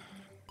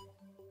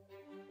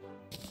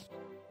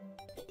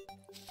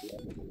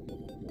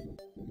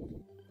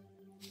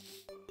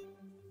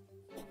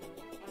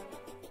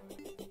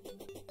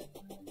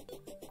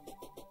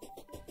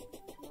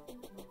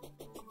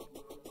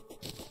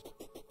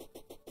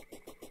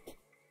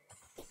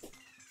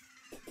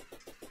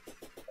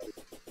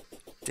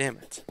 Damn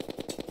it.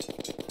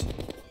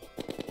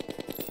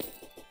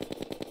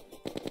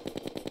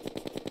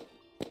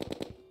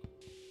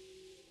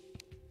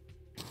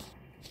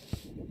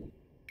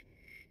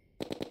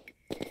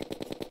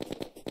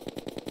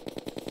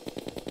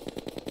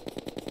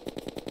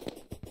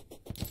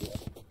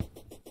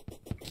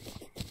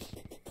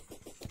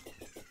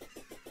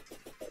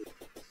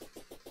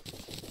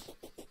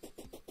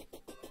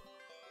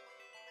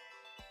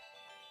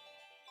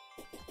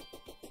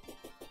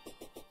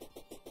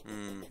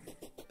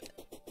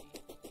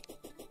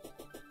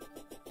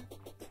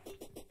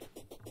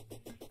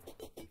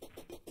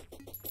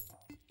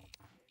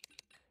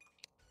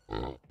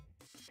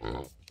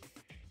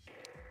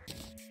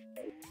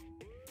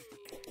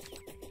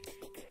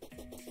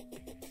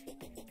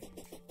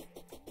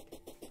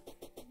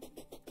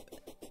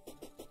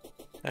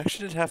 I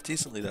actually did half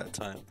decently that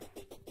time.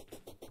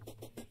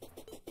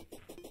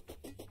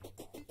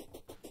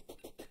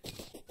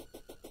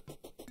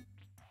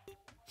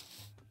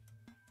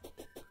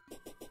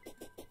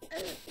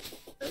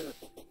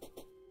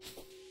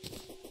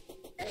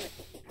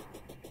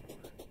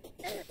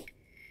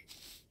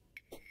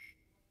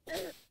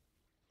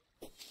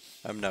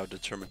 I'm now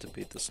determined to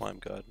beat the slime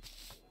god.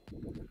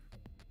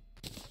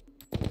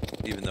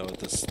 Even though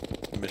this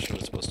mission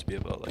was supposed to be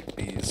about, like,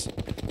 bees.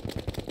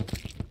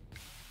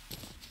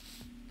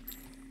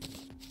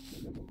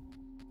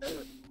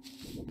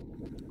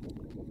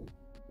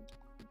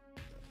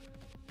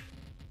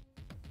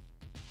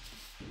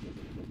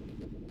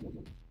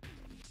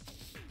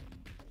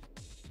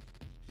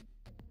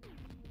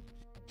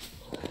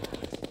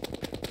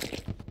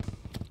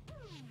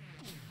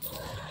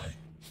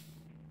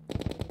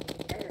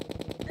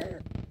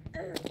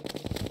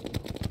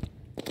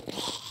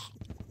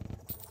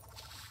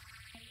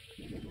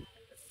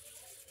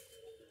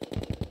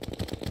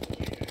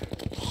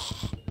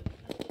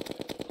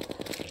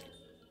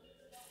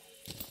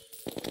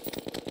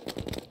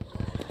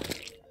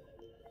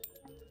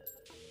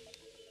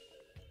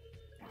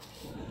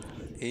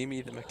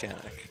 Amy the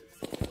mechanic.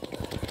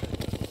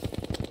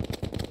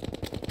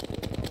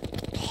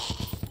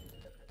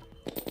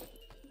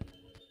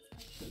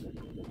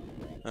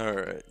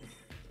 Alright.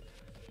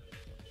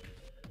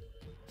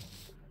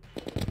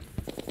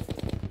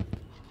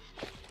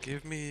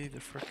 Give me the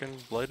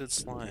frickin' blighted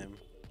slime.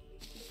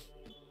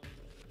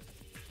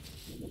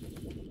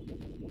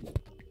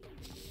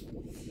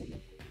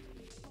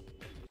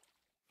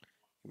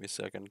 Give me a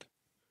second.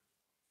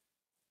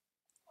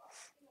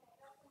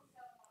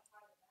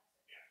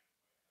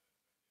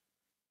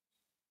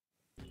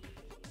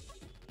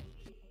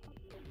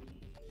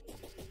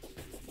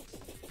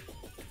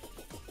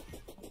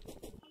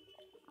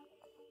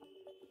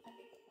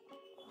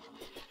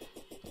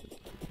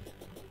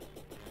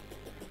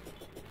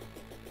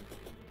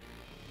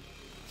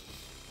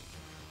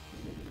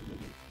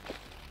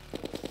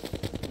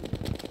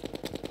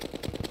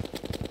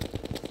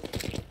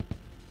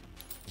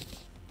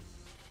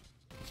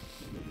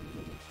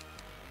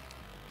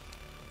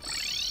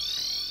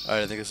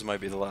 Alright, I think this might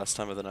be the last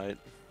time of the night.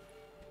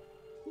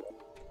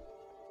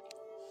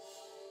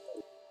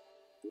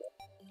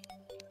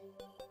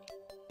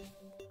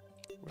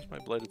 Where's my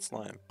blighted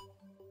slime?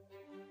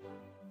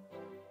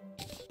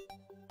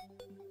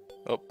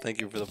 Oh, thank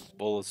you for the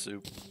bowl of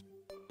soup.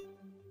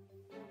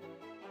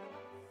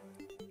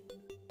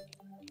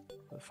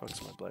 Where the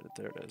fuck's my blighted?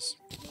 There it is.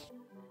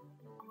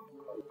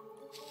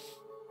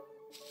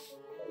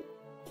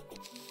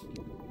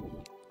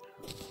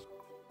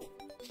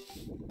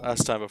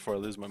 Last time before I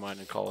lose my mind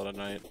and call it a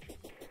night.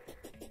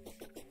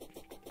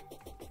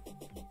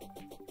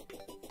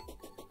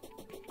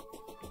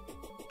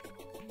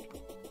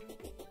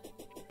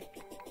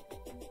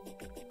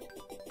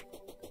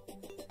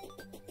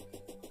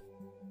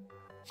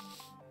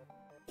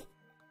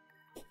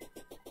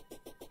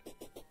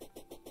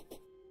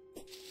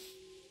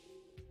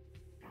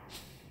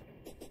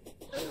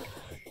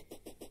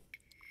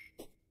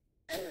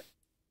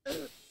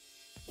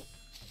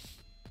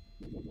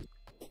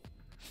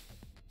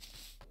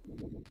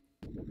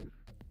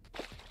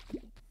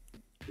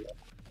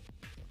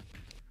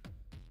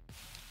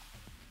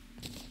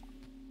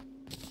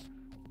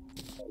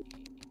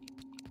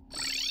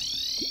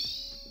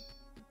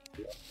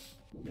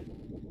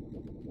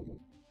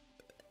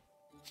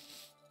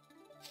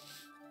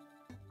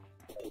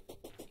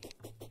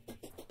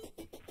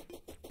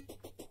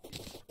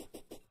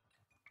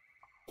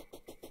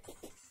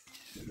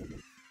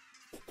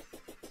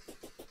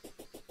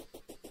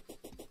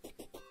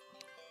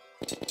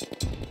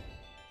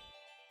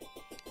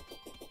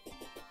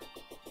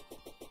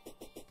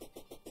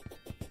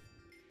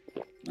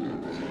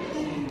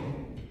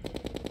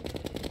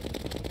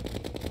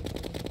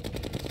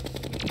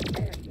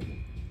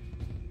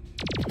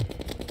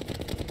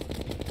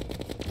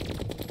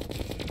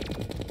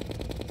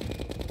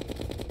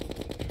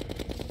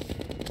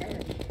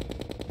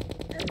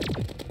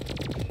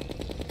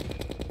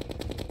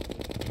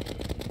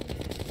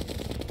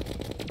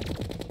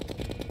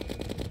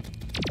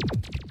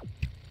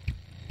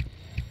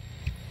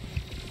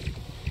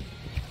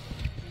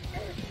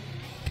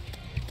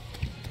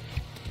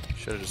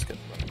 Should have just kept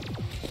running.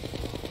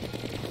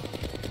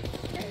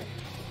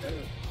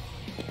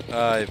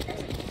 I've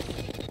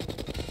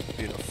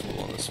been a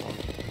fool on this one.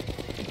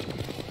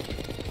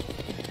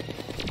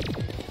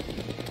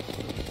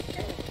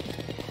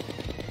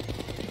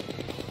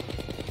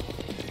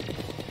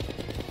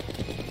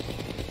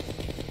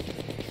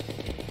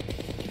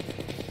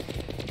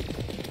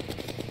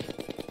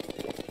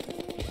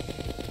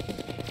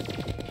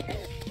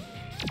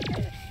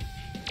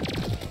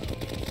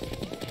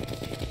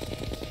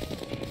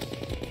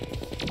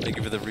 Thank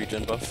you for the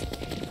regen buff.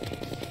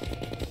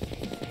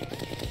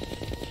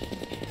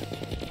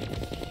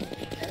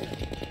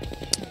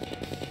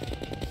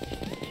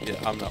 Yeah,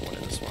 I'm not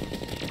winning this one.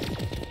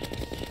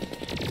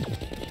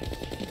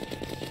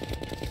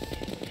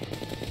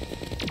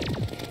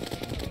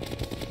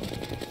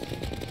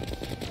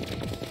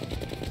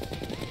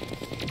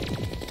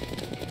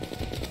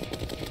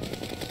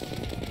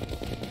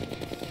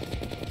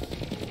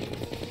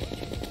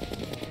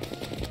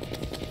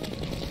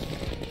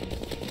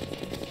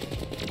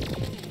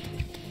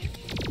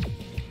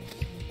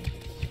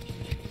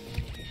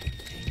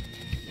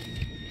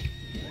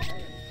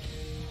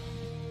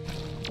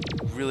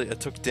 Really, I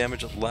took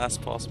damage at the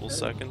last possible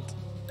second.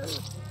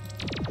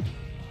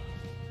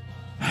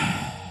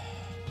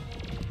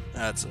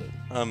 That's it.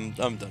 I'm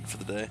done for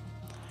the day.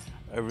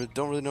 I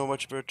don't really know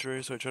much about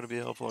Terraria, so I try to be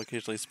helpful. I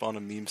occasionally spawn a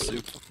meme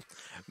soup.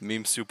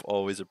 Meme soup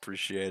always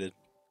appreciated.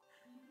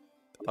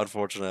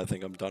 Unfortunately, I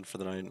think I'm done for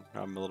the night.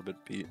 I'm a little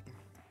bit beat.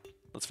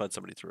 Let's find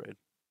somebody to raid.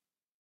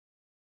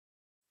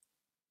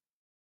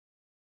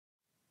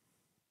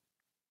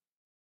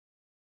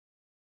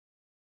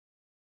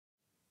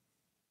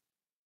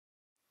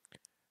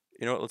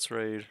 You know what? Let's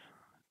raid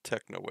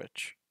Techno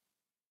Witch.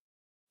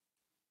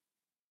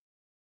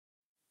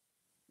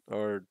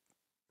 Or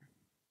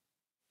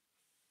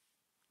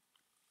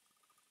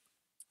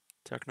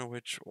Techno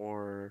Witch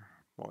or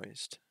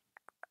Moist.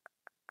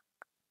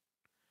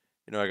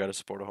 You know I gotta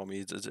support a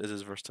homie. It's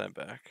his first time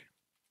back.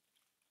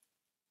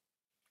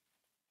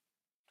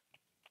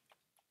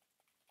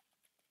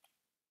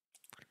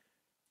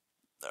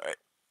 Alright.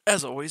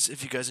 As always,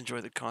 if you guys enjoy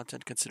the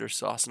content, consider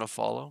saucing a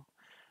follow.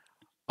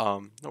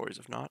 No worries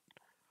if not.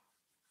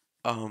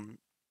 Join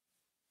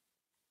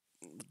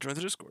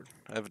the Discord.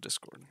 I have a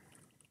Discord.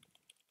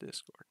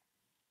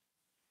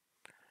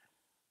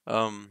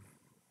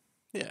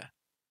 Yeah.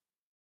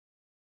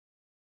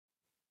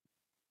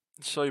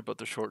 Sorry about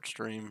the short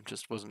stream.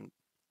 Just wasn't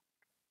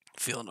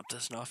feeling up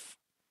to snuff.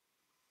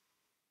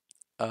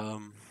 I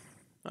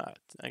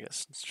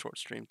guess short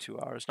stream, 2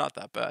 hours. Not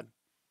that bad.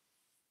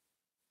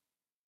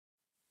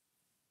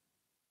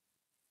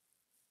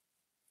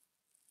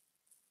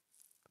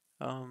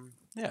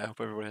 Yeah, I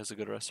hope everybody has a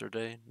good rest of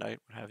their day, night,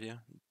 what have you.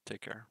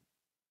 Take care.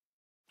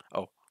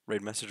 Oh,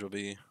 raid message will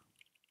be...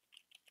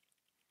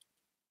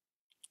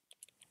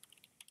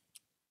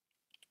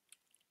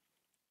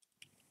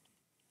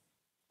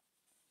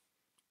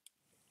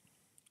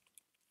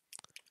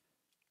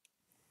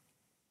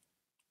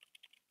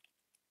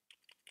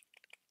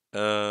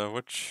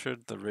 what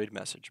should the raid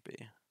message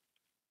be?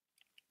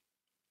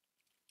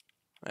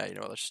 You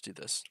know what, let's just do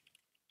this.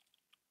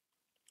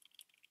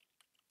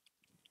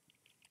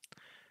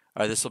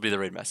 Alright, this will be the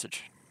raid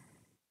message.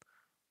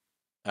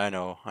 I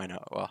know.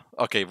 Well,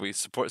 okay, we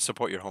support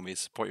your homies.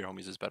 Support your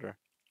homies is better.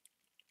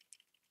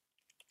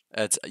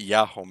 It's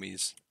yeah,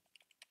 homies.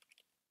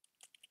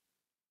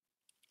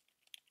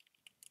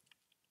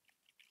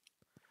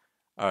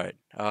 Alright,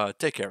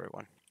 take care,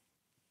 everyone.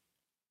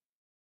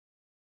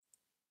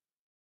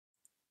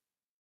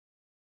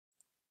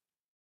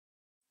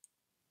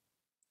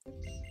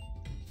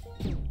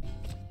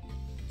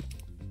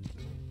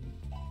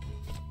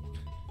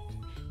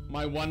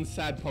 My one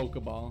sad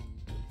Pokeball.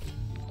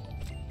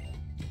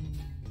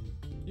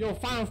 Yo,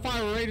 Final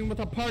Fire rating with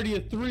a party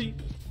of 3.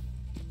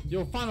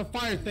 Yo, Final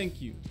Fire, thank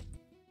you.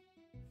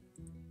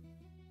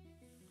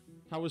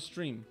 How was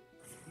stream?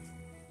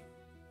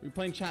 We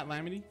playing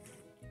Chatlamity?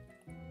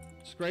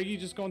 Scraggy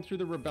just going through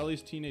the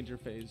rebellious teenager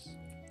phase.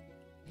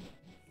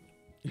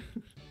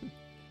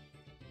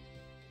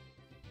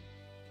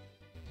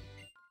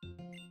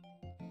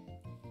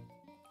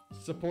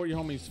 Support your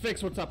homies.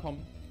 Fix, what's up, homie?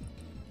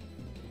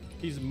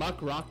 He's Muck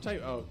Rock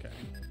type? Oh, okay.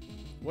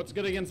 What's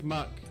good against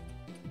Muck?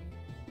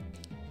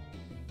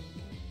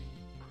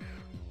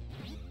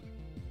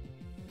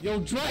 Yo,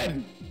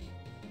 Dread!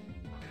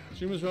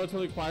 Stream was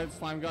relatively quiet.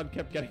 Slime God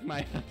kept getting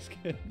my ass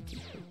kicked.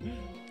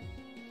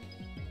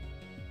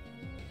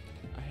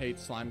 I hate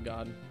Slime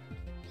God.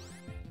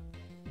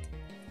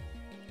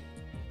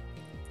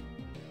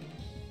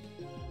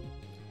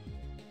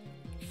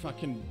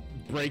 Fucking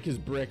break his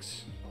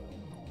bricks.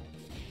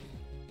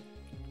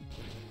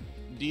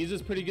 Deez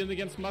is pretty good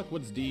against Muck.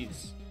 What's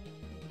Deez?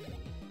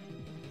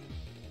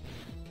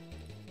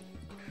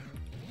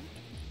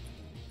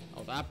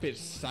 Oh, that bitch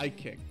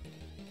psychic.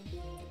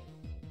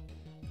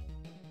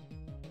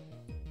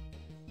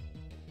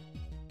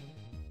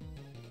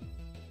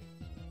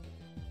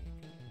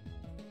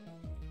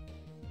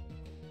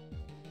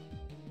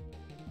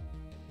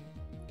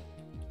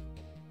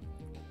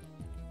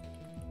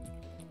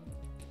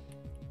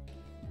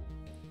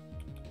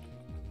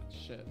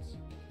 Shit.